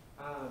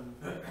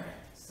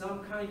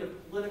some kind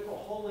of political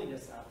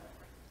holiness out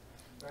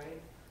there,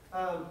 right?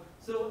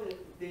 So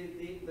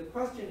the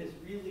question is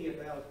really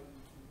about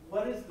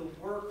what is the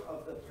work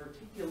of the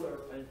particular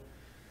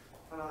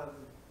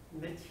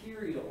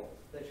material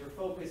that you're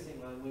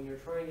focusing on when you're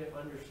trying to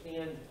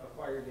understand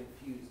acquired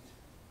infused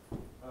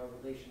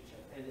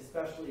relationship, and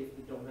especially if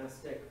the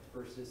domestic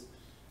versus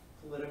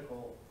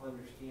political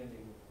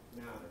understanding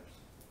matters.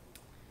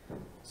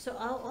 So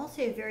I'll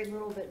say a very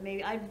little bit,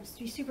 maybe. I'd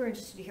be super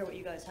interested to hear what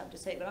you guys have to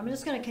say, but I'm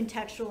just going to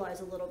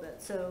contextualize a little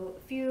bit. So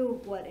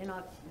in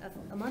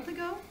a month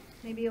ago,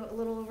 maybe a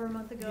little over a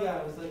month ago? Yeah,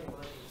 it was like a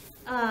month.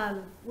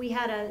 We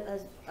had a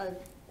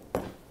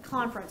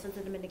conference at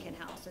the Dominican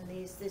House, and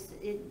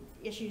it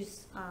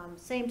issues,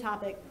 same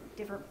topic,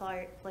 different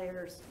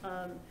players.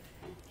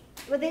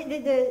 But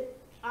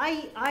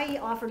I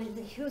offered,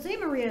 Jose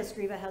Maria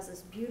Escriva has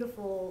this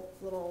beautiful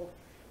little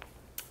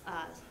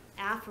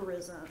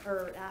aphorism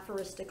or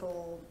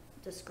aphoristical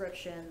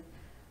description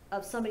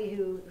of somebody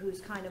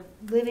who's kind of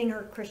living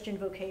her Christian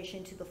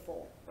vocation to the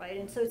full, right?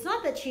 And so it's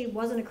not that she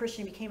wasn't a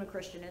Christian and became a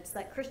Christian, it's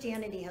that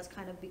Christianity has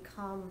kind of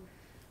become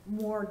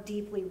more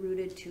deeply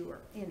rooted to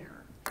her, in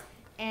her.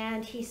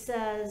 And he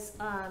says,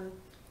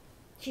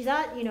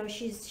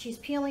 she's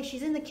peeling,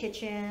 she's in the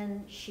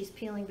kitchen, she's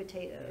peeling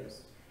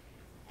potatoes.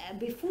 And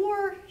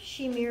before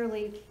she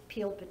merely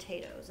peeled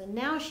potatoes, and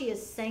now she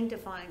is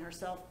sanctifying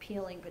herself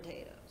peeling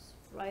potatoes,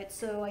 right?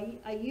 So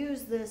I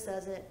use this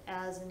as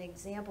an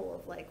example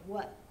of like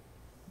what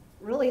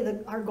really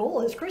our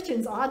goal as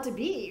Christians ought to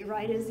be,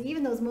 right? Is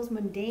even those most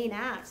mundane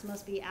acts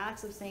must be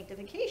acts of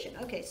sanctification.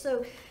 Okay,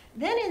 so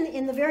then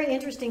in the very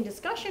interesting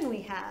discussion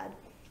we had,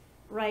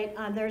 right,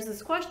 there's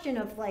this question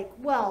of like,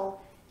 well,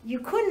 you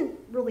couldn't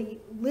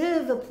really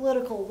live a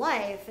political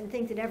life and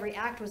think that every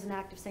act was an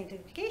act of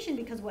sanctification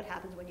because what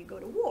happens when you go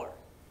to war?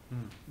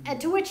 Mm-hmm. And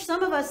to which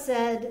some of us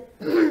said,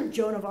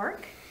 Joan of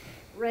Arc,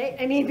 right?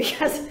 I mean,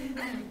 because...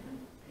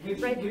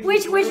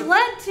 Which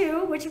led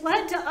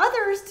to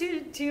others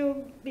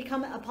to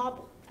become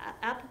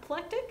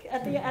apoplectic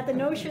at the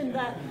notion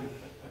that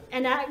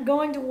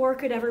going to war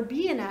could ever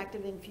be an act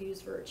of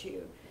infused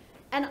virtue.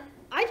 And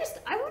I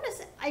want to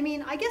say, I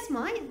mean, I guess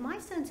my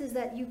sense is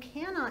that you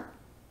cannot,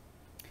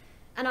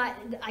 and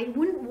I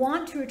wouldn't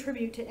want to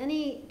attribute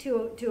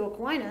to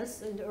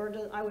Aquinas,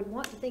 I would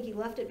want to think he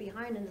left it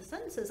behind in the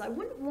sentences. I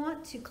wouldn't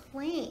want to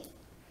claim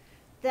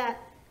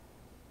that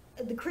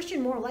the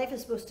Christian moral life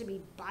is supposed to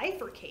be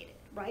bifurcated,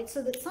 right?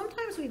 So that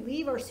sometimes we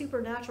leave our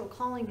supernatural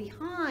calling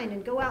behind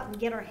and go out and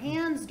get our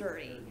hands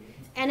dirty.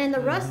 And in the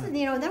rest of,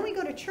 then we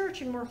go to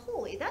church and we're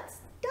holy. That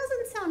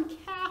doesn't sound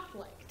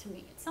Catholic to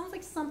me. It sounds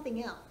like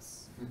something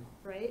else,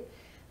 right?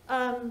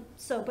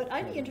 But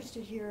I'd be interested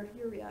to hear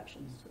your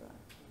reactions to that.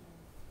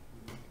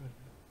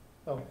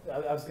 Oh,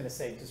 I was going to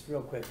say, just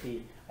real quick,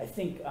 I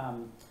think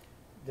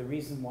the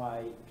reason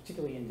why,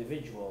 particularly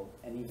individual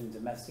and even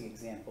domestic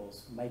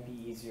examples, might be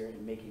easier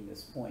in making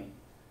this point,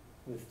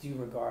 with due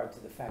regard to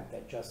the fact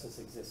that justice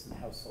exists in the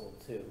household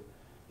too,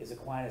 is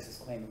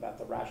Aquinas' claim about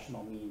the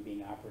rational mean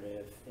being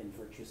operative in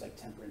virtues like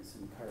temperance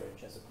and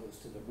courage, as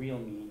opposed to the real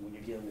mean when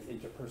you're dealing with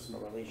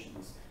interpersonal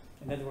relations.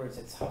 In other words,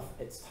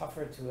 it's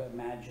tougher to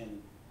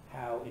imagine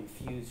how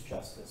infused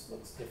justice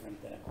looks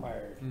different than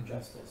acquired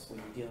justice when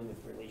you're dealing with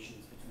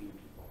relations between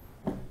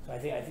people. So I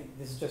think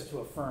this is just to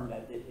affirm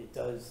that it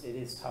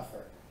is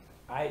tougher.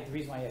 The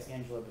reason why I asked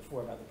Angela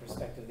before about the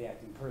perspective of the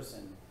acting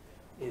person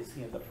is,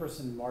 the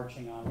person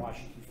marching on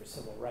Washington for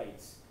civil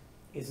rights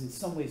is in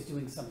some ways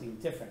doing something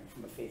different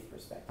from a faith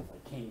perspective,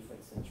 like King, for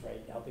instance,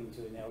 right, helping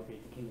to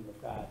inaugurate the kingdom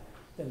of God,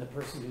 than the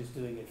person who's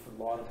doing it for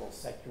laudable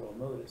secular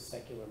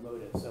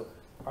motives. So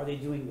are they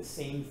doing the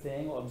same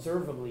thing? Well,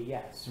 observably,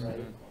 yes, right?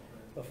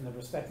 But from the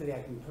perspective of the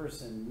acting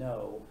person,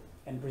 no.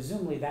 And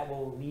presumably that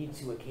will lead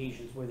to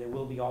occasions where there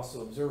will be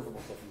also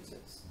observable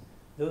differences.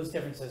 Those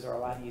differences are a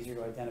lot easier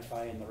to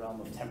identify in the realm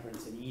of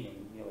temperance and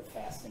eating, with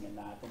fasting and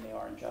not, than they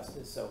are in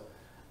justice. So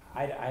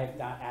I have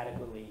not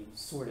adequately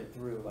sorted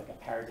through like a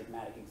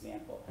paradigmatic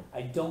example.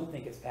 I don't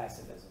think it's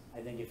pacifism. I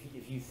think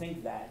if you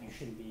think that, you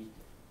should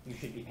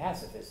be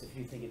pacifist. If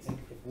you think if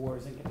war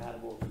is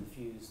incompatible with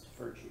infused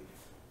virtue,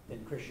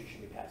 then Christians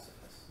should be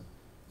pacifists.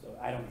 So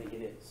I don't think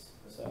it is.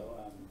 So,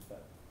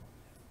 but.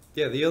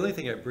 Yeah, the only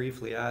thing I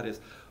briefly add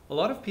is a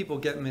lot of people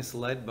get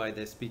misled by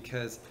this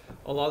because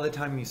a lot of the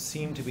time you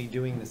seem to be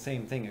doing the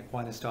same thing.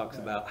 Aquinas talks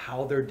about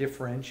how they're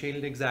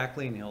differentiated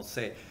exactly, and he'll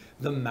say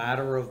the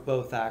matter of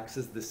both acts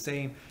is the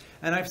same.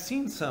 And I've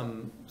seen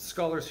some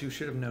scholars who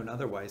should have known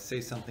otherwise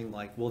say something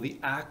like, well, the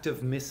act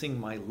of missing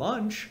my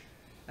lunch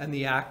and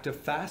the act of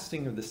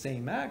fasting are the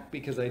same act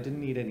because I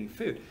didn't eat any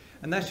food.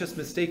 And that's just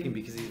mistaken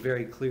because he's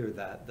very clear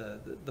that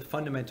the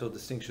fundamental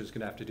distinction is going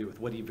to have to do with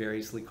what he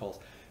variously calls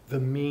the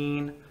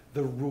mean,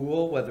 the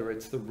rule, whether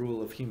it's the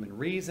rule of human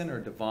reason or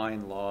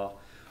divine law,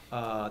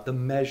 the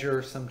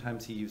measure,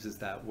 sometimes he uses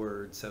that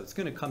word. So it's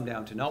going to come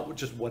down to not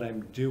just what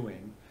I'm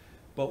doing,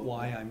 but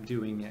why I'm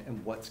doing it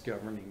and what's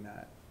governing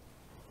that.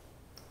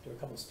 There are a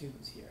couple of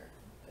students here.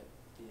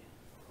 Do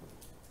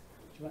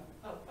you want?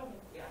 Oh, okay,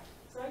 yeah.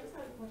 So I just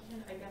had a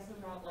question, I guess,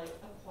 about like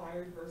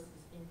acquired versus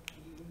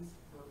infused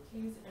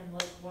virtues, and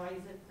like why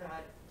is it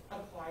that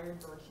acquired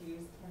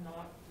virtues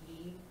cannot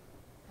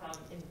become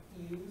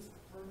infused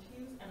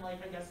virtues, and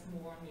like I guess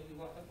more maybe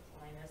what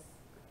Aquinas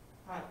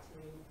had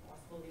to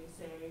possibly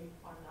say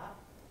on that.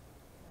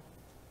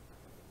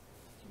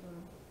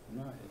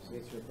 No,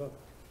 it's your book.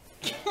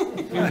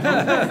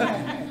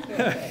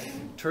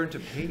 Turn to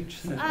page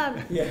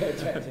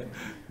 7.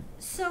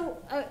 So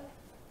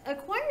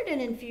acquired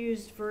and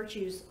infused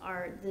virtues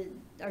are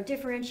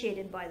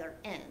differentiated by their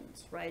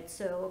ends, right?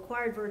 So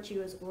acquired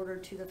virtue is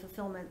ordered to the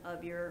fulfillment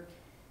of your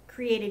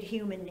created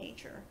human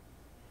nature,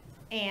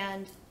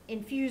 and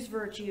infused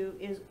virtue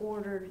is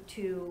ordered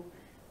to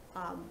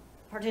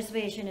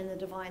participation in the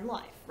divine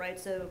life, right?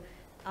 So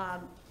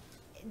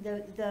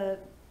the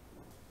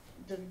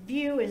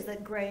view is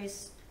that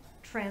grace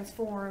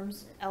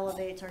transforms,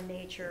 elevates our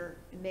nature,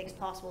 and makes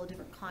possible a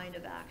different kind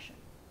of action.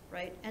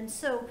 right? And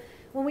so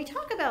when we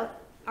talk about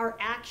our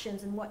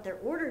actions and what they're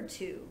ordered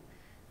to,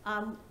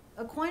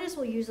 Aquinas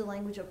will use the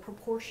language of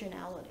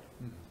proportionality,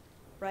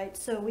 right?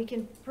 So we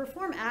can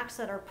perform acts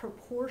that are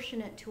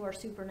proportionate to our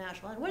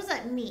supernatural. And what does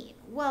that mean?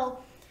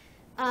 Well,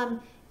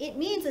 it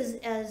means,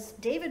 as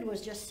David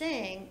was just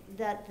saying,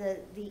 that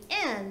the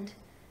end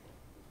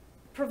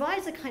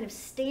provides a kind of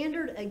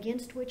standard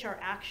against which our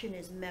action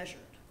is measured.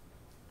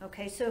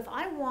 Okay, so if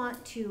I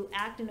want to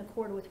act in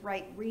accord with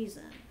right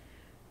reason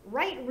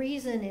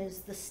is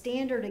the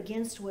standard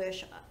against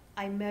which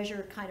I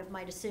measure kind of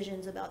my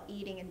decisions about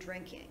eating and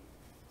drinking,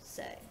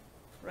 say,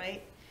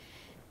 right?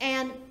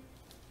 And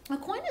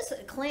Aquinas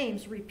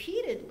claims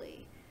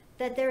repeatedly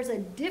that there's a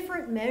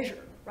different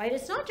measure, right?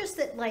 It's not just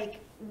that like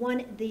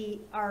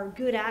our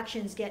good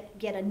actions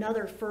get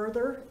another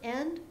further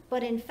end,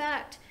 but in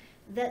fact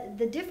that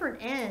the different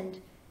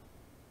end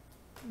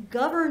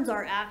governs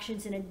our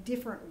actions in a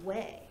different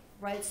way,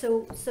 right?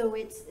 So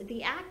it's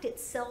the act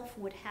itself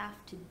would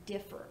have to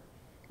differ,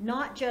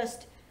 not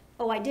just,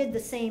 oh, I did the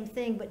same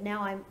thing, but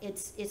now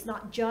it's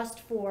not just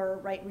for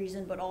right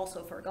reason, but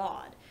also for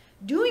God.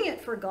 Doing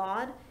it for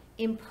God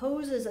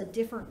imposes a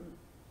different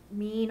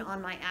mean on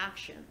my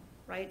action,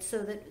 right?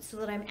 So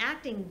that I'm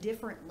acting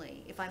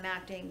differently if I'm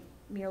acting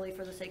merely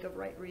for the sake of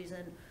right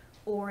reason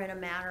or in a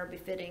manner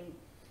befitting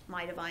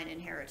my divine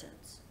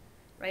inheritance,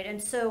 right?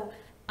 And so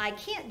I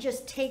can't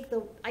just take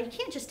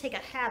a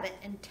habit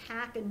and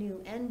tack a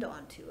new end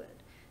onto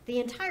it. The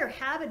entire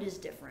habit is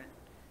different,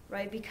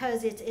 right?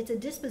 Because it's a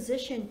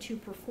disposition to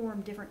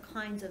perform different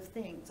kinds of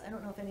things. I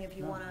don't know if any of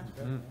you want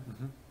to.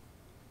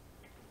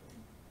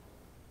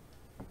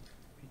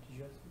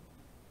 You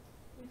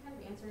kind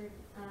of answered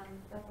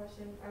that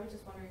question. I was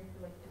just wondering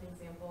for like an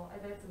example. I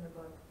bet it's in the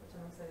book, which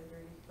I'm excited to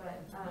read. But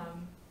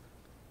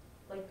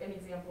like an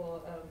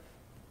example of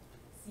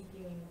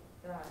seeking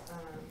that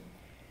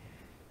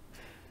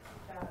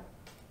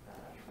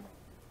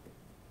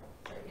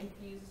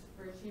infused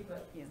virtue,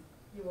 but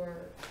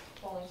you're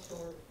falling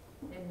short,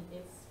 and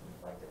it's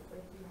reflected.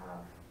 Like you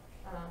have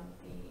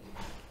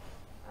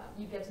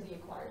you get to the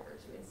acquired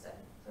virtue instead.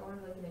 So I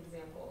wanted like an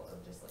example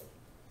of just like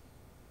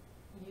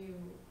you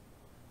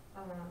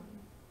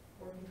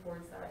working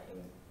towards that in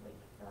like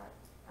that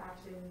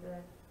action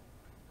that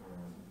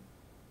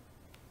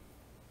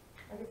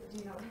I guess, do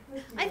you know?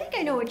 I think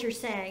I know what you're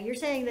saying. You're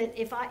saying that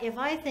if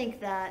I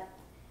think that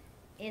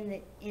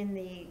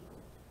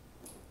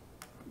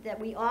that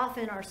we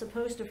often are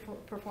supposed to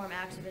perform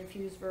acts of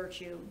infused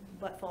virtue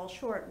but fall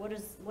short, what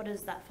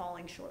does that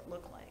falling short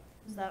look like?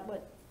 Is that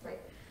what? Right.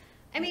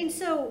 I mean,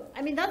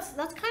 that's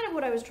kind of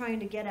what I was trying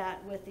to get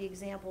at with the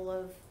example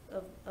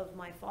of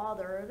my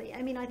father.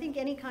 I mean, I think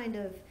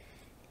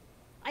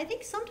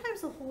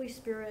sometimes the Holy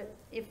Spirit,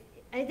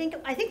 I think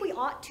we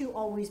ought to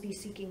always be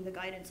seeking the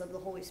guidance of the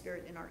Holy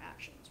Spirit in our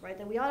actions, right?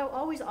 That we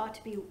always ought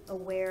to be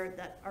aware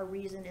that our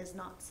reason is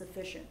not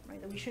sufficient,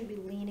 right? That we shouldn't be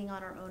leaning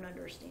on our own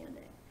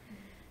understanding.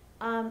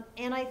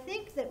 And I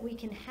think that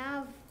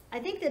I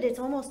think that it's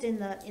almost in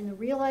the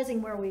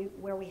realizing where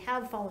we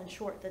have fallen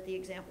short that the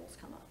examples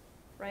come up,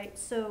 right?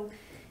 So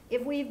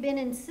if we've been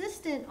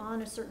insistent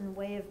on a certain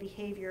way of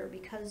behavior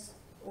because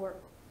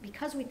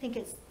we think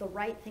it's the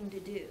right thing to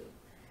do,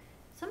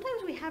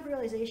 sometimes we have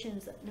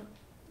realizations that no,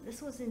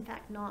 this was in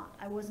fact not,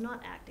 I was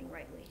not acting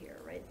rightly here,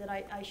 right? That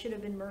I should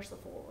have been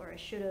merciful, or I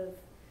should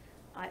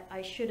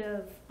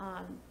have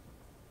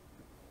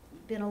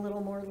been a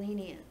little more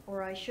lenient,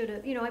 or I should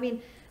have, I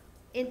mean,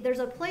 there's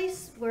a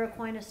place where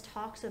Aquinas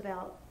talks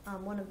about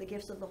one of the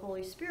gifts of the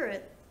Holy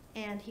Spirit,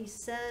 and he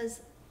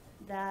says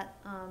that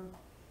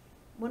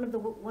one of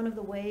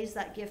the ways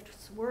that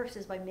gift works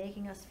is by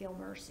making us feel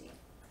mercy,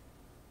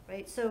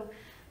 right? So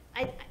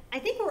I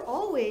think we're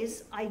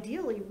always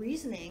ideally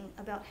reasoning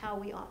about how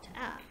we ought to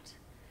act,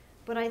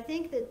 but I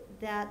think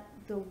that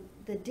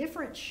the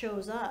difference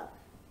shows up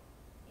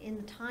in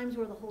the times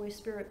where the Holy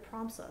Spirit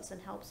prompts us and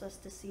helps us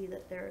to see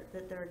that there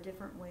are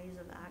different ways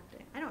of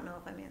acting. I don't know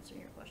if I'm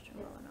answering your question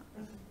well enough.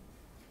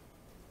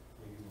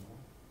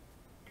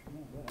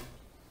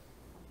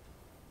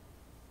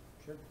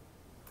 Sure.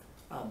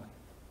 I'm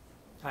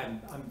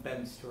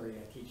Ben Story.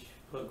 I teach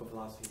political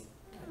philosophy.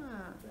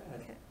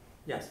 Okay.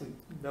 Yes, we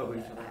know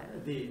each other.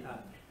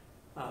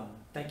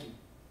 Thank you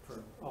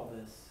for all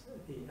this.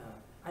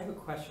 I have a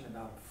question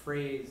about a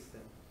phrase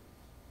that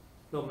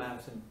Bill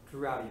Mattison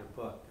drew out of your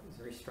book that was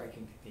very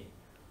striking to me: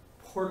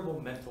 portable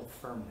mental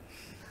firmness.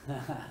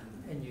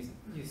 And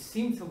you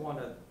seem to want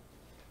to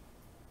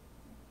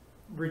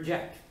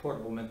reject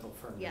portable mental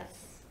firmness.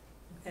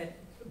 Yes.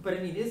 But I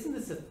mean, isn't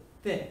this a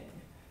thing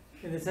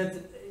in the sense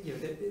that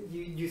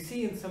you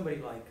see in somebody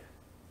like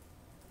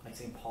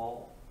St.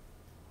 Paul,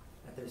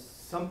 that there's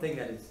something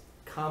that is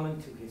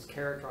common to his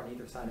character on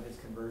either side of his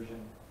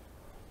conversion,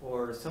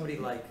 or somebody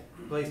like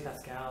Blaise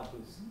Pascal,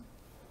 who's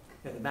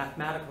the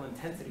mathematical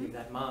intensity of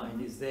that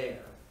mind is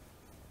there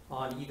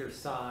on either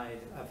side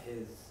of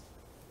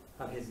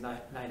his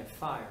night of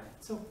fire.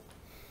 So,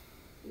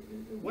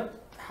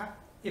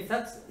 if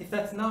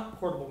that's not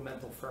portable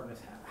mental firmness,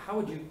 how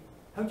would you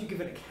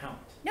give an account?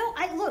 No,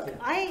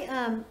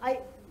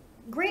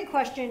 great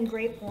question,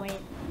 great point.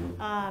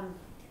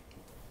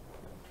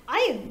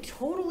 I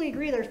totally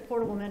agree there's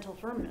portable mental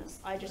firmness.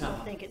 I just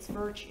don't think it's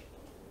virtue,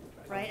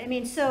 right? I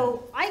mean,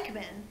 so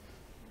Eichmann,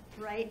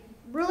 right,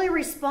 really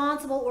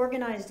responsible,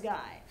 organized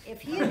guy.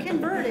 If he had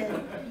converted,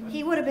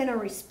 he would have been a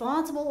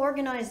responsible,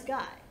 organized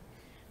guy.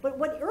 But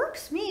what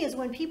irks me is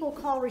when people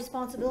call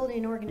responsibility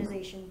and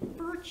organization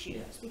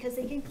virtues, because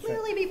they can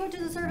clearly be put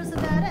to the service of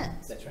bad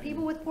ends. That's right.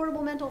 People with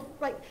portable mental,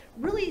 like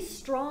really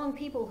strong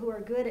people who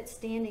are good at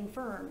standing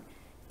firm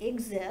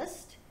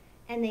exist,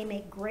 and they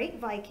make great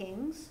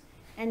Vikings,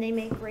 and they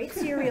make great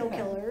serial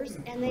killers,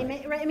 and they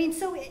make, right? I mean,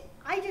 so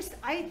I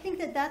think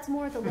that that's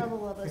more at the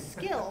level of a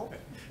skill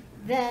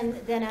than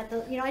at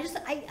the, you know,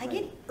 I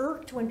get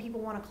irked when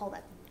people want to call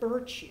that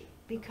virtue,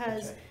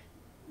 because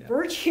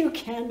virtue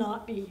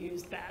cannot be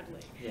used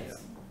badly.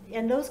 Yes.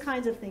 And those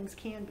kinds of things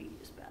can be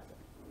used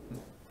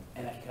badly.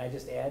 And can I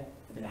just add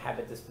the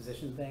habit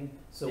disposition thing?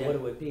 So what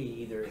it would be,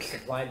 either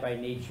supplied by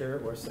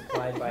nature or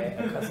supplied by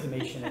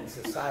accustomation in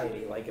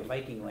society, like a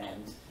Viking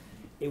land,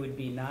 it would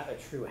be not a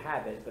true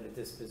habit, but a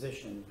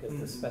disposition, because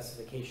the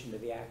specification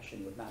of the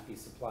action would not be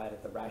supplied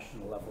at the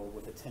rational level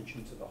with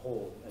attention to the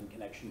whole and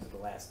connection to the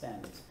last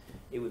end.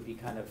 It would be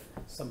kind of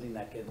something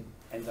that could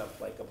end up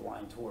like a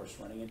blind horse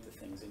running into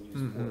things and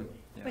used poorly.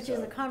 Which is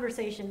a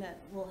conversation that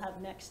we'll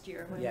have next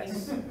year when we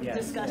Yes.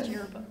 discuss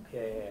your book.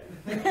 Yeah,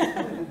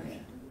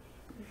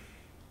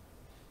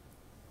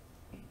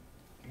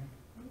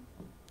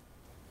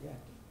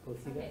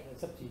 both you guys,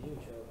 it's up to you,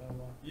 Joe.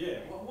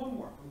 Yeah, well, one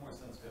more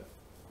sounds good.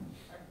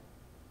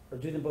 Or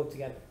do them both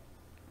together.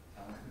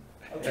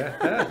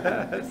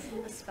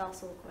 A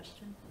spousal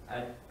question.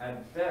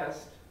 At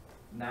best,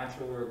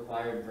 natural or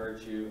acquired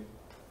virtue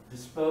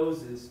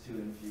disposes to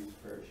infused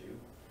virtue,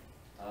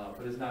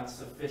 but is not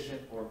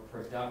sufficient or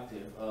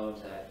productive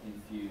of that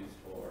infused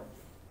or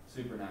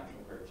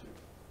supernatural virtue.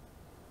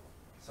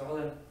 So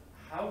then,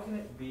 how can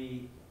it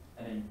be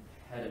an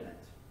impediment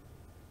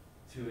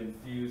to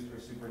infused or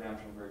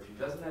supernatural virtue?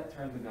 Doesn't that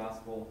turn the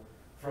gospel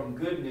from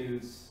good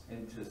news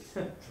into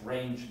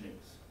strange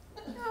news?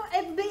 No,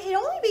 it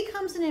only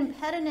becomes an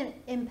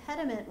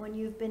impediment when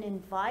you've been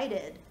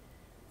invited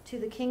to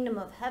the kingdom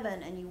of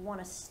heaven and you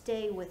want to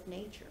stay with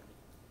nature.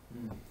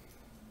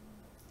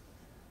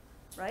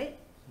 Right?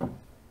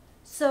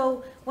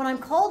 So when I'm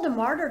called to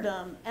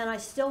martyrdom and I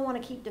still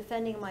want to keep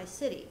defending my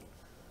city,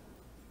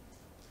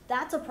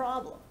 that's a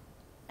problem.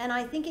 And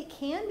I think it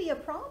can be a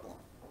problem.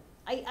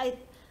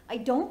 I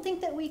don't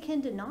think that we can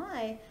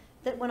deny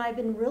that when I've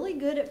been really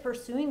good at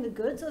pursuing the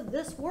goods of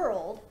this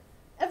world,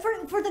 and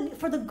for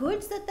the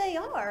goods that they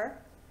are,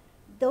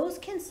 those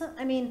can,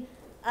 I mean,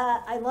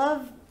 I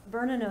love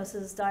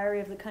Bernanos's Diary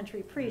of the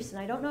Country Priest, and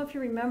I don't know if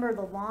you remember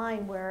the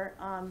line where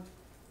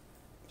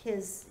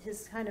his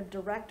kind of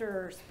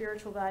director or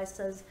spiritual guy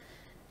says,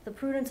 the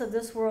prudence of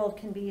this world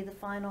can be the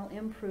final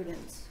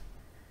imprudence,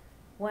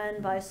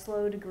 when by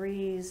slow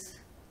degrees,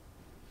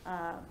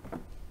 I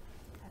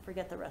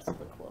forget the rest of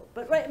the quote,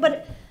 but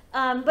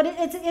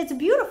it's a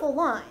beautiful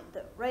line,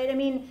 though, right? I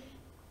mean,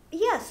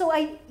 yeah, so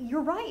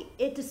you're right.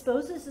 It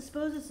disposes,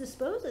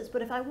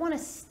 but if I want to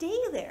stay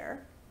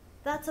there,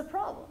 that's a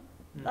problem.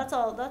 That's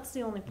all. That's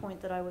the only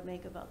point that I would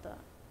make about that.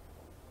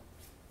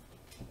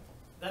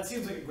 That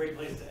seems like a great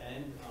place to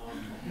end.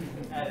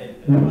 At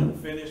an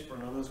unfinished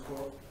Bernanos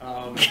quote.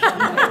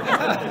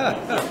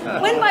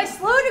 When by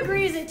slow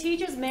degrees it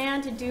teaches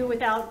man to do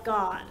without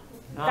God.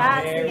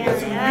 That's the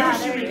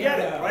answer. You should get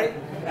it, right?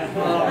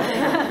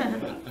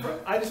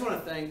 I just want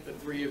to thank the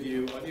three of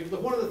you. I mean,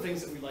 one of the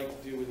things that we like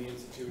to do in the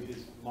Institute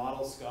is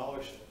model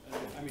scholarship.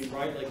 I mean,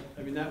 right? Like,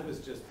 I mean, that was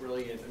just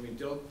brilliant. I mean,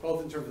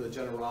 both in terms of the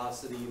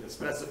generosity, the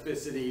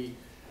specificity,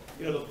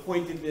 you know, the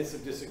pointedness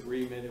of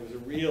disagreement. It was a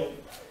real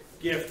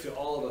gift to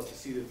all of us to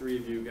see the three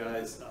of you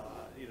guys,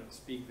 you know,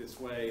 speak this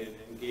way and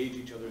engage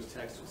each other's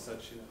text with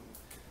such, you know,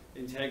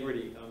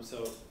 integrity.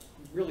 So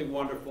really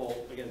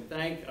wonderful. Again,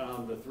 thank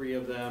the three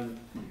of them.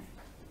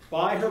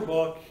 Buy her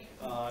book.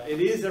 It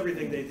is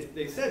everything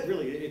they said.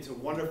 Really, it's a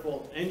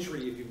wonderful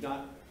entry if you've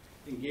not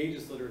engaged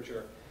this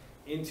literature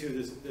into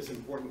this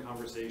important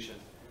conversation.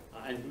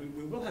 And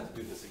we will have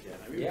to do this again.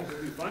 I mean, it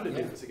would be fun to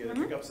do this again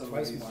and pick up some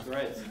of these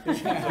threads. So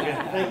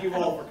again, thank you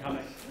all for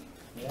coming.